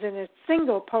wins in a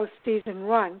single postseason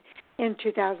run in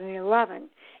 2011.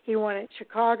 He won at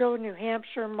Chicago, New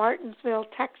Hampshire, Martinsville,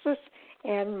 Texas,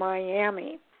 and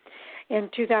Miami. In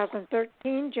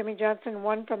 2013, Jimmy Johnson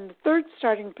won from the third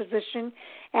starting position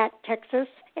at Texas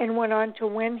and went on to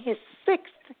win his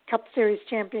sixth Cup Series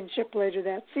championship later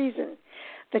that season.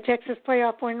 The Texas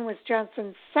playoff win was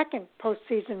Johnson's second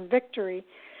postseason victory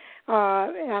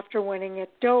after winning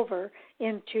at Dover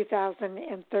in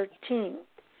 2013.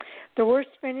 The worst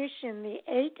finish in the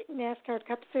 8 NASCAR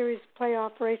Cup Series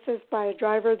playoff races by a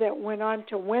driver that went on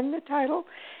to win the title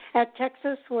at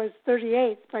Texas was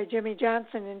 38th by Jimmy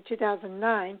Johnson in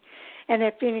 2009, and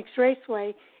at Phoenix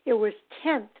Raceway it was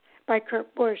 10th by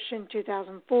Kurt Busch in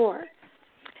 2004.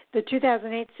 The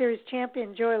 2008 Series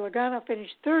champion Joey Logano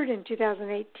finished third in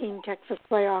 2018 Texas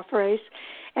playoff race,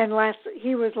 and last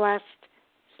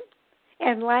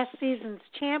season's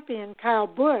champion Kyle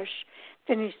Busch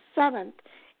finished seventh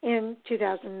in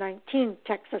 2019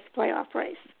 Texas playoff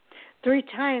race. 3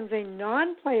 times a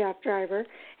non-playoff driver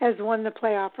has won the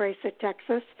playoff race at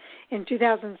Texas. In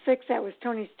 2006, that was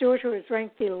Tony Stewart, who was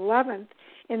ranked 11th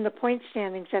in the point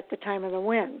standings at the time of the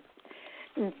win.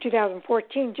 In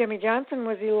 2014, Jimmy Johnson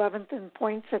was 11th in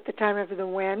points at the time of the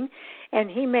win, and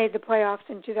he made the playoffs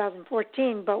in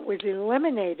 2014 but was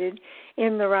eliminated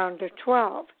in the round of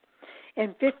 12.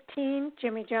 In 15,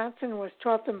 Jimmy Johnson was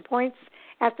 12th in points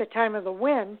at the time of the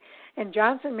win, and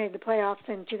Johnson made the playoffs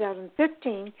in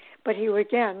 2015, but he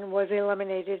again was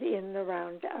eliminated in the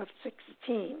round of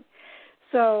 16.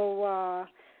 So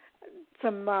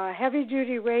some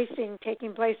heavy-duty racing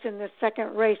taking place in the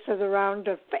second race of the round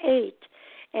of 8,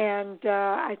 and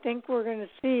I think we're going to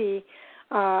see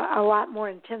a lot more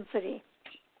intensity.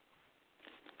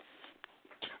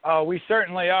 We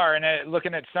certainly are, and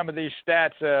looking at some of these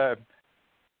stats,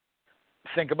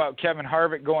 think about Kevin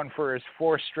Harvick going for his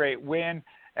 4th straight win,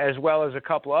 as well as a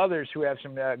couple others who have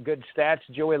some good stats.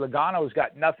 Joey Logano's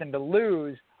got nothing to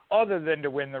lose other than to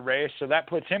win the race, so that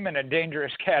puts him in a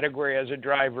dangerous category as a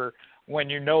driver when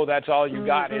you know that's all you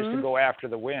got is to go after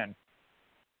the win.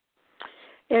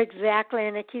 Exactly,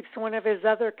 and it keeps one of his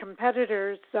other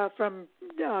competitors from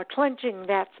clinching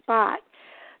that spot.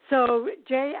 So,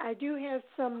 Jay, I do have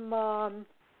some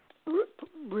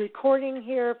recording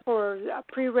here for a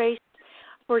pre-race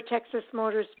for Texas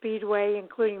Motor Speedway,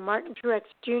 including Martin Truex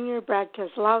Jr., Brad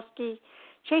Keselowski,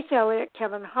 Chase Elliott,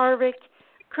 Kevin Harvick,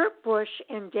 Kurt Busch,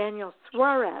 and Daniel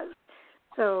Suarez.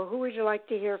 So who would you like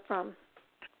to hear from?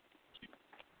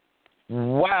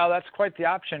 Wow, that's quite the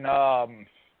option.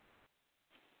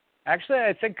 Actually,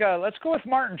 I think let's go with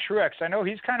Martin Truex. I know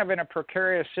he's kind of in a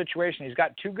precarious situation. He's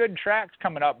got 2 good tracks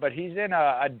coming up, but he's in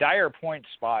a dire point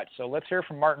spot. So let's hear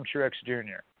from Martin Truex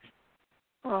Jr.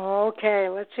 Okay,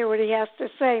 let's hear what he has to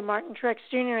say. Martin Truex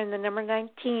Jr. in the number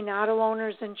 19 Auto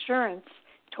Owners Insurance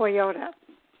Toyota.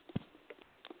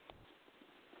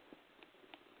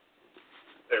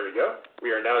 There we go.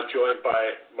 We are now joined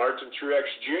by Martin Truex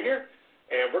Jr.,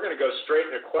 and we're going to go straight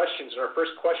into questions. And our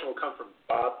first question will come from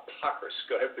Bob Pockris.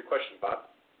 Go ahead with the question, Bob.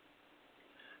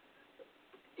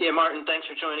 Yeah, Martin, thanks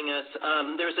for joining us.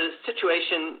 There was a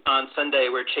situation on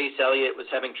Sunday where Chase Elliott was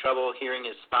having trouble hearing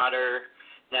his spotter.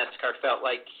 NASCAR felt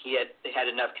like they had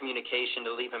enough communication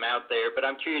to leave him out there. But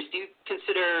I'm curious, do you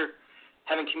consider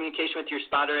having communication with your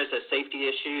spotter as a safety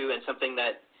issue and something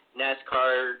that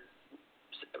NASCAR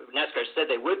said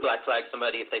they would black flag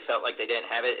somebody if they felt like they didn't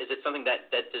have it? Is it something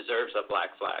that deserves a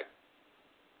black flag?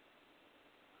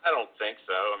 I don't think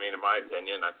so. I mean, in my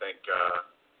opinion, I think,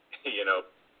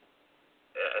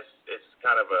 it's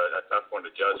kind of a tough one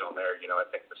to judge on there. I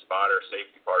think the spotter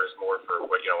safety part is more for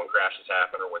when crashes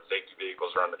happen or when safety vehicles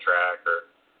are on the track,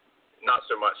 or not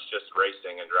so much just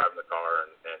racing and driving the car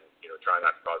and trying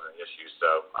not to cause any issues.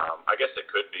 So I guess it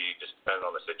could be just depending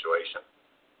on the situation,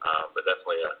 but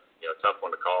definitely a tough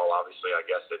one to call. Obviously, I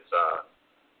guess it's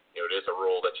it is a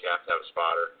rule that you have to have a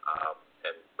spotter,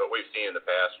 but we've seen in the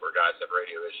past where guys have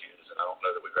radio issues, and I don't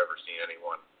know that we've ever seen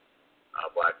anyone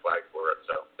black flag for it.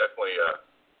 So definitely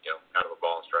kind of a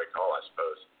ball and strike call, I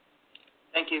suppose.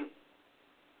 Thank you.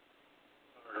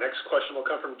 Our next question will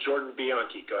come from Jordan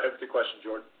Bianchi. Go ahead with your question,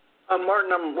 Jordan.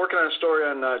 Martin, I'm working on a story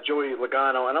on Joey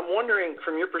Logano, and I'm wondering,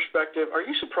 from your perspective, are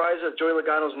you surprised that Joey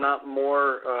Logano's not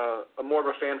more of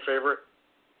a fan favorite?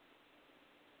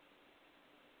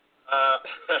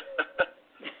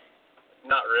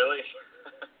 Not really.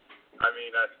 I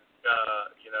mean,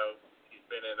 he's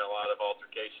been in a lot of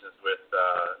altercations with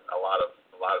a lot of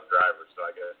drivers, so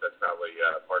I guess that's probably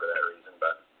part of that reason.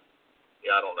 But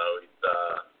yeah, I don't know. He's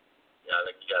I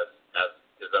think he has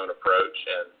his own approach,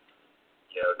 and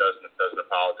doesn't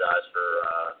apologize for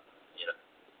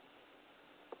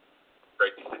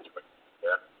crazy situations.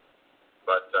 Yeah,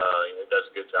 but he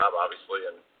does a good job, obviously,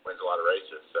 and wins a lot of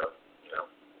races. So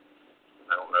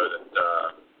I don't know that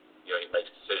he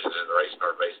makes decisions in the race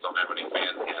car based on how many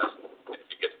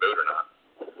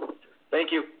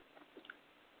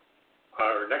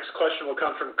Our next question will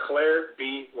come from Claire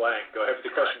B. Lang. Go ahead with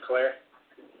the question, Claire.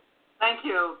 Thank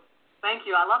you.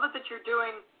 I love it that you're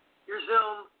doing your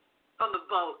Zoom from the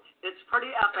boat. It's pretty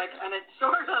epic, and it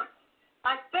sort of,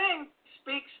 I think,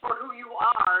 speaks for who you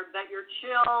are, that you're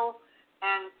chill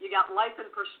and you got life in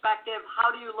perspective. How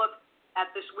do you look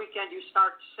at this weekend? You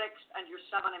start 6th and you're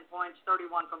 7 in points,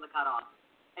 31 from the cutoff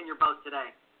in your boat today.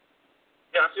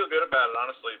 Yeah, I feel good about it,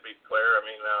 honestly, to be clear. I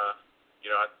mean,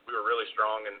 we were really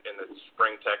strong in the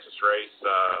spring Texas race,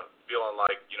 feeling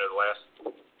like, the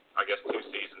last, I guess, 2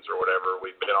 seasons or whatever,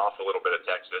 we've been off a little bit at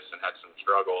Texas and had some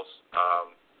struggles.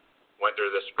 Went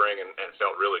through this spring and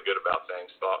felt really good about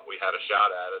things, thought we had a shot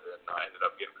at it, and ended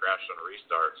up getting crashed on a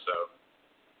restart. So,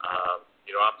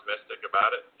 optimistic about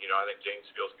it. I think James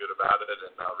feels good about it,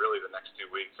 and really the next 2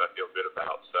 weeks I feel good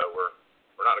about. So we're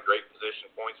not in a great position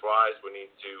points-wise. We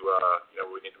need to,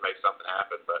 we need to make something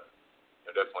happen, but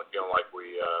definitely feeling like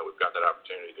we've got that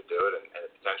opportunity to do it and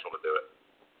the potential to do it.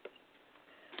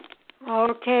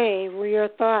 Okay, well,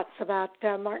 your thoughts about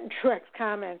Martin Truex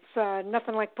comments.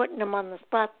 Nothing like putting him on the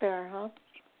spot there, huh?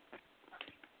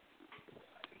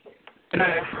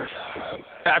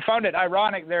 I found it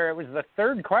ironic there. It was the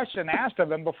third question asked of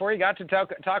him before he got to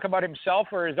talk about himself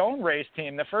or his own race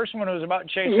team. The first one was about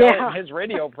Chase Elliott and his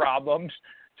radio problems.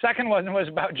 Second one was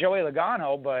about Joey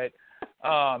Logano, but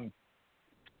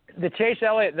the Chase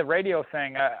Elliott, the radio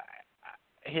thing,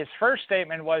 his first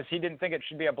statement was he didn't think it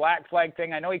should be a black flag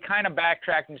thing. I know he kind of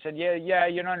backtracked and said, yeah,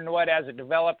 you know what, as it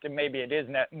developed, and maybe it is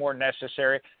more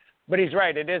necessary. But he's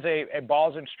right. It is a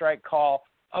balls and strike call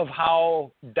of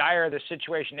how dire the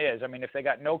situation is. I mean, if they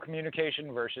got no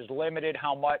communication versus limited,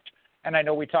 how much? And I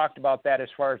know we talked about that as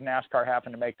far as NASCAR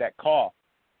happened to make that call.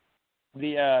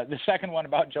 The second one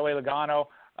about Joey Logano,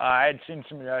 I had seen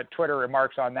some Twitter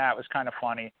remarks on that. It was kind of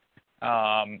funny.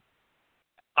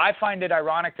 I find it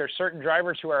ironic there's certain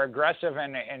drivers who are aggressive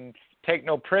and take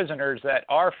no prisoners that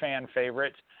are fan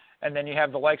favorites, and then you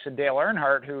have the likes of Dale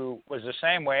Earnhardt, who was the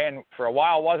same way and for a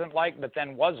while wasn't liked but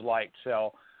then was liked.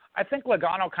 So I think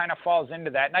Logano kind of falls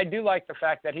into that, and I do like the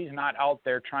fact that he's not out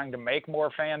there trying to make more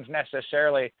fans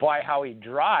necessarily by how he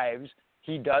drives.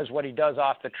 He does what he does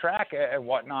off the track and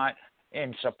whatnot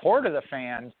in support of the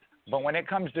fans, but when it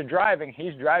comes to driving,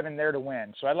 he's driving there to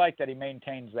win. So I like that he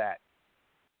maintains that.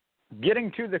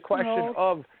 Getting to the question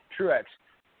of Truex,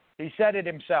 he said it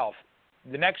himself.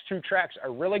 The next 2 tracks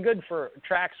are really good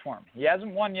tracks for him. He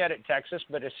hasn't won yet at Texas,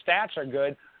 but his stats are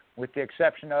good, with the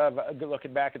exception of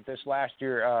looking back at this last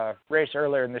year race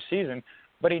earlier in the season.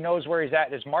 But he knows where he's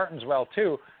at as Martinsville,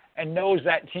 too, and knows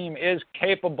that team is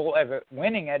capable of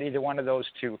winning at either one of those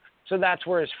 2. So that's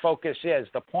where his focus is.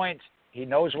 The points, he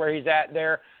knows where he's at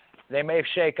there. They may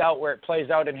shake out where it plays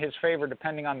out in his favor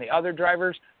depending on the other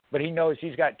drivers, but he knows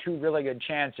he's got 2 really good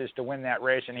chances to win that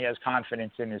race, and he has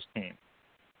confidence in his team.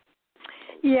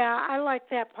 Yeah, I like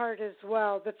that part as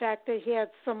well, the fact that he has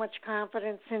so much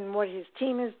confidence in what his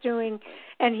team is doing,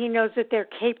 and he knows that they're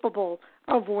capable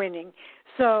of winning.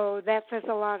 So that says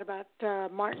a lot about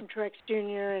Martin Truex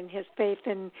Jr. and his faith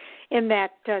in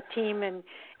that team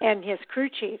and his crew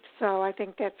chief. So I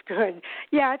think that's good.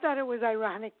 Yeah, I thought it was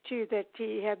ironic, too, that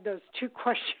he had those 2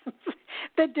 questions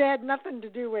that had nothing to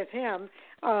do with him,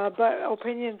 but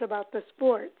opinions about the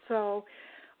sport. So,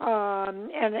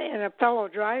 and a fellow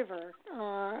driver.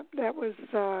 That was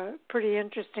pretty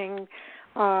interesting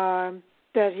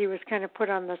that he was kind of put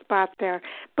on the spot there.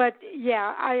 But,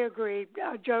 yeah, I agree.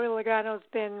 Joey Logano's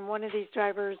been one of these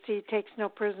drivers. He takes no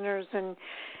prisoners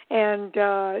and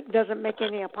doesn't make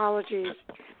any apologies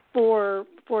for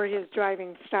his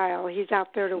driving style. He's out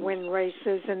there to win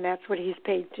races, and that's what he's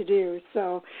paid to do.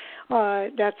 So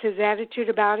that's his attitude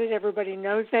about it. Everybody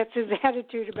knows that's his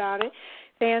attitude about it.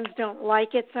 Fans don't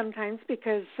like it sometimes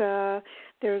because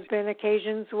there's been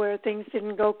occasions where things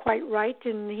didn't go quite right,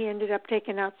 and he ended up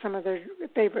taking out some of their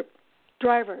favorite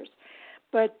drivers.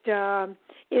 But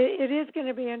it is going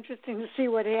to be interesting to see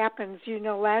what happens.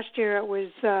 Last year it was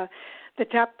the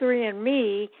top 3 and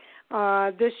me.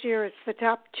 This year it's the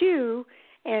top 2,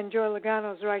 and Joey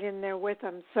Logano's right in there with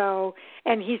him. So,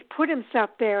 and he's put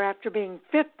himself there after being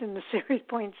 5th in the series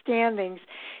point standings.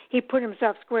 He put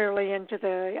himself squarely into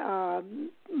the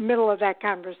middle of that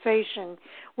conversation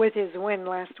with his win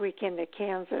last weekend at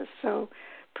Kansas. So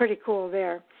pretty cool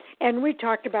there. And we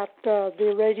talked about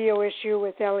the radio issue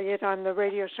with Elliott on the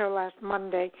radio show last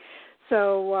Monday.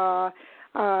 So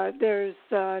there's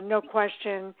no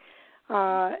question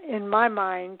in my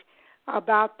mind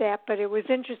about that, but it was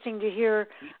interesting to hear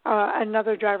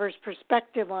another driver's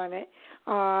perspective on it,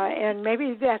 and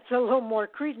maybe that's a little more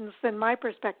credence than my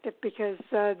perspective because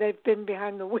they've been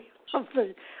behind the wheel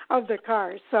of the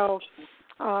car. So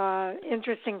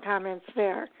interesting comments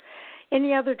there.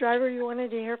 Any other driver you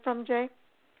wanted to hear from, Jay?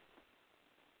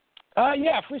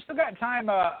 Yeah, if we still got time,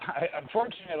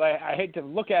 unfortunately, I hate to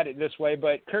look at it this way,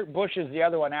 but Kurt Busch is the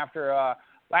other one after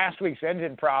last week's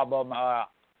engine problem,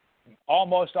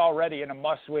 almost already in a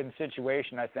must-win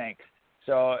situation, I think.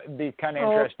 So it'd be kind of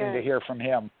interesting to hear from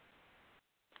him.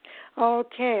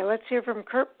 Okay, let's hear from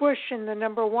Kurt Busch in the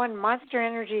number 1 Monster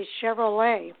Energy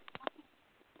Chevrolet.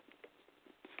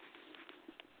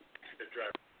 Good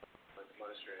driver,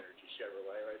 Monster Energy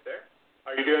Chevrolet right there.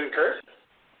 How are you doing, Kurt?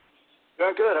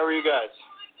 Doing good. How are you guys?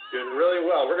 Doing really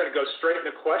well. We're going to go straight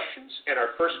into questions, and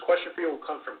our first question for you will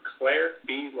come from Claire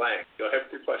B. Lang. Go ahead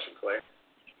with your question, Claire.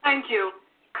 Thank you.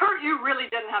 Kurt, you really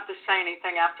didn't have to say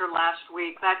anything after last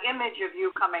week. That image of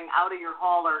you coming out of your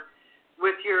hauler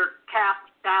with your cap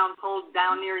down, pulled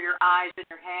down near your eyes and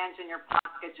your hands in your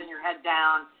pockets and your head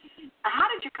down. How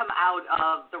did you come out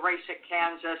of the race at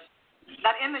Kansas?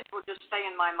 That image will just stay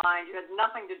in my mind. You had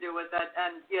nothing to do with it,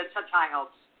 and you had such high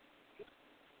hopes.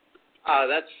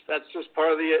 That's just part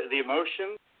of the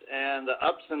emotions and the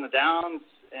ups and the downs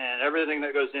and everything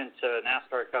that goes into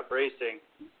NASCAR Cup racing.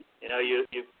 You know, you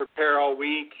prepare all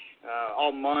week,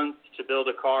 all month to build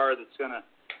a car that's going to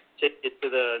take it to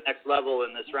the next level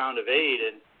in this round of 8,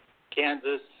 and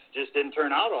Kansas just didn't turn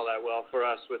out all that well for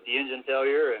us with the engine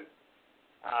failure and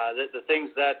the things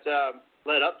that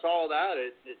led up to all that.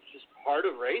 It's just part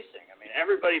of racing. I mean,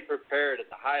 everybody prepared at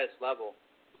the highest level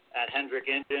at Hendrick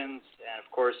Engines and, of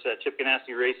course, Chip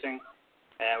Ganassi Racing,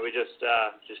 and we just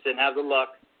didn't have the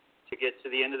luck to get to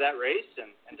the end of that race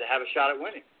and to have a shot at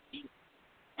winning.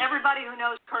 Everybody who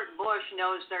knows Kurt Busch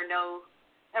knows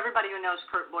everybody who knows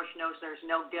Kurt Busch knows there's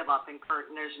no give up in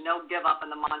Kurt, and there's no give up in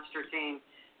the Monster team.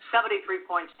 73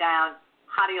 points down.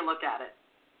 How do you look at it?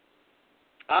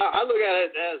 I look at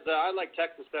it as I like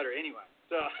Texas better anyway.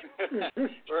 So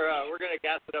we're going to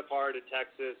gas it up hard at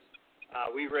Texas.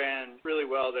 We ran really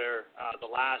well there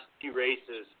the last few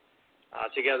races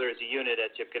together as a unit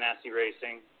at Chip Ganassi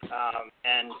Racing.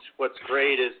 And what's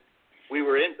great is we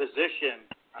were in position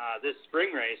this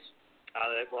spring race.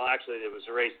 Actually, it was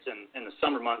a race in the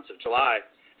summer months of July.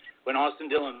 When Austin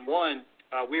Dillon won,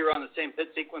 we were on the same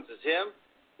pit sequence as him.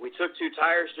 We took 2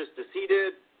 tires just as he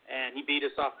did, and he beat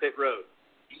us off pit road.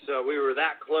 So we were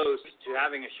that close to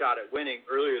having a shot at winning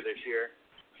earlier this year.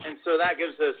 And so that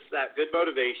gives us that good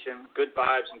motivation, good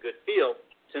vibes, and good feel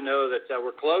to know that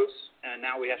we're close, and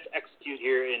now we have to execute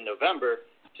here in November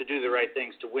to do the right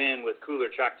things to win with cooler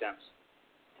track temps.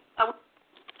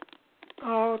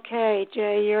 Okay,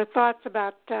 Jay, your thoughts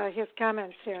about his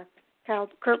comments here,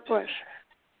 Kurt Busch.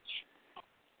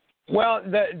 Well,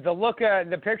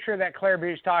 the picture that Claire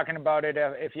B's talking about it,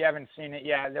 if you haven't seen it,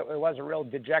 yeah, it was a real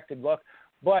dejected look.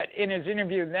 But in his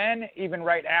interview then, even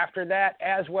right after that,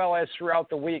 as well as throughout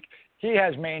the week, he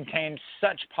has maintained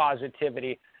such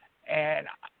positivity. And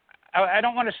I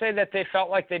don't want to say that they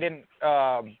felt like they didn't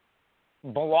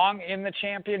belong in the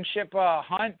championship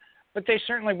hunt, but they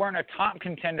certainly weren't a top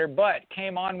contender, but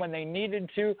came on when they needed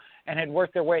to and had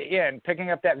worked their way in,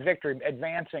 picking up that victory,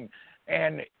 advancing.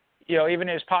 And, you know, even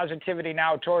his positivity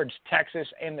now towards Texas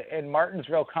and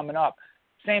Martinsville coming up,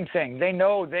 same thing. They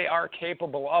know they are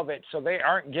capable of it, so they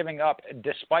aren't giving up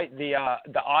despite the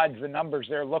odds, the numbers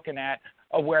they're looking at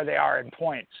of where they are in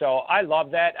points. So I love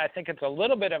that. I think it's a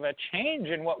little bit of a change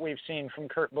in what we've seen from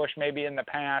Kurt Busch maybe in the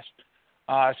past.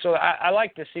 So I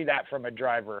like to see that from a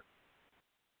driver.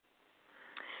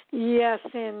 Yes,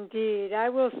 indeed. I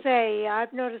will say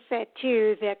I've noticed that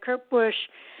too, that Kurt Busch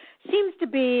seems to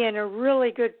be in a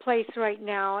really good place right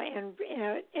now,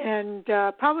 and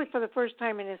probably for the first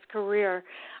time in his career,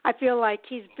 I feel like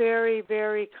he's very,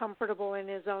 very comfortable in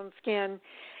his own skin,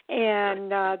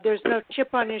 and there's no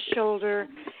chip on his shoulder,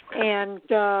 and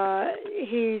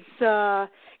he's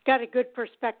got a good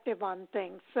perspective on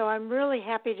things. So I'm really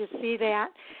happy to see that,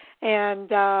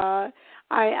 and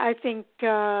I think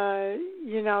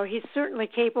he's certainly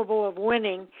capable of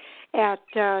winning at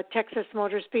Texas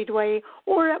Motor Speedway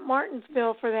or at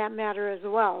Martinsville for that matter as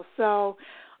well. So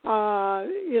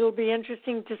it'll be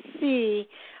interesting to see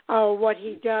what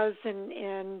he does at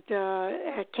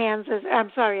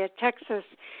Texas,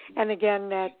 and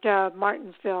again at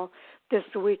Martinsville this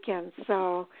weekend.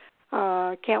 So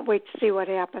can't wait to see what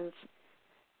happens.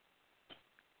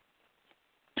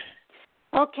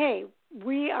 Okay,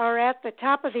 we are at the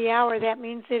top of the hour. That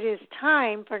means it is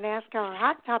time for NASCAR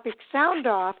Hot Topic Sound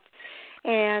Off,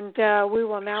 and we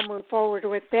will now move forward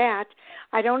with that.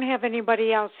 I don't have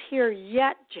anybody else here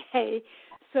yet, Jay,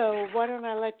 so why don't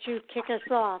I let you kick us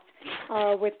off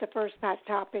with the first hot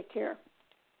topic here.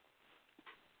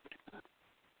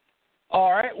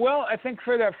 All right. Well, I think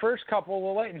for the first couple,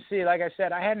 we'll wait and see. Like I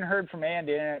said, I hadn't heard from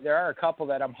Andy, and there are a couple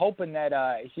that I'm hoping that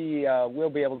he will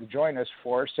be able to join us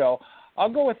for. So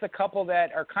I'll go with the couple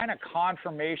that are kind of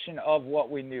confirmation of what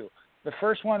we knew. The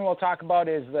first one we'll talk about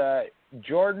is the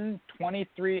Jordan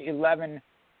 2311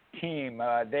 team.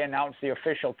 They announced the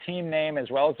official team name as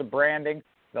well as the branding,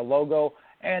 the logo,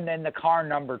 and then the car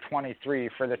number 23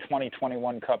 for the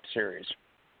 2021 Cup Series.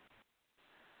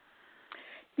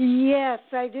 Yes,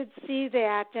 I did see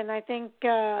that, and I think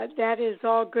that is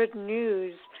all good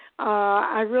news.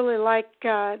 I really like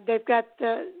they've got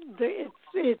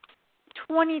it's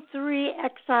 23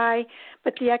 XI,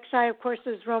 but the XI, of course,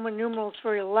 is Roman numerals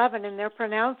for 11, and they're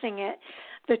pronouncing it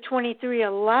the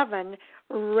 2311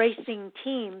 Racing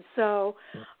Team. So,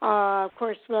 of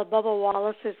course, Bubba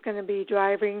Wallace is going to be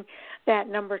driving that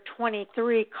number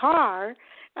 23 car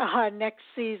next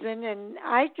season, and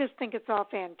I just think it's all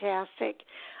fantastic.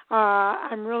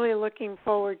 I'm really looking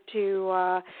forward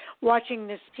to watching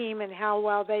this team and how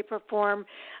well they perform.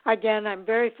 Again, I'm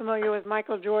very familiar with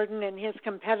Michael Jordan and his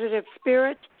competitive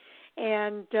spirit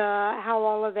and how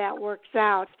all of that works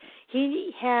out.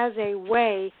 He has a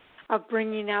way of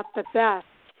bringing out the best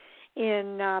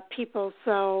in people,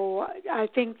 so I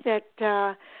think that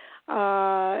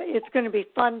it's going to be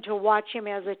fun to watch him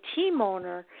as a team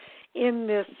owner in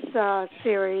this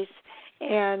series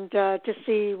and to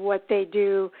see what they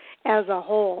do as a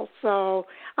whole. So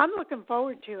I'm looking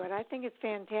forward to it. I think it's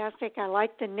fantastic. I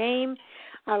like the name.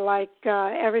 I like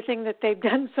everything that they've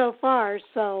done so far,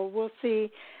 so we'll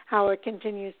see how it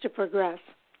continues to progress.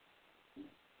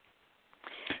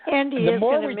 Andy is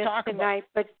going to miss tonight,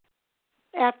 but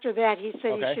after that he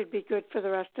said he should be good for the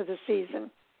rest of the season.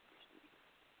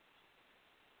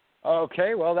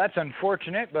 Okay, well, that's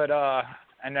unfortunate, but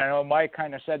and I know Mike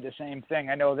kind of said the same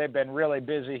thing. I know they've been really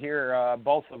busy here,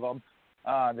 both of them.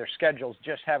 Their schedules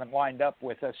just haven't lined up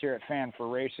with us here at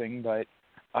Fan4Racing, but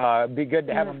it'd be good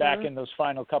to have them back in those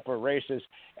final couple of races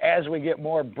as we get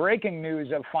more breaking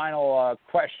news of final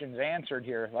questions answered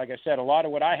here. Like I said, a lot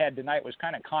of what I had tonight was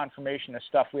kind of confirmation of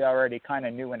stuff we already kind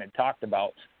of knew and had talked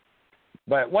about.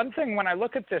 But one thing, when I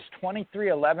look at this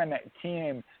 2311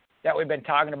 team that we've been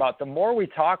talking about, the more we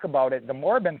talk about it, the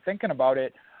more I've been thinking about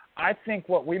it. I think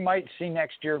what we might see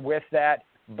next year with that,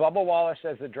 Bubba Wallace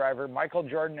as the driver, Michael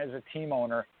Jordan as a team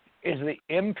owner, is the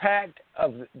impact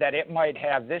of that it might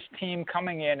have, this team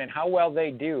coming in and how well they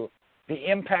do,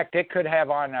 the impact it could have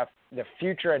on the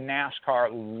future of NASCAR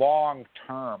long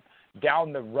term,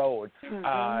 down the road.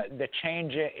 The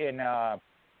change in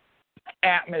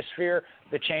atmosphere,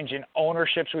 the change in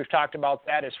ownerships, we've talked about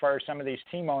that as far as some of these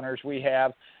team owners we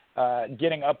have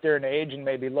getting up there in age and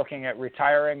maybe looking at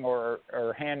retiring or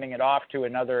handing it off to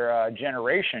another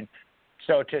generation.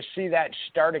 So to see that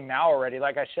starting now already,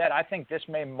 like I said, I think this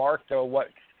may mark, though, what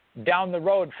down the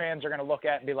road fans are going to look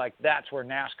at and be like, that's where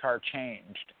NASCAR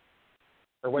changed,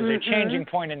 or was a changing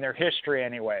point in their history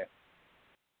anyway.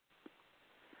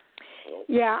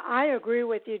 Yeah, I agree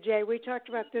with you, Jay. We talked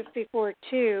about this before,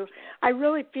 too. I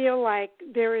really feel like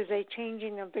there is a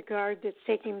changing of the guard that's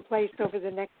taking place over the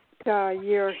next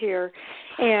year here.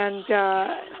 And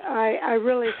I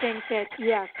really think that,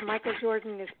 yes, Michael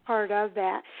Jordan is part of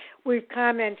that. We've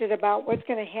commented about what's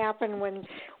going to happen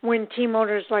when team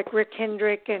owners like Rick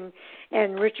Hendrick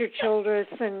and Richard Childress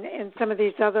and some of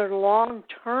these other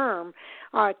long-term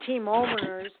team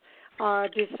owners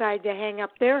decide to hang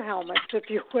up their helmets, if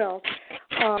you will,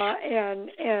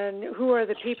 and who are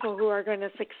the people who are going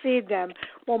to succeed them.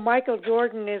 Well, Michael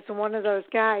Jordan is one of those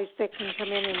guys that can come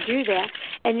in and do that.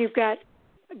 And you've got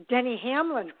Denny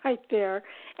Hamlin right there.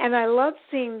 And I love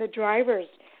seeing the drivers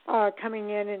coming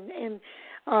in and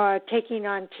taking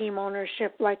on team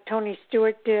ownership like Tony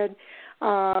Stewart did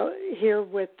here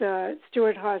with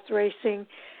Stewart-Haas Racing.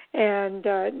 And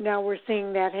now we're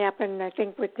seeing that happen, I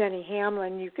think, with Denny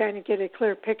Hamlin. You kind of get a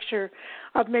clear picture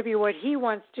of maybe what he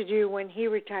wants to do when he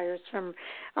retires from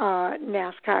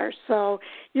NASCAR. So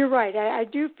you're right. I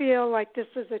do feel like this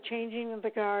is a changing of the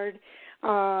guard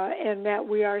and that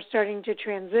we are starting to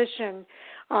transition,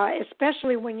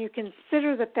 especially when you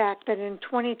consider the fact that in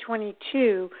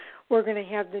 2022 we're going to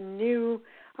have the new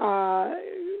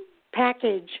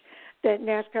package that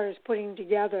NASCAR is putting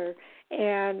together.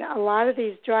 And a lot of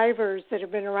these drivers that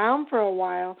have been around for a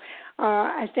while,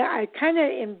 I kind of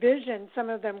envision some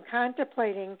of them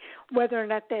contemplating whether or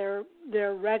not they're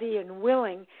ready and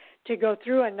willing to go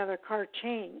through another car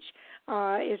change.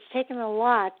 It's taken a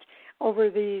lot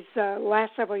over these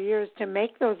last several years to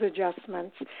make those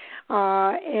adjustments.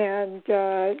 And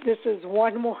this is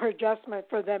one more adjustment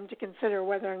for them to consider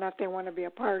whether or not they want to be a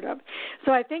part of.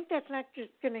 So I think that's not just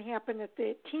going to happen at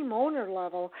the team owner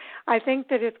level. I think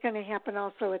that it's going to happen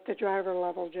also at the driver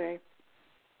level, Jay.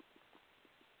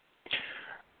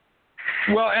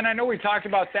 Well, and I know we talked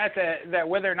about that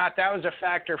whether or not that was a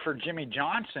factor for Jimmy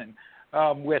Johnson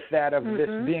with that of this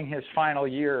being his final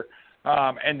year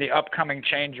and the upcoming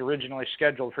change originally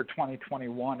scheduled for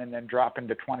 2021 and then dropping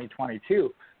to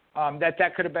 2022,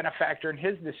 that could have been a factor in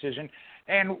his decision.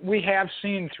 And we have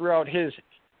seen throughout his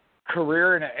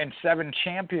career and 7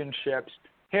 championships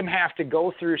him have to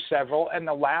go through several, and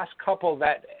the last couple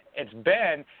that it's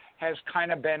been has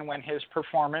kind of been when his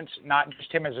performance, not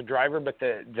just him as a driver, but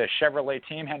the Chevrolet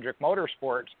team, Hendrick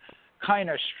Motorsports, kind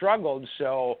of struggled.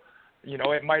 So,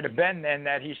 it might have been then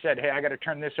that he said, hey, I got to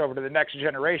turn this over to the next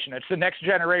generation. It's the next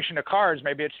generation of cars.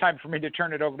 Maybe it's time for me to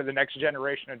turn it over to the next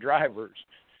generation of drivers.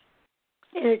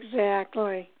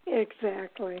 Exactly.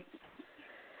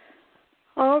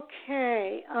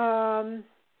 Okay.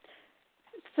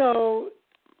 So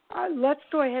let's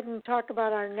go ahead and talk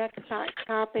about our next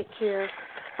topic here.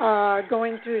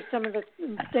 Going through some of the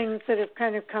things that have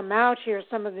kind of come out here,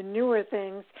 some of the newer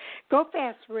things. Go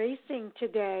Fast Racing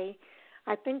today,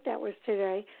 I think that was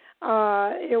today,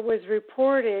 it was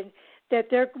reported that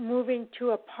they're moving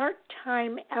to a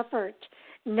part-time effort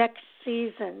next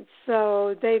season.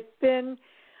 So they've been,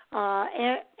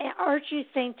 Archie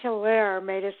St. Hilaire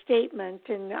made a statement,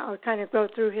 and I'll kind of go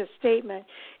through his statement.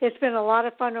 It's been a lot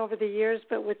of fun over the years,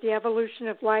 but with the evolution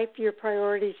of life, your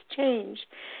priorities change.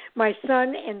 My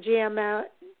son and GM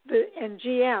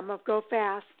of Go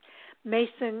Fast,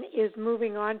 Mason, is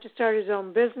moving on to start his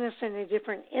own business in a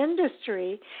different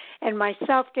industry, and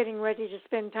myself getting ready to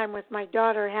spend time with my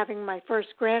daughter having my first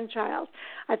grandchild.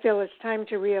 I feel it's time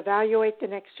to reevaluate the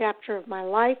next chapter of my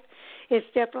life. It's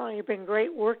definitely been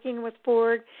great working with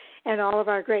Ford and all of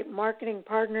our great marketing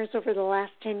partners over the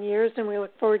last 10 years, and we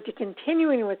look forward to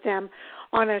continuing with them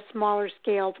on a smaller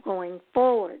scale going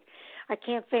forward. I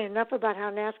can't say enough about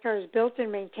how NASCAR has built and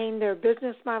maintained their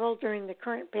business model during the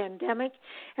current pandemic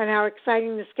and how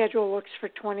exciting the schedule looks for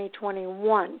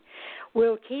 2021.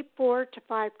 We'll keep 4 to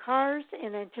 5 cars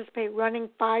and anticipate running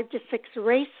 5 to 6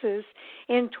 races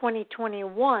in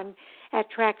 2021 at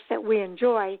tracks that we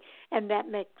enjoy and that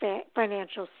make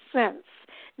financial sense.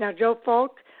 Now, Joe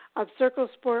Folk of Circle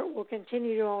Sport will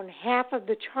continue to own half of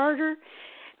the charter.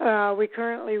 We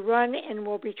currently run and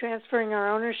will be transferring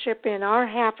our ownership in our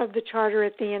half of the charter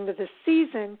at the end of the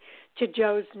season to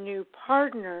Joe's new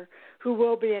partner, who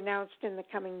will be announced in the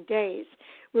coming days.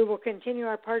 We will continue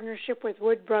our partnership with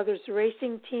Wood Brothers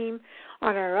Racing Team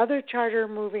on our other charter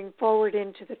moving forward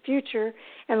into the future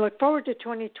and look forward to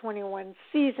 2021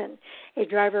 season. A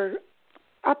driver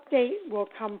update will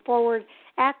come forward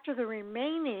after the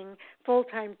remaining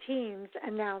full-time teams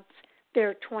announce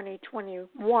their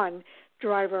 2021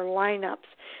 driver lineups.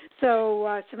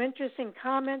 So some interesting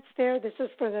comments there. This is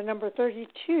for the number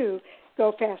 32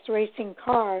 Go Fast Racing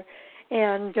car.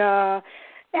 And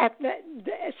at the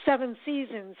 7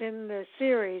 seasons in the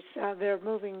series, they're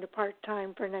moving to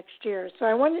part-time for next year. So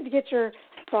I wanted to get your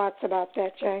thoughts about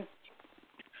that, Jay.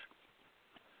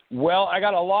 Well, I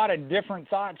got a lot of different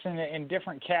thoughts in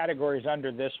different categories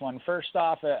under this one. First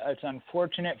off, it's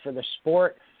unfortunate for the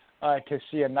sport to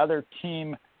see another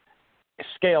team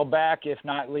scale back, if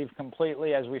not leave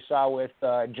completely, as we saw with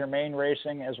Germain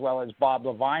Racing as well as Bob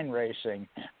Levine Racing.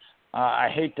 I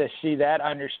hate to see that.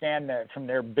 I understand that from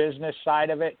their business side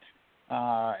of it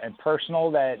and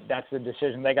personal, that's the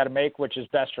decision they got to make, which is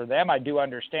best for them. I do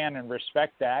understand and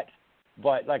respect that.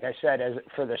 But like I said, as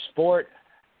for the sport,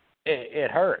 it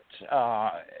hurts,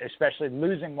 especially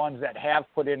losing ones that have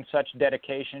put in such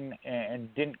dedication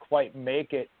and didn't quite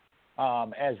make it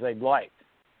as they'd like.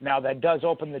 Now, that does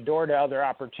open the door to other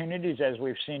opportunities as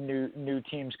we've seen new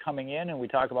teams coming in, and we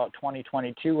talk about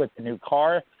 2022 with the new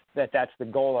car, that's the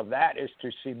goal of that, is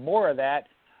to see more of that.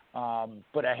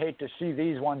 But I hate to see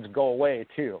these ones go away,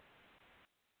 too.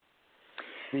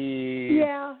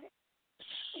 Yeah.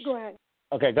 Go ahead.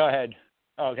 Okay, go ahead.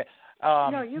 Okay.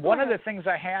 No, you go one ahead. of the things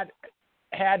I had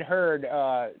heard,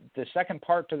 the second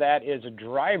part to that is a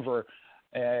driver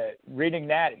reading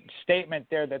that statement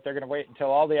there that they're going to wait until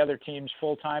all the other teams,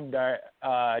 full-time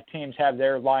teams, have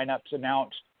their lineups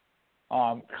announced,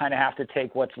 kind of have to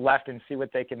take what's left and see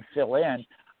what they can fill in.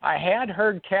 I had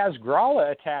heard Kaz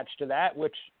Gralla attached to that,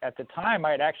 which at the time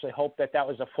I had actually hoped that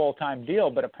was a full-time deal,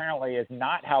 but apparently is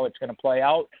not how it's going to play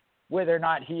out. Whether or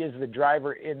not he is the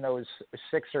driver in those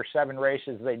 6 or 7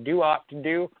 races they do opt to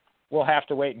do, we'll have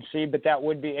to wait and see, but that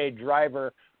would be a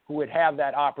driver who would have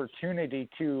that opportunity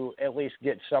to at least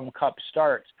get some Cup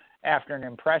starts after an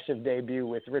impressive debut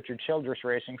with Richard Childress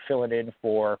Racing filling in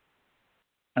for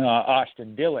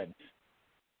Austin Dillon.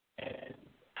 And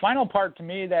final part to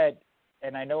me that,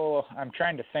 and I know I'm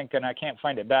trying to think and I can't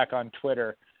find it back on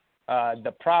Twitter,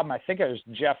 the problem, I think it was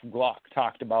Jeff Gluck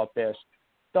talked about this,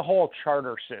 the whole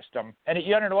charter system. And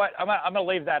you know what? I'm going to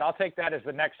leave that. I'll take that as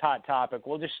the next hot topic.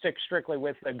 We'll just stick strictly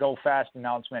with the Go Fast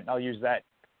announcement, and I'll use that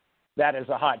as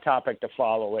a hot topic to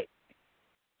follow it.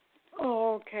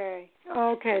 Okay,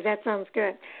 that sounds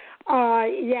good.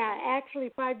 Yeah,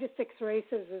 actually 5 to 6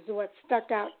 races is what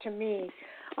stuck out to me,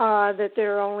 that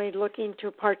they're only looking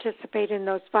to participate in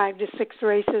those 5 to 6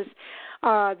 races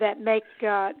that make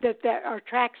that are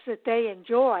tracks that they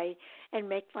enjoy and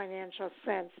make financial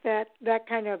sense. That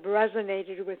kind of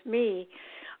resonated with me.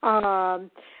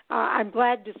 I'm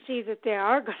glad to see that they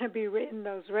are going to be in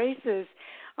those races.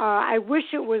 I wish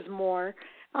it was more,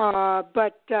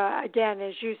 but again,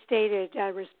 as you stated, I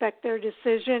respect their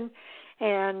decision.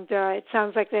 And it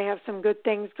sounds like they have some good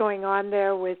things going on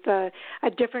there with a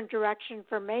different direction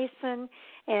for Mason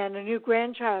and a new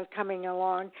grandchild coming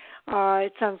along.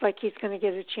 It sounds like he's going to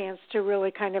get a chance to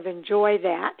really kind of enjoy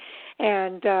that.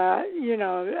 And,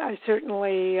 I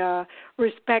certainly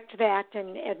respect that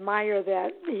and admire that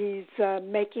he's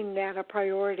making that a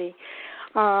priority.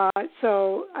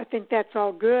 So I think that's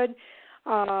all good.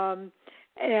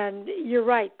 And you're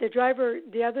right.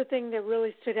 The other thing that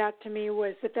really stood out to me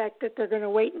was the fact that they're going to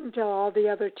wait until all the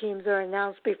other teams are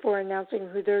announced before announcing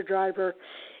who their driver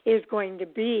is going to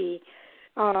be.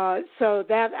 So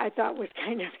that I thought was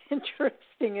kind of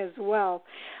interesting as well.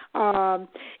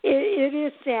 It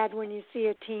is sad when you see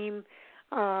a team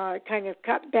kind of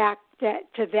cut back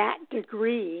to that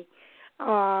degree.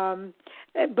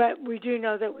 But we do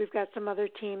know that we've got some other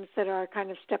teams that are kind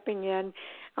of stepping in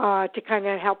to kind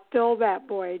of help fill that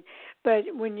void. But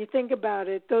when you think about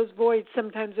it, those voids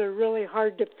sometimes are really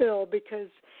hard to fill because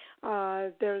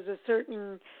there's a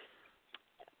certain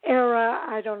era.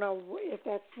 I don't know if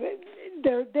that's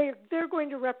they're going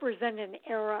to represent an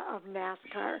era of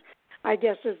NASCAR, I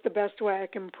guess is the best way I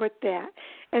can put that.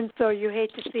 And so you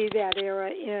hate to see that era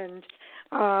end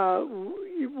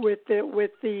with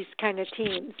these kind of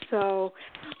teams. So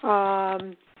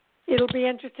it'll be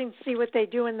interesting to see what they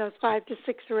do in those 5 to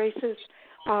 6 races.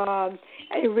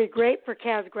 It would be great for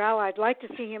Kaz Gralla. I'd like to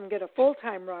see him get a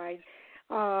full-time ride.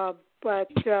 But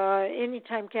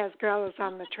anytime Kaz Gralla is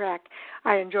on the track,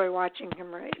 I enjoy watching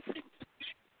him race.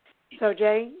 So,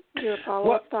 Jay, your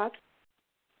follow-up thoughts?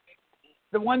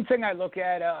 The one thing I look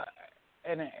at,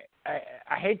 and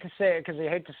I hate to say it because I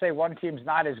hate to say one team's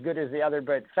not as good as the other,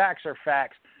 but facts are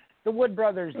facts. The Wood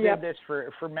brothers did this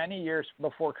for many years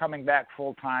before coming back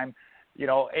full-time.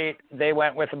 They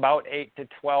went with about 8 to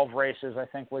 12 races, I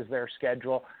think was their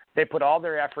schedule. They put all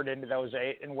their effort into those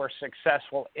 8 and were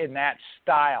successful in that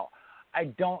style. I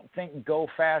don't think Go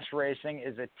Fast Racing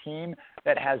is a team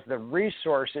that has the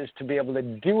resources to be able to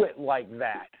do it like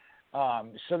that.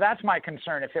 So that's my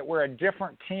concern. If it were a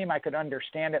different team, I could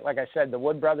understand it. Like I said, the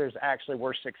Wood brothers actually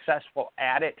were successful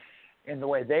at it in the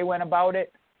way they went about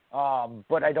it.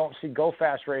 But I don't see Go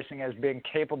Fast Racing as being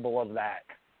capable of that.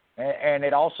 And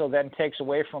it also then takes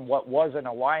away from what was an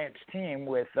alliance team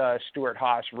with Stewart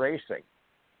Haas Racing.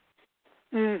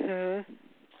 Mhm.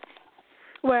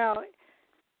 Well,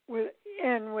 with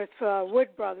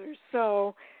Wood brothers,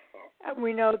 so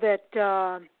we know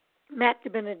that Matt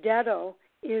DiBenedetto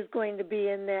is going to be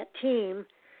in that team,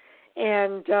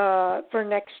 and for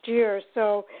next year.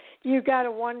 So you got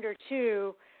to wonder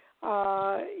too.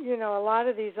 A lot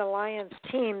of these alliance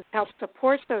teams help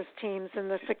support those teams and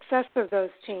the success of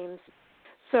those teams.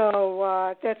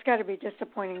 So that's got to be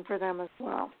disappointing for them as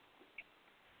well.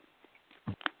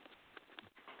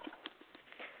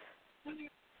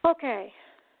 Okay,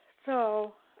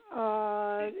 so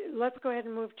let's go ahead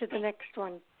and move to the next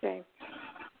one, Jay.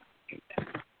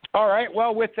 All right.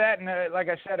 Well, with that, and like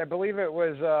I said, I believe it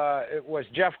was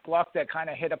Jeff Gluck that kind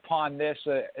of hit upon this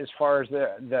as far as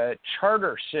the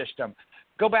charter system.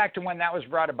 Go back to when that was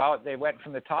brought about. They went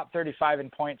from the top 35 in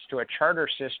points to a charter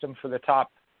system for the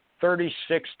top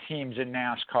 36 teams in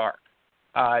NASCAR.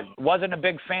 Wasn't a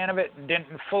big fan of it. Didn't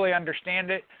fully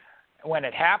understand it when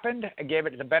it happened. I gave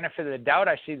it the benefit of the doubt.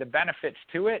 I see the benefits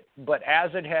to it, but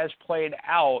as it has played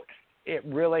out, it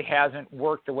really hasn't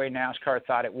worked the way NASCAR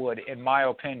thought it would, in my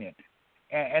opinion.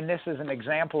 And this is an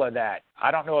example of that.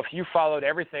 I don't know if you followed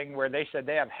everything where they said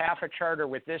they have half a charter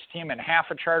with this team and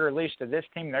half a charter leased to this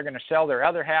team. They're going to sell their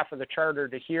other half of the charter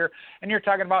to here. And you're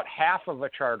talking about half of a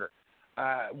charter,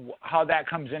 how that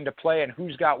comes into play and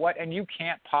who's got what. And you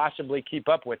can't possibly keep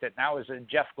up with it. And that was a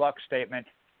Jeff Gluck statement.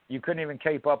 you couldn't even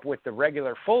keep up with the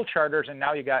regular full charters, and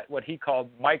now you got what he called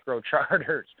micro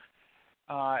charters.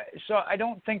 So I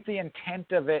don't think the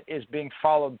intent of it is being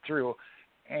followed through,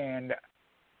 and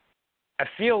I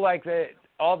feel like that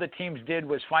all the teams did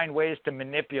was find ways to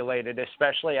manipulate it,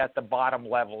 especially at the bottom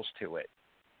levels to it.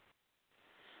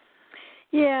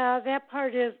 Yeah, that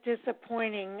part is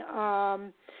disappointing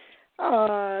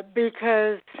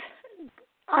because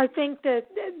I think that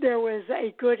there was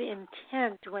a good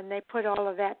intent when they put all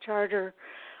of that charter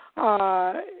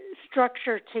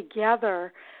structure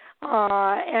together.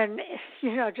 And,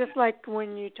 just like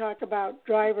when you talk about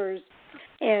drivers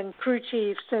and crew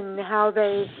chiefs and how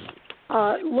they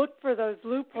look for those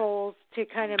loopholes to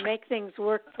kind of make things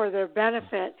work for their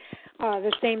benefit,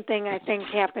 the same thing I think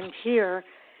happened here.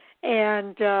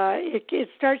 And it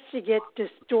starts to get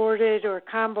distorted or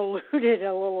convoluted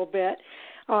a little bit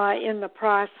in the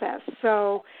process.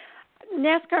 So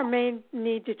NASCAR may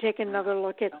need to take another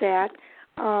look at that.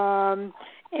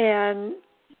 And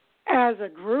as a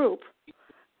group,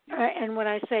 and when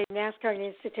I say NASCAR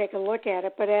needs to take a look at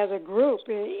it, but as a group,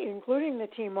 including the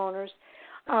team owners,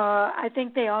 I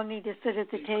think they all need to sit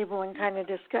at the table and kind of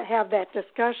have that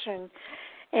discussion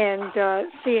and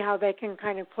see how they can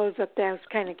kind of close up those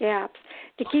kind of gaps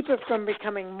to keep it from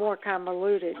becoming more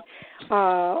convoluted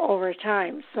over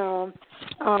time. So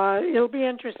it'll be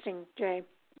interesting, Jay.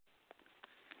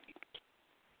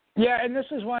 Yeah, and this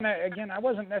is one, again, I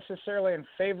wasn't necessarily in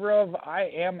favor of.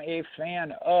 I am a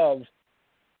fan of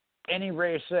any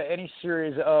race, any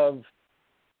series of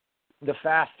the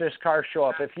fastest car show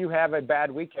up. If you have a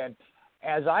bad weekend,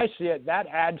 as I see it, that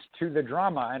adds to the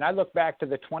drama. And I look back to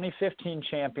the 2015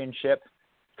 championship.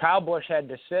 Kyle Busch had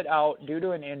to sit out due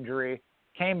to an injury,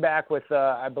 came back with,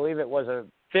 I believe it was a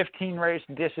 15-race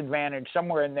disadvantage,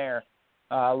 somewhere in there,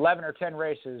 11 or 10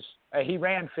 races. He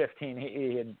ran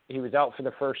 15. He was out for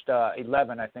the first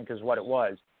 11, I think is what it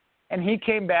was. And he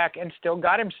came back and still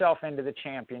got himself into the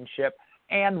championship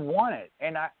and won it.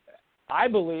 And I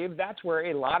believe that's where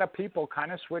a lot of people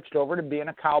kind of switched over to being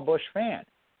a Kyle Busch fan.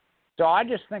 So I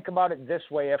just think about it this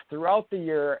way. If throughout the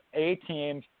year a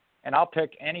team, and I'll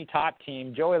pick any top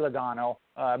team, Joey Logano,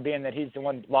 being that he's the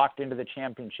one locked into the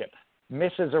championship,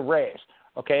 misses a race.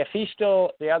 Okay, if he's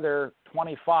still the other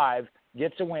 25,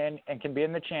 gets a win and can be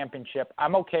in the championship,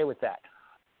 I'm okay with that.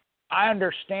 I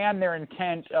understand their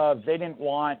intent of they didn't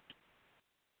want,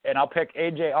 and I'll pick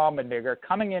A.J. Allmendinger,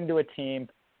 coming into a team,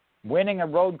 winning a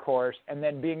road course, and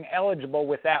then being eligible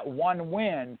with that one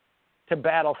win to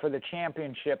battle for the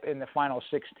championship in the final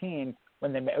 16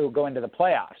 when they go into the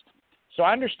playoffs. So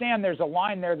I understand there's a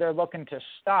line there they're looking to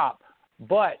stop,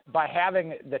 but by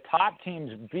having the top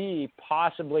teams be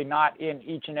possibly not in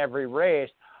each and every race,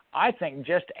 I think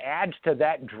just adds to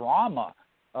that drama,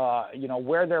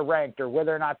 where they're ranked or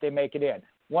whether or not they make it in.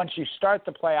 Once you start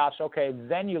the playoffs, okay,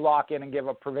 then you lock in and give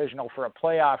a provisional for a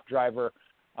playoff driver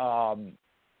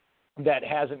that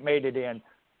hasn't made it in.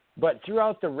 But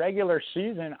throughout the regular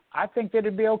season, I think that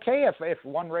it'd be okay if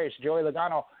one race, Joey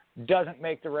Logano doesn't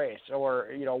make the race or,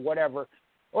 whatever.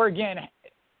 Or again,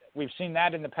 we've seen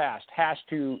that in the past, has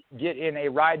to get in a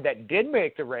ride that did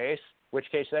make the race,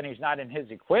 which case then he's not in his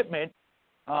equipment,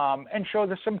 and show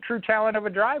some true talent of a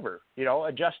driver,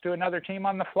 adjust to another team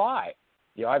on the fly.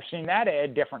 I've seen that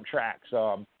at different tracks.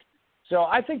 So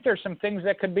I think there's some things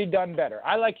that could be done better.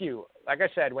 Like I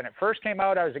said, when it first came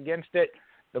out, I was against it.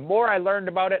 The more I learned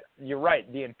about it, you're right,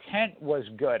 the intent was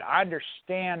good. I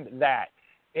understand that.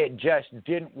 It just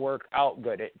didn't work out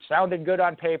good. It sounded good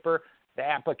on paper. The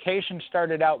application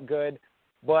started out good,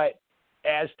 but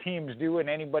as teams do and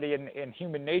anybody in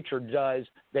human nature does,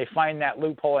 they find that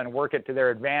loophole and work it to their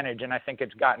advantage, and I think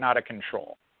it's gotten out of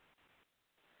control.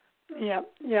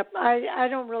 Yep. I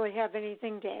don't really have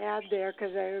anything to add there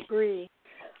because I agree.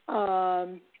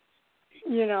 And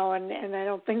I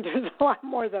don't think there's a lot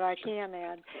more that I can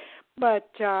add. But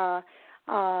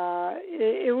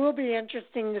it will be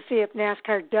interesting to see if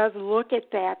NASCAR does look at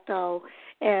that, though,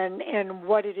 and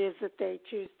what it is that they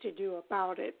choose to do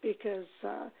about it, because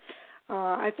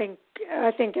I think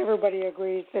everybody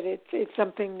agrees that it's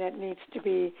something that needs to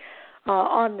be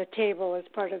on the table as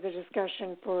part of the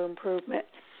discussion for improvement.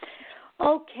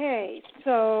 Okay,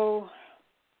 so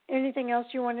anything else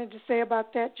you wanted to say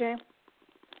about that, Jay?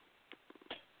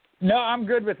 No, I'm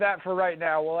good with that for right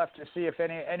now. We'll have to see if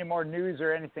any more news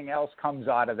or anything else comes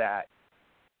out of that.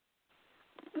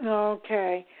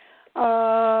 Okay.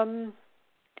 I'm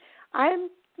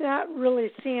not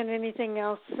really seeing anything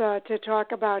else to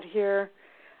talk about here.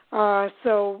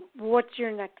 So what's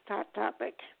your next hot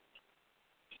topic?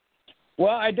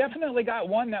 Well, I definitely got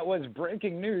one that was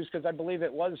breaking news because I believe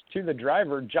it was to the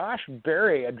driver. Josh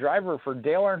Berry, a driver for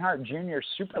Dale Earnhardt Jr.'s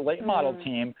super late model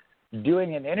team,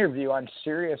 doing an interview on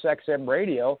Sirius XM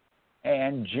radio,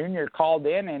 and Jr. called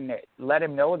in and let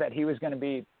him know that he was going to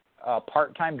be a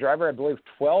part-time driver, I believe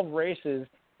 12 races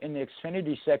in the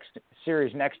Xfinity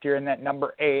Series next year in that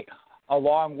number 8,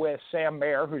 along with Sam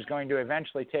Mayer, who's going to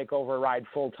eventually take over a ride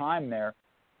full-time there.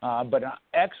 But an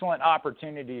excellent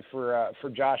opportunity for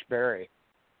Josh Berry.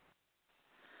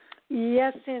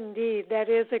 Yes, indeed. That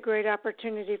is a great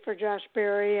opportunity for Josh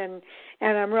Berry, and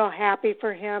I'm real happy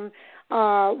for him.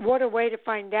 What a way to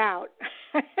find out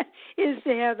is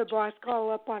to have the boss call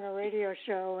up on a radio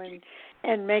show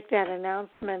and make that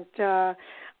announcement.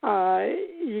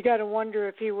 You got to wonder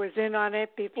if he was in on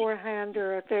it beforehand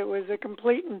or if it was a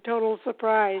complete and total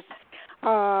surprise.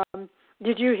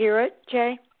 Did you hear it,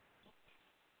 Jay?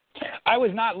 I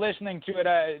was not listening to it.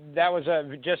 That was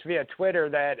just via Twitter.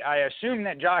 That I assume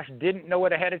that Josh didn't know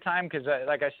it ahead of time because,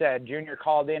 like I said, Junior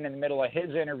called in the middle of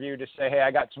his interview to say, hey,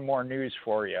 I got some more news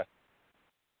for you.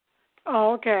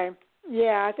 Oh, okay.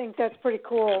 Yeah, I think that's pretty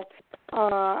cool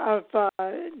of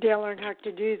Dale Earnhardt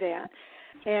to do that.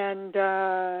 And,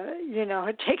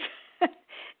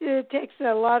 it takes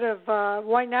a lot of,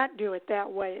 why not do it that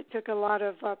way? It took a lot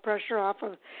of pressure off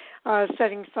of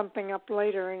setting something up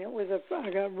later, and it was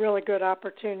a really good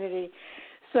opportunity.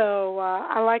 So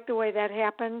I like the way that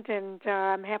happened, and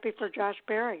I'm happy for Josh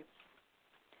Berry.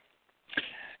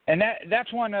 And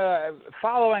that's one,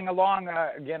 following along,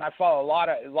 again, I follow a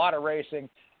lot of racing.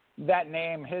 That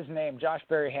name, his name, Josh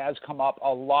Berry, has come up a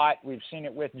lot. We've seen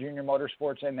it with Junior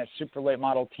Motorsports and that super late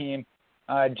model team,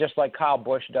 just like Kyle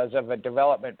Busch does, of a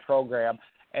development program.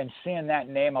 And seeing that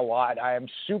name a lot, I am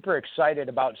super excited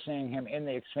about seeing him in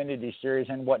the Xfinity Series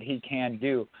and what he can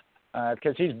do,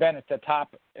 because he's been at the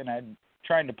top, and I'm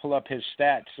trying to pull up his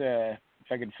stats if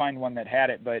I could find one that had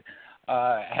it, but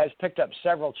has picked up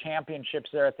several championships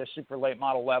there at the super late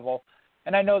model level.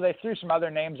 And I know they threw some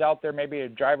other names out there, maybe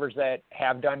drivers that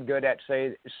have done good at,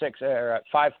 say,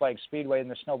 Five Flag Speedway in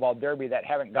the Snowball Derby that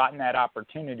haven't gotten that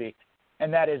opportunity,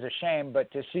 and that is a shame.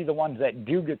 But to see the ones that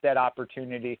do get that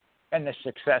opportunity and the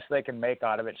success they can make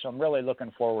out of it, so I'm really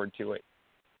looking forward to it.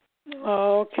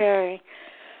 Okay.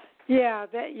 Yeah,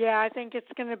 I think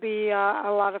it's going to be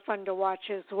a lot of fun to watch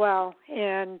as well,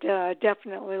 and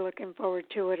definitely looking forward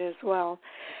to it as well.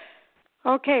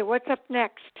 Okay, what's up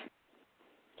next?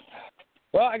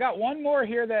 Well, I got one more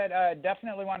here that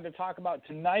definitely wanted to talk about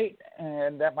tonight,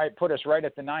 and that might put us right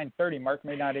at the 9:30 mark.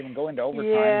 May not even go into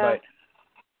overtime, yeah. But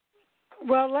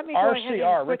well, let me go ahead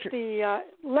and put Richard, the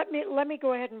let me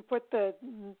go ahead and put the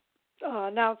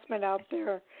announcement out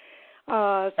there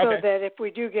so that if we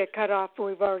do get cut off,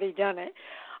 we've already done it.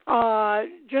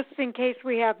 Just in case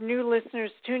we have new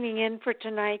listeners tuning in for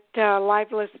tonight,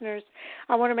 live listeners,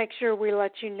 I want to make sure we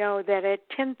let you know that at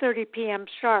 10:30 p.m.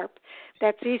 sharp,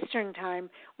 that's Eastern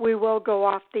Time, we will go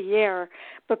off the air.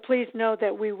 But please know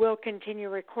that we will continue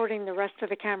recording the rest of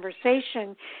the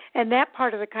conversation, and that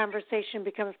part of the conversation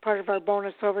becomes part of our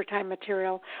bonus overtime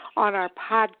material on our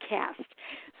podcast.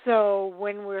 So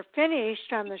when we're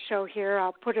finished on the show here,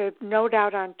 I'll put a note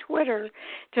out on Twitter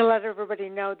to let everybody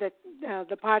know that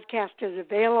the podcast is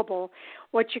available.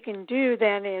 What you can do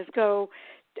then is go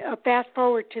fast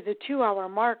forward to the 2-hour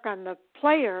mark on the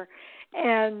player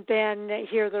and then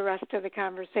hear the rest of the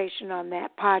conversation on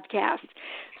that podcast.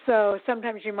 So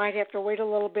sometimes you might have to wait a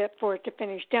little bit for it to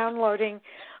finish downloading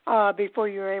before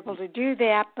you're able to do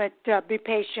that, but be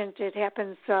patient. It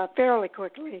happens fairly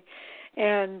quickly,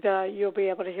 and you'll be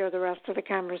able to hear the rest of the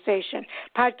conversation.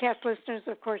 Podcast listeners,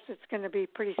 of course, it's going to be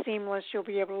pretty seamless. You'll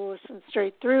be able to listen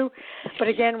straight through. But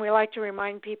again, we like to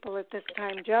remind people at this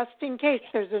time, just in case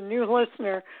there's a new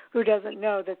listener who doesn't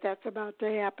know that that's about to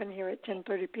happen here at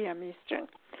 10:30 p.m. Eastern.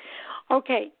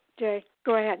 Okay, Jay,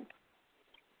 go ahead.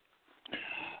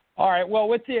 All right. Well,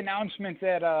 with the announcement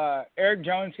that Eric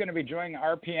Jones is going to be joining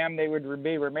RPM, they would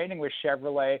be remaining with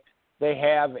Chevrolet. They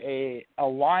have a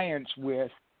alliance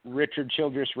with Richard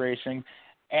Childress Racing,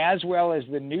 as well as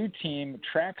the new team,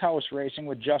 Trackhouse Racing,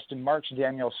 with Justin Marks,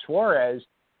 Daniel Suarez.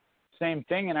 Same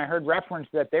thing, and I heard reference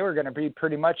that they were going to be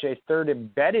pretty much a third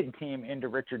embedded team into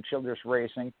Richard Childress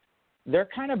Racing. They're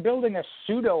kind of building a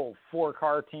pseudo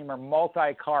 4-car team or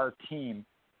multi-car team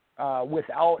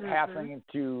without having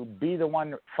to be the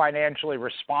one financially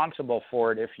responsible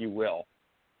for it, if you will.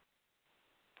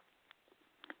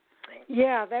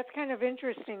 Yeah, that's kind of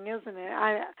interesting, isn't it?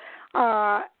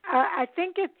 I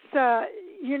think it's,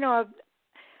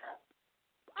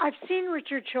 I've seen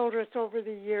Richard Childress over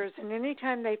the years, and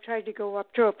anytime they've tried to go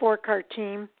up to a 4-car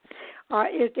team,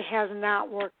 it has not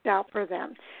worked out for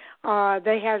them.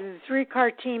 They had a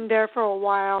 3-car team there for a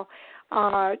while.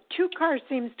 2-car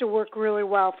seems to work really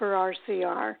well for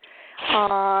RCR.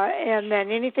 And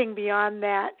then anything beyond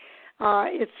that,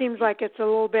 it seems like it's a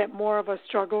little bit more of a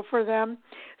struggle for them.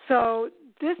 So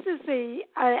this is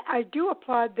I do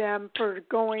applaud them for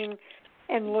going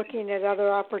and looking at other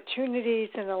opportunities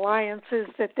and alliances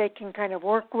that they can kind of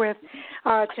work with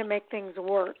to make things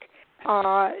work,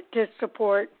 to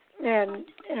support and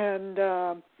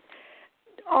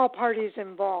all parties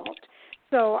involved.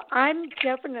 So I'm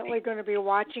definitely going to be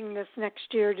watching this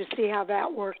next year to see how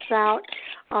that works out.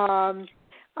 When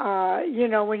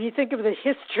you think of the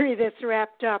history that's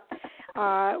wrapped up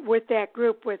with that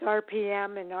group with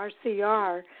RPM and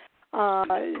RCR,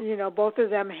 both of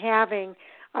them having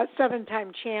a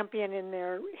 7-time champion in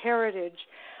their heritage,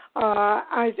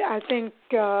 I think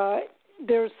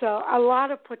there's a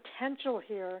lot of potential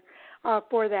here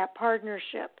for that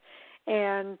partnership.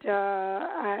 And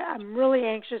I'm really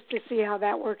anxious to see how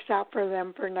that works out for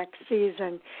them for next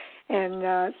season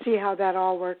and see how that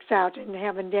all works out. And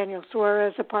having Daniel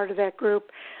Suarez a part of that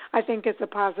group, I think it's a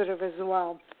positive as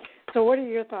well. So what are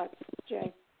your thoughts,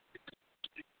 Jay?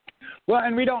 Well,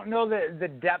 and we don't know the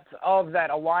depth of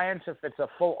that alliance, if it's a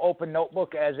full open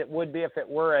notebook, as it would be if it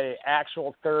were an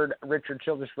actual third Richard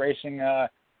Childress Racing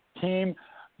team.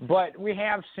 But we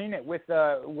have seen it with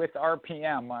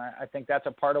RPM. I think that's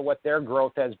a part of what their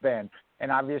growth has been.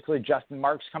 And obviously Justin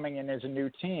Marks coming in as a new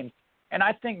team. And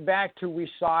I think back to we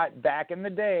saw it back in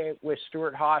the day with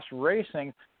Stuart Haas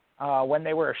Racing when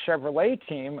they were a Chevrolet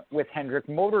team with Hendrick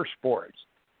Motorsports.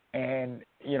 And,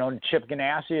 Chip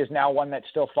Ganassi is now one that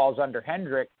still falls under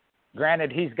Hendrick.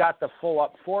 Granted, he's got the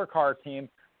full-up 4-car team.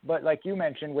 But like you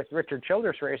mentioned, with Richard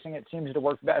Childress Racing, it seems to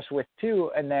work best with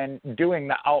 2 and then doing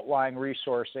the outlying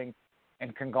resourcing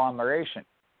and conglomeration.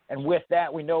 And with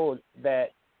that, we know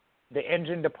that the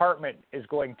engine department is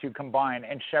going to combine.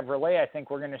 And Chevrolet, I think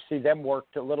we're going to see them work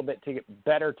a little bit to get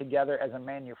better together as a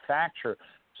manufacturer.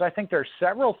 So I think there's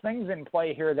several things in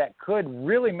play here that could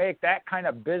really make that kind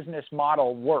of business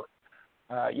model work.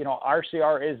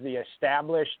 RCR is the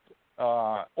established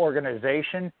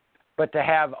organization, but to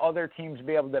have other teams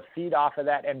be able to feed off of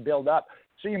that and build up.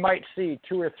 So you might see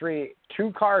 2 or 3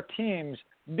 2-car teams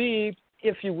be,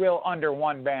 if you will, under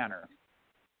one banner.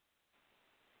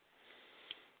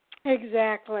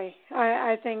 Exactly.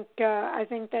 I think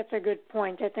that's a good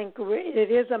point. I think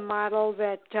it is a model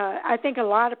that I think a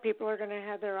lot of people are going to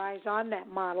have their eyes on that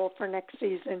model for next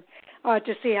season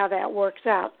to see how that works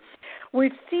out.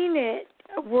 We've seen it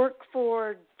work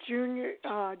for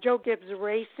Joe Gibbs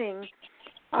Racing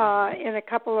in a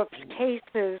couple of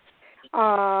cases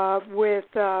with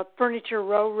Furniture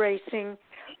Row Racing.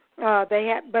 But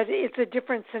it's a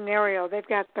different scenario. They've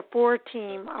got the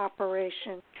 4-team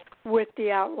operation with the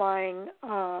outlying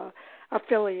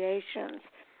affiliations.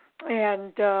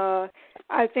 And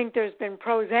I think there's been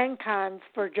pros and cons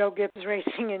for Joe Gibbs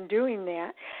Racing in doing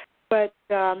that. But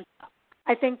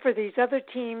I think for these other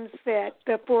teams that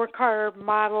the 4-car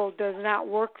model does not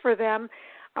work for them,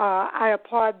 I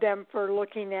applaud them for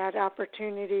looking at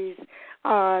opportunities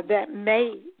that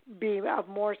may be of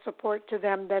more support to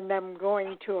them than them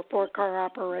going to a 4-car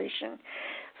operation.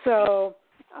 So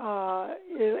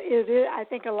I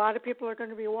think a lot of people are going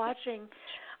to be watching,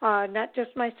 not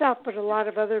just myself, but a lot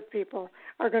of other people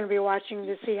are going to be watching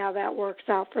to see how that works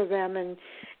out for them.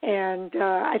 And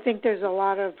I think there's a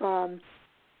lot of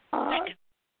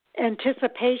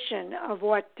anticipation of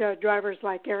what drivers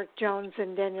like Eric Jones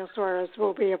and Daniel Suarez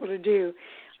will be able to do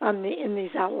in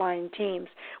these outlying teams.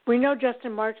 We know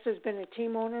Justin Marks has been a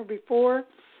team owner before.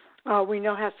 We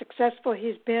know how successful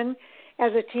he's been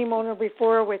as a team owner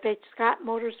before with H. Scott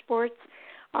Motorsports.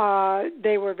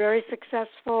 They were very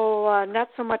successful, not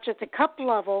so much at the Cup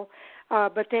level,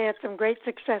 but they had some great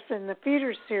success in the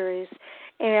feeder series.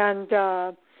 And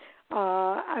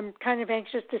I'm kind of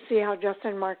anxious to see how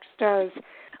Justin Marks does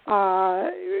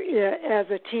as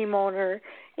a team owner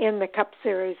in the Cup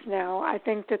Series now. I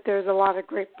think that there's a lot of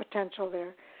great potential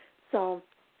there. So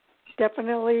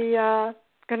definitely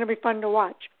going to be fun to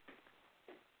watch.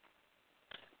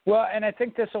 Well, and I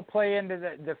think this will play into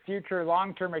the future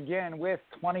long-term again with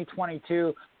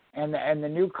 2022 and the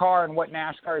new car and what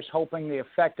NASCAR is hoping the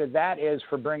effect of that is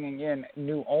for bringing in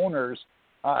new owners.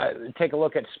 Take a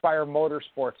look at Spire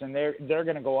Motorsports, and they're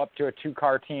going to go up to a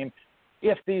 2-car team.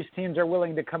 If these teams are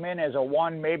willing to come in as a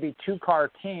 1, maybe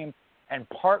 2-car team and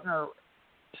partner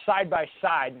side by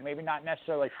side, maybe not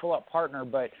necessarily full-up partner,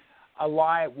 but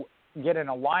get an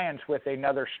alliance with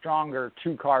another stronger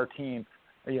 2-car team.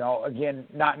 Again,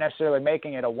 not necessarily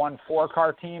making it a 1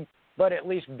 4-car team, but at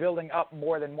least building up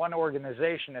more than one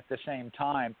organization at the same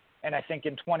time. And I think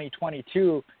in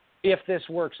 2022, if this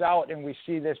works out and we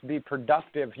see this be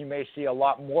productive, you may see a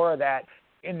lot more of that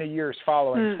in the years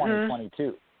following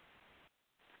 2022.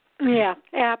 Yeah,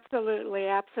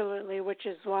 absolutely, which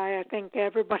is why I think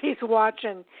everybody's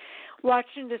watching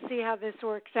to see how this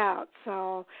works out.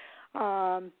 So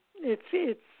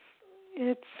it's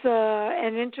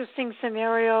an interesting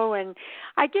scenario, and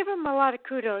I give him a lot of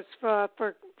kudos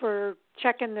for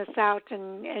checking this out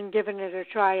and giving it a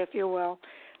try, if you will.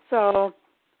 So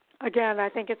again, I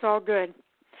think it's all good.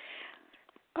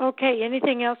 Okay,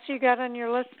 anything else you got on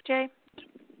your list, Jay?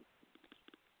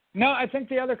 No, I think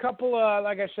the other couple,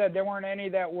 like I said, there weren't any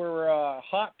that were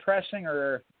hot pressing,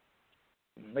 or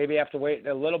maybe have to wait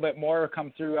a little bit more,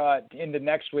 come through into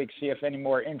next week, see if any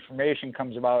more information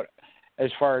comes about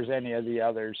as far as any of the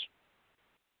others.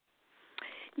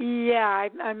 Yeah,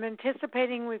 I'm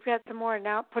anticipating we've got some more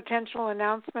potential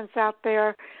announcements out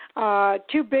there.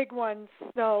 Two big ones,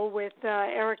 though, with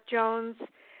Eric Jones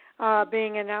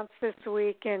being announced this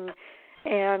week, and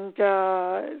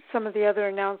some of the other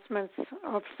announcements.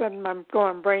 All of a sudden, I'm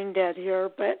going brain dead here,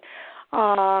 but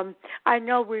I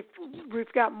know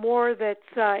we've got more that's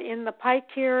in the pike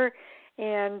here,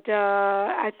 and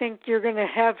I think you're going to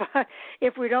have.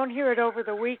 If we don't hear it over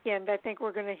the weekend, I think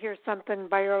we're going to hear something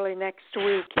by early next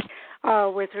week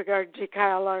with regard to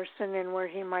Kyle Larson and where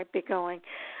he might be going.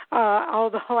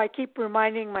 Although I keep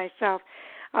reminding myself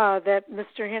that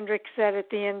Mr. Hendrick said at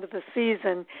the end of the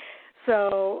season.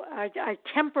 So I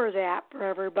temper that for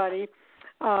everybody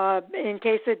in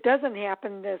case it doesn't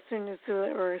happen as soon as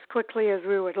or as quickly as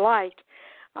we would like,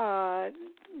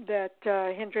 that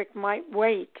Hendrick might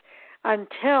wait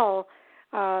until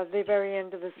the very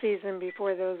end of the season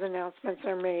before those announcements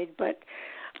are made. But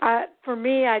for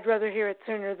me, I'd rather hear it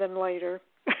sooner than later.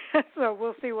 So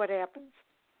we'll see what happens.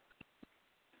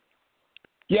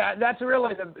 Yeah, that's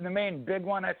really the main big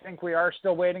one I think we are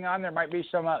still waiting on. There might be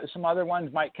some other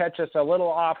ones might catch us a little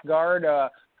off guard.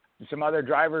 Some other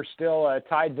drivers still,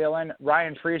 Ty Dillon.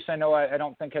 Ryan Freese, I know I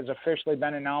don't think has officially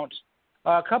been announced.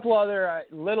 A couple other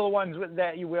little ones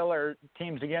that you will, or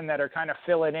teams, again, that are kind of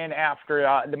filling in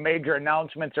after the major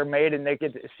announcements are made and they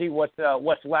get to see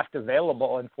what's left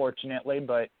available, unfortunately.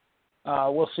 But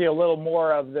we'll see a little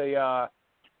more of the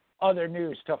other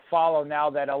news to follow now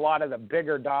that a lot of the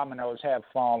bigger dominoes have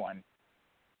fallen.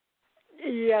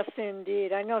 Yes,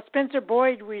 indeed. I know Spencer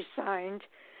Boyd re-signed,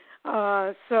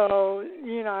 so,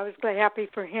 I was happy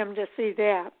for him to see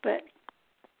that. But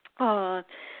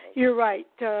you're right.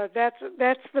 That's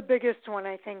the biggest one,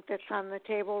 I think, that's on the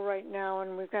table right now,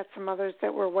 and we've got some others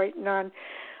that we're waiting on.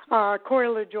 Corey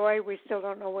LaJoie, we still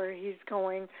don't know where he's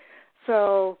going.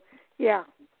 So, yeah,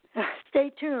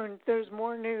 stay tuned. There's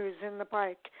more news in the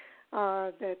pike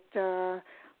that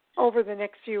over the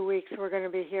next few weeks we're going to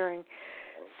be hearing.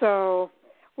 So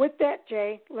with that,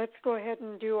 Jay, let's go ahead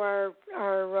and do our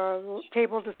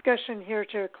table discussion here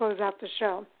to close out the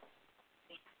show.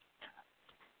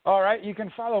 All right, you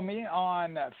can follow me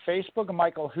on Facebook,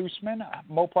 Michael Husmann,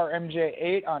 Mopar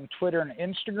MJ8 on Twitter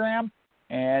and Instagram.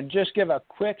 And just give a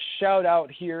quick shout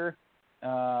out here,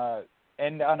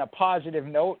 and on a positive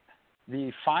note,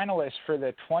 the finalists for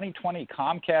the 2020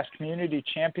 Comcast Community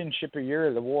Championship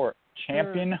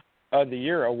Champion of the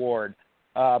Year Award.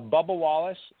 Bubba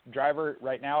Wallace, driver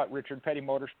right now at Richard Petty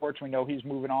Motorsports. We know he's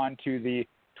moving on to the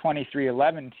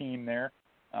 2311 team there,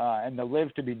 and the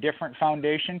Live to Be Different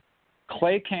Foundation.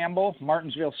 Clay Campbell,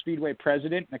 Martinsville Speedway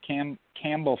president, the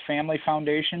Campbell Family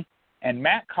Foundation, and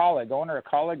Matt Collig, owner of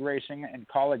Collig Racing and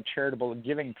Collig Charitable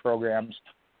Giving Programs,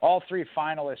 all three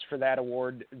finalists for that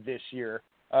award this year.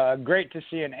 Great to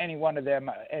see, and any one of them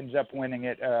ends up winning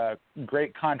it.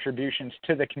 Great contributions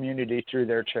to the community through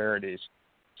their charities.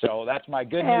 So that's my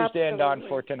good news to end on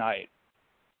for tonight.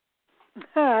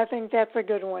 I think that's a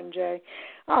good one, Jay.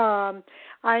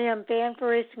 I am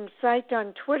Fan4Racing Site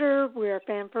on Twitter. We are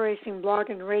Fan4Racing blog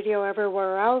and radio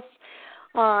everywhere else,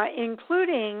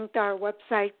 including our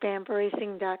website,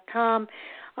 fan4racing.com.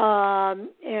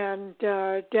 And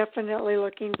definitely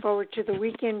looking forward to the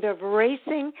weekend of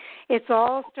racing. It's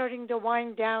all starting to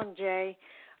wind down, Jay,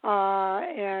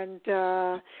 and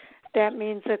that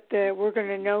means that we're going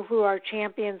to know who our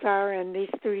champions are in these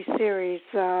three series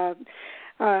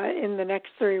in the next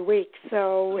 3 weeks.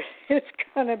 So it's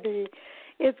going to be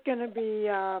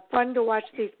fun to watch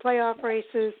these playoff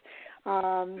races.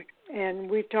 And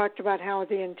we've talked about how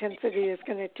the intensity is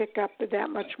going to tick up that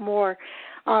much more,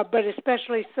 but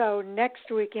especially so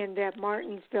next weekend at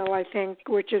Martinsville, I think,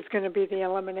 which is going to be the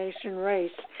elimination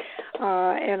race.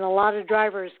 And a lot of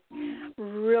drivers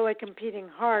really competing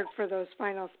hard for those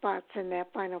final spots in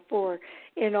that Final Four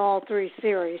in all three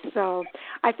series. So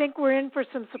I think we're in for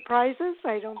some surprises.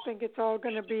 I don't think it's all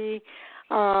going to be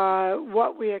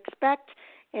what we expect.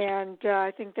 And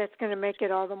I think that's going to make it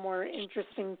all the more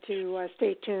interesting to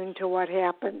stay tuned to what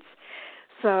happens.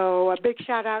 So a big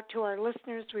shout out to our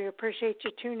listeners. We appreciate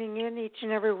you tuning in each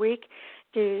and every week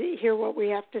to hear what we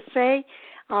have to say.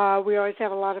 We always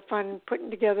have a lot of fun putting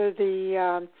together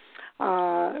the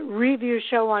review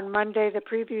show on Monday, the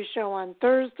preview show on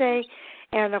Thursday,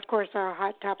 and, of course, our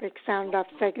Hot Topic Sound Off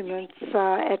segments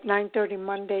at 9:30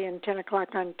 Monday and 10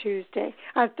 o'clock on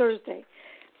Thursday.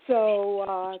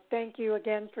 So thank you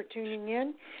again for tuning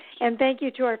in. And thank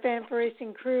you to our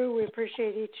Fan4Racing crew. We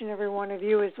appreciate each and every one of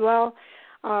you as well.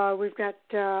 We've got,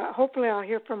 hopefully I'll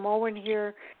hear from Owen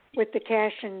here with the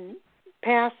Cash and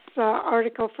Pass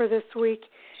article for this week.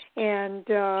 And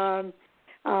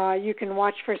you can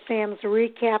watch for Sam's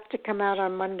recap to come out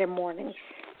on Monday morning.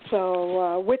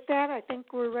 So with that, I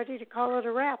think we're ready to call it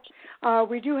a wrap.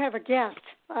 We do have a guest.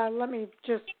 Let me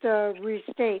just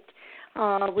restate.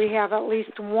 We have at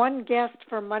least one guest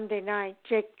for Monday night.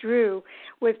 Jake Drew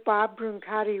with Bob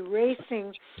Brancati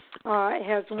Racing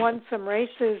has won some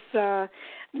races,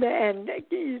 and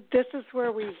this is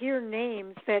where we hear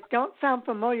names that don't sound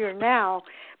familiar now,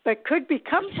 but could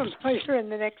become familiar in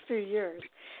the next few years.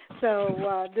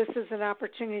 So this is an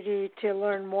opportunity to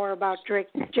learn more about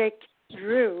Jake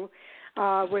Drew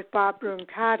with Bob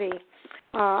Brancati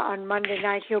on Monday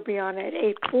night. He'll be on at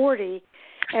 8:40.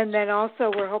 And then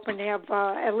also we're hoping to have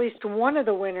at least one of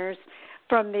the winners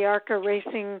from the ARCA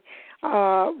Racing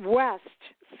West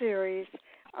Series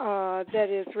that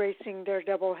is racing their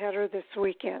doubleheader this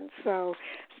weekend. So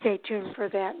stay tuned for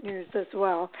that news as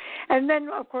well. And then,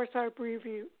 of course, our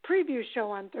preview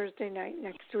show on Thursday night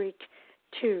next week,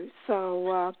 too.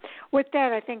 So with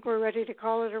that, I think we're ready to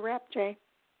call it a wrap, Jay.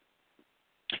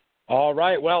 All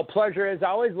right. Well, pleasure as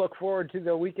always. Look forward to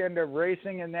the weekend of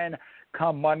racing, and then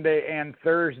come Monday and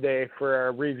Thursday for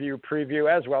our review preview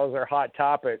as well as our hot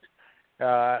topics.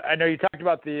 I know you talked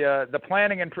about the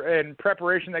planning and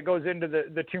preparation that goes into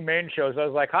the two main shows. I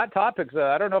was like, hot topics,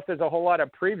 I don't know if there's a whole lot of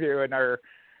preview in our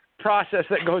process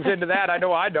that goes into that. I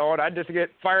know I don't. I just get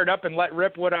fired up and let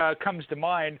rip what comes to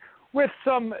mind with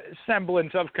some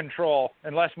semblance of control.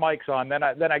 Unless Mike's on, then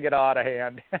I get out of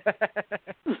hand.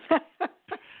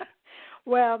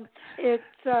 Well,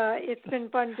 it's been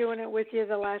fun doing it with you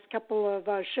the last couple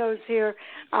of shows here.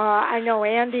 I know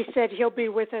Andy said he'll be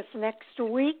with us next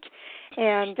week,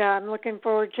 and I'm looking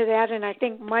forward to that. And I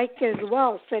think Mike as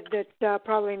well said that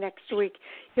probably next week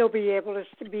he'll be able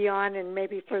to be on, and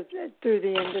maybe through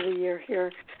the end of the year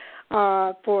here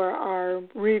for our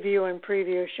review and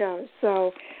preview shows.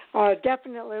 So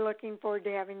definitely looking forward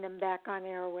to having them back on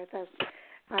air with us.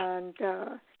 And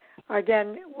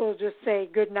again, we'll just say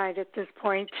good night at this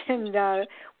point, and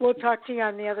we'll talk to you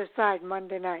on the other side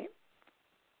Monday night.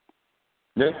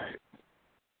 Yeah.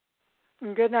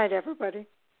 And good night, everybody.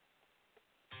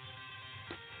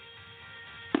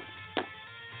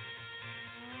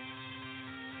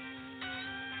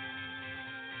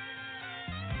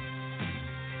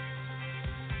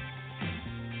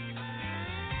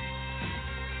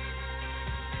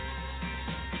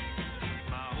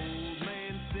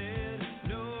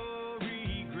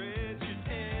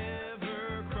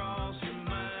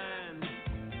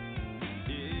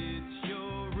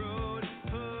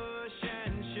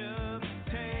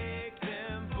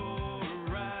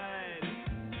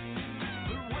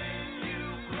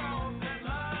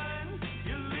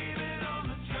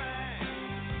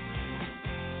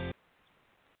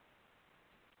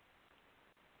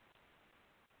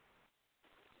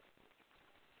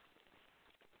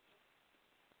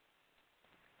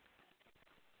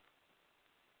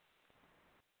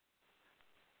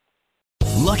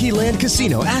 Lucky Land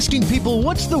Casino, asking people,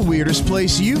 what's the weirdest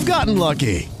place you've gotten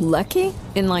lucky? Lucky?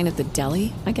 In line at the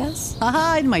deli, I guess?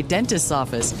 Aha, in my dentist's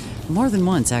office. More than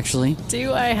once, actually.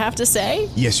 Do I have to say?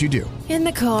 Yes, you do. In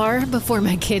the car before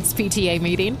my kids' PTA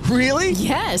meeting. Really?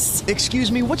 Yes. Excuse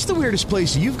me, what's the weirdest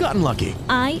place you've gotten lucky?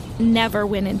 I never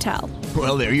win and tell.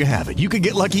 Well, there you have it. You can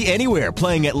get lucky anywhere,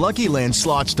 playing at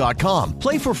LuckyLandSlots.com.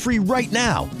 Play for free right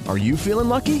now. Are you feeling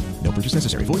lucky? No purchase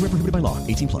necessary. Void where prohibited by law.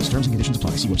 18+. Terms and conditions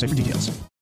apply. See website for details.